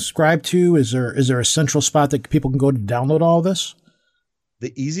channel they subscribe to? Is there a central spot that people can go to download all of this?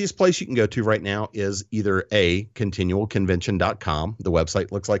 The easiest place you can go to right now is either continualconvention.com. The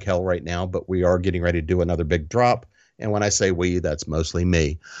website looks like hell right now, but we are getting ready to do another big drop. And when I say we, that's mostly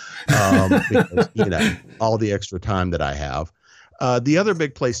me, because, all the extra time that I have. The other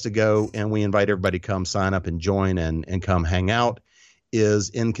big place to go, and we invite everybody to come sign up and join and come hang out, is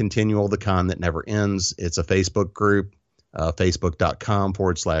In Continual, the con that never ends. It's a Facebook group,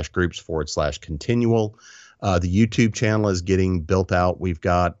 facebook.com/groups/continual. The YouTube channel is getting built out. We've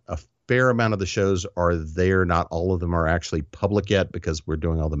got a fair amount of the shows are there. Not all of them are actually public yet because we're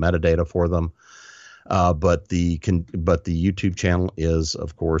doing all the metadata for them. But the YouTube channel is,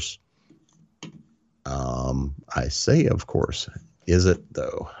 of course, I say, of course, is it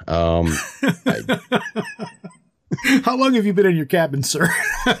though? How long have you been in your cabin, sir?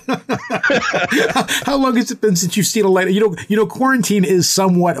 How long has it been since you've seen a light? Quarantine is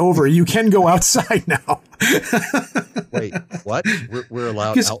somewhat over. You can go outside now. Wait, what? We're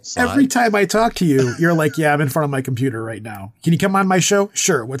allowed outside? Every time I talk to you, you're like, yeah, I'm in front of my computer right now. Can you come on my show?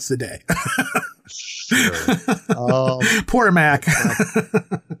 Sure. What's the day? Sure. Poor Mac.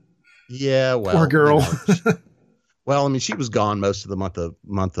 Yeah, well. Poor girl. Well, I mean, she was gone most of the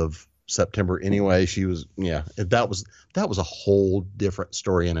month of September anyway. She was, that was a whole different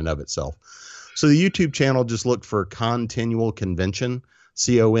story in and of itself. So the YouTube channel, just look for Continual Convention,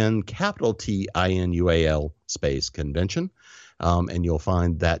 CONTINUAL space convention. And you'll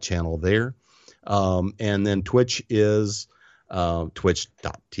find that channel there. And then Twitch is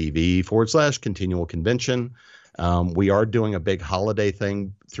twitch.tv/continual convention. We are doing a big holiday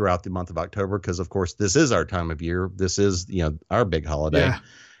thing throughout the month of October because, of course, this is our time of year. This is, our big holiday. Yeah.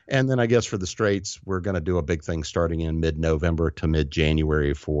 And then I guess for the straights, we're going to do a big thing starting in mid-November to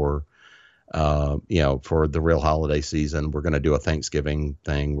mid-January for the real holiday season. We're going to do a Thanksgiving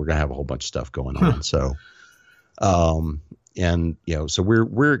thing. We're going to have a whole bunch of stuff going on. So, so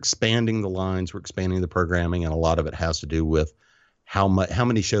we're expanding the lines, we're expanding the programming, and a lot of it has to do with how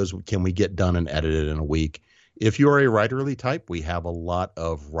many shows can we get done and edited in a week. If you're a writerly type, we have a lot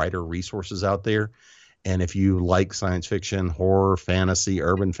of writer resources out there. And if you like science fiction, horror, fantasy,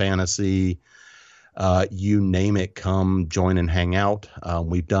 urban fantasy, you name it, come join and hang out.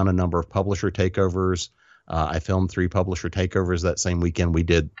 We've done a number of publisher takeovers. I filmed 3 publisher takeovers that same weekend we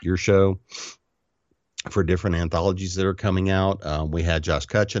did your show for different anthologies that are coming out. We had Josh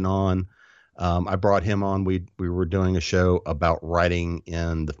Cutchin on. I brought him on. We were doing a show about writing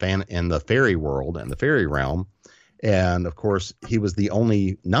in the fairy world and the fairy realm. And of course, he was the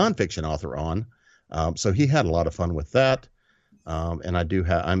only nonfiction author on. So he had a lot of fun with that. And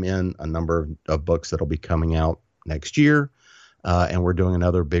I'm in a number of books that'll be coming out next year. And we're doing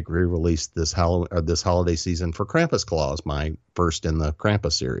another big re-release this holiday season for Krampus Claws, my first in the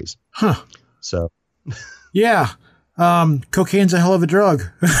Krampus series. Huh. So. Yeah. Cocaine's a hell of a drug.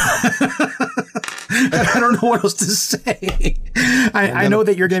 I don't know what else to say. I know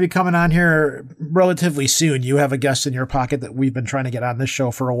that you're going to be coming on here relatively soon. You have a guest in your pocket that we've been trying to get on this show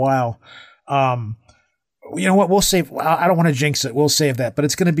for a while. You know what? We'll save. I don't want to jinx it. We'll save that. But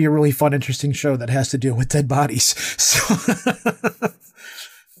it's going to be a really fun, interesting show that has to deal with dead bodies. So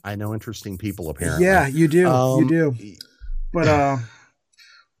I know interesting people, apparently. Yeah, you do. You do. But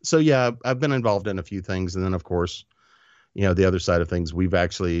So yeah, I've been involved in a few things, and then of course, you know, the other side of things, we've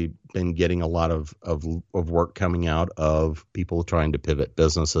actually been getting a lot of work coming out of people trying to pivot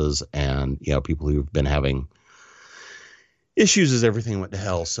businesses, and you know, people who've been having issues as everything went to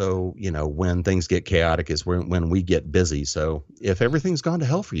hell. So, you know, when things get chaotic is when we get busy. So if everything's gone to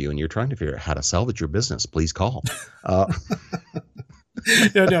hell for you and you're trying to figure out how to salvage your business, please call.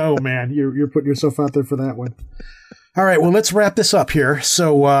 No, man, you're putting yourself out there for that one. All right, well, let's wrap this up here.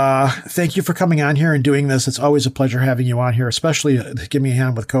 So thank you for coming on here and doing this. It's always a pleasure having you on here, especially give me a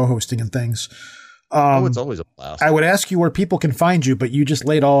hand with co-hosting and things. It's always a blast. I would ask you where people can find you, but you just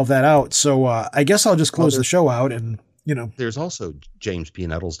laid all of that out. So I guess I'll just close the show out and, you know. There's also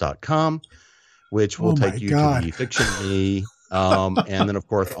jamespnettles.com, which will take you to the Fiction Me. And then, of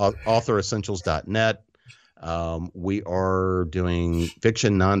course, authoressentials.net. We are doing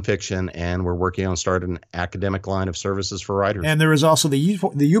fiction, nonfiction, and we're working on starting an academic line of services for writers. And there is also the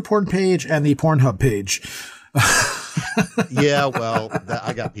YouPorn page and the Pornhub page. Yeah, well,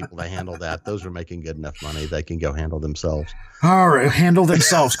 I got people to handle that. Those are making good enough money. They can go handle themselves. All right. Handle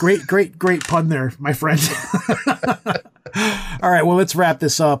themselves. Great pun there, my friend. All right. Well, let's wrap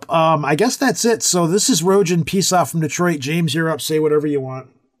this up. I guess that's it. So this is Rojan. Peace out from Detroit. James, you're up. Say whatever you want.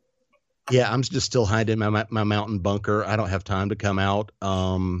 Yeah, I'm just still hiding in my mountain bunker. I don't have time to come out.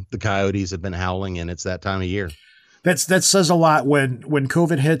 The coyotes have been howling, and it's that time of year. That says a lot when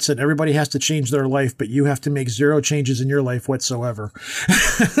COVID hits and everybody has to change their life, but you have to make zero changes in your life whatsoever.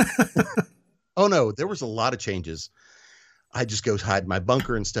 Oh, no, there was a lot of changes. I just go hide in my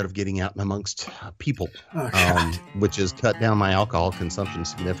bunker instead of getting out amongst people, which has cut down my alcohol consumption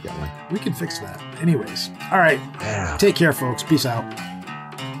significantly. We can fix that. Anyways. All right. Yeah. Take care, folks. Peace out.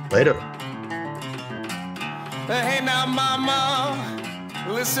 Later. Hey now, mama,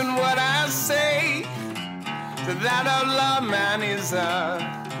 listen what I say. That old love man is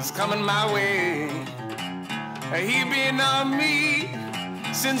coming my way. He been on me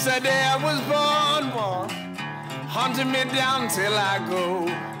since the day I was born, haunting me down till I go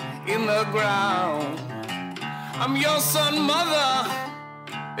in the ground. I'm your son, mother,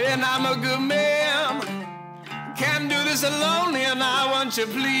 and I'm a good man. Can't do this alone, and I want you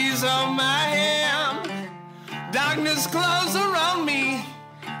please hold my hand. Darkness close around me,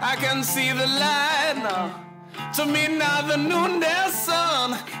 I can see the light now. To me now the noonday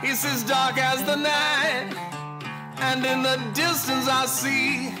sun is as dark as the night. And in the distance I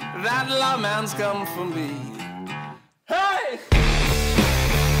see that lawman's come for me. Hey!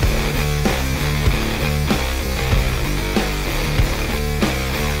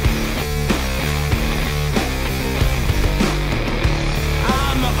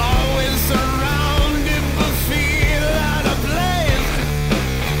 I'm always surrounded but feel out of place.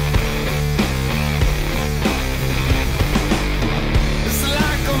 It's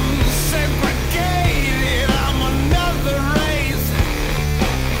like I'm segregated, I'm another race.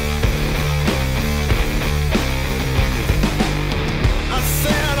 I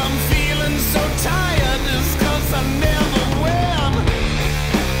said I'm feeling so tired just 'cause I never win.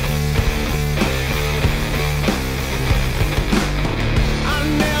 I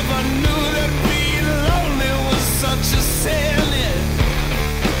never knew that being lonely was such a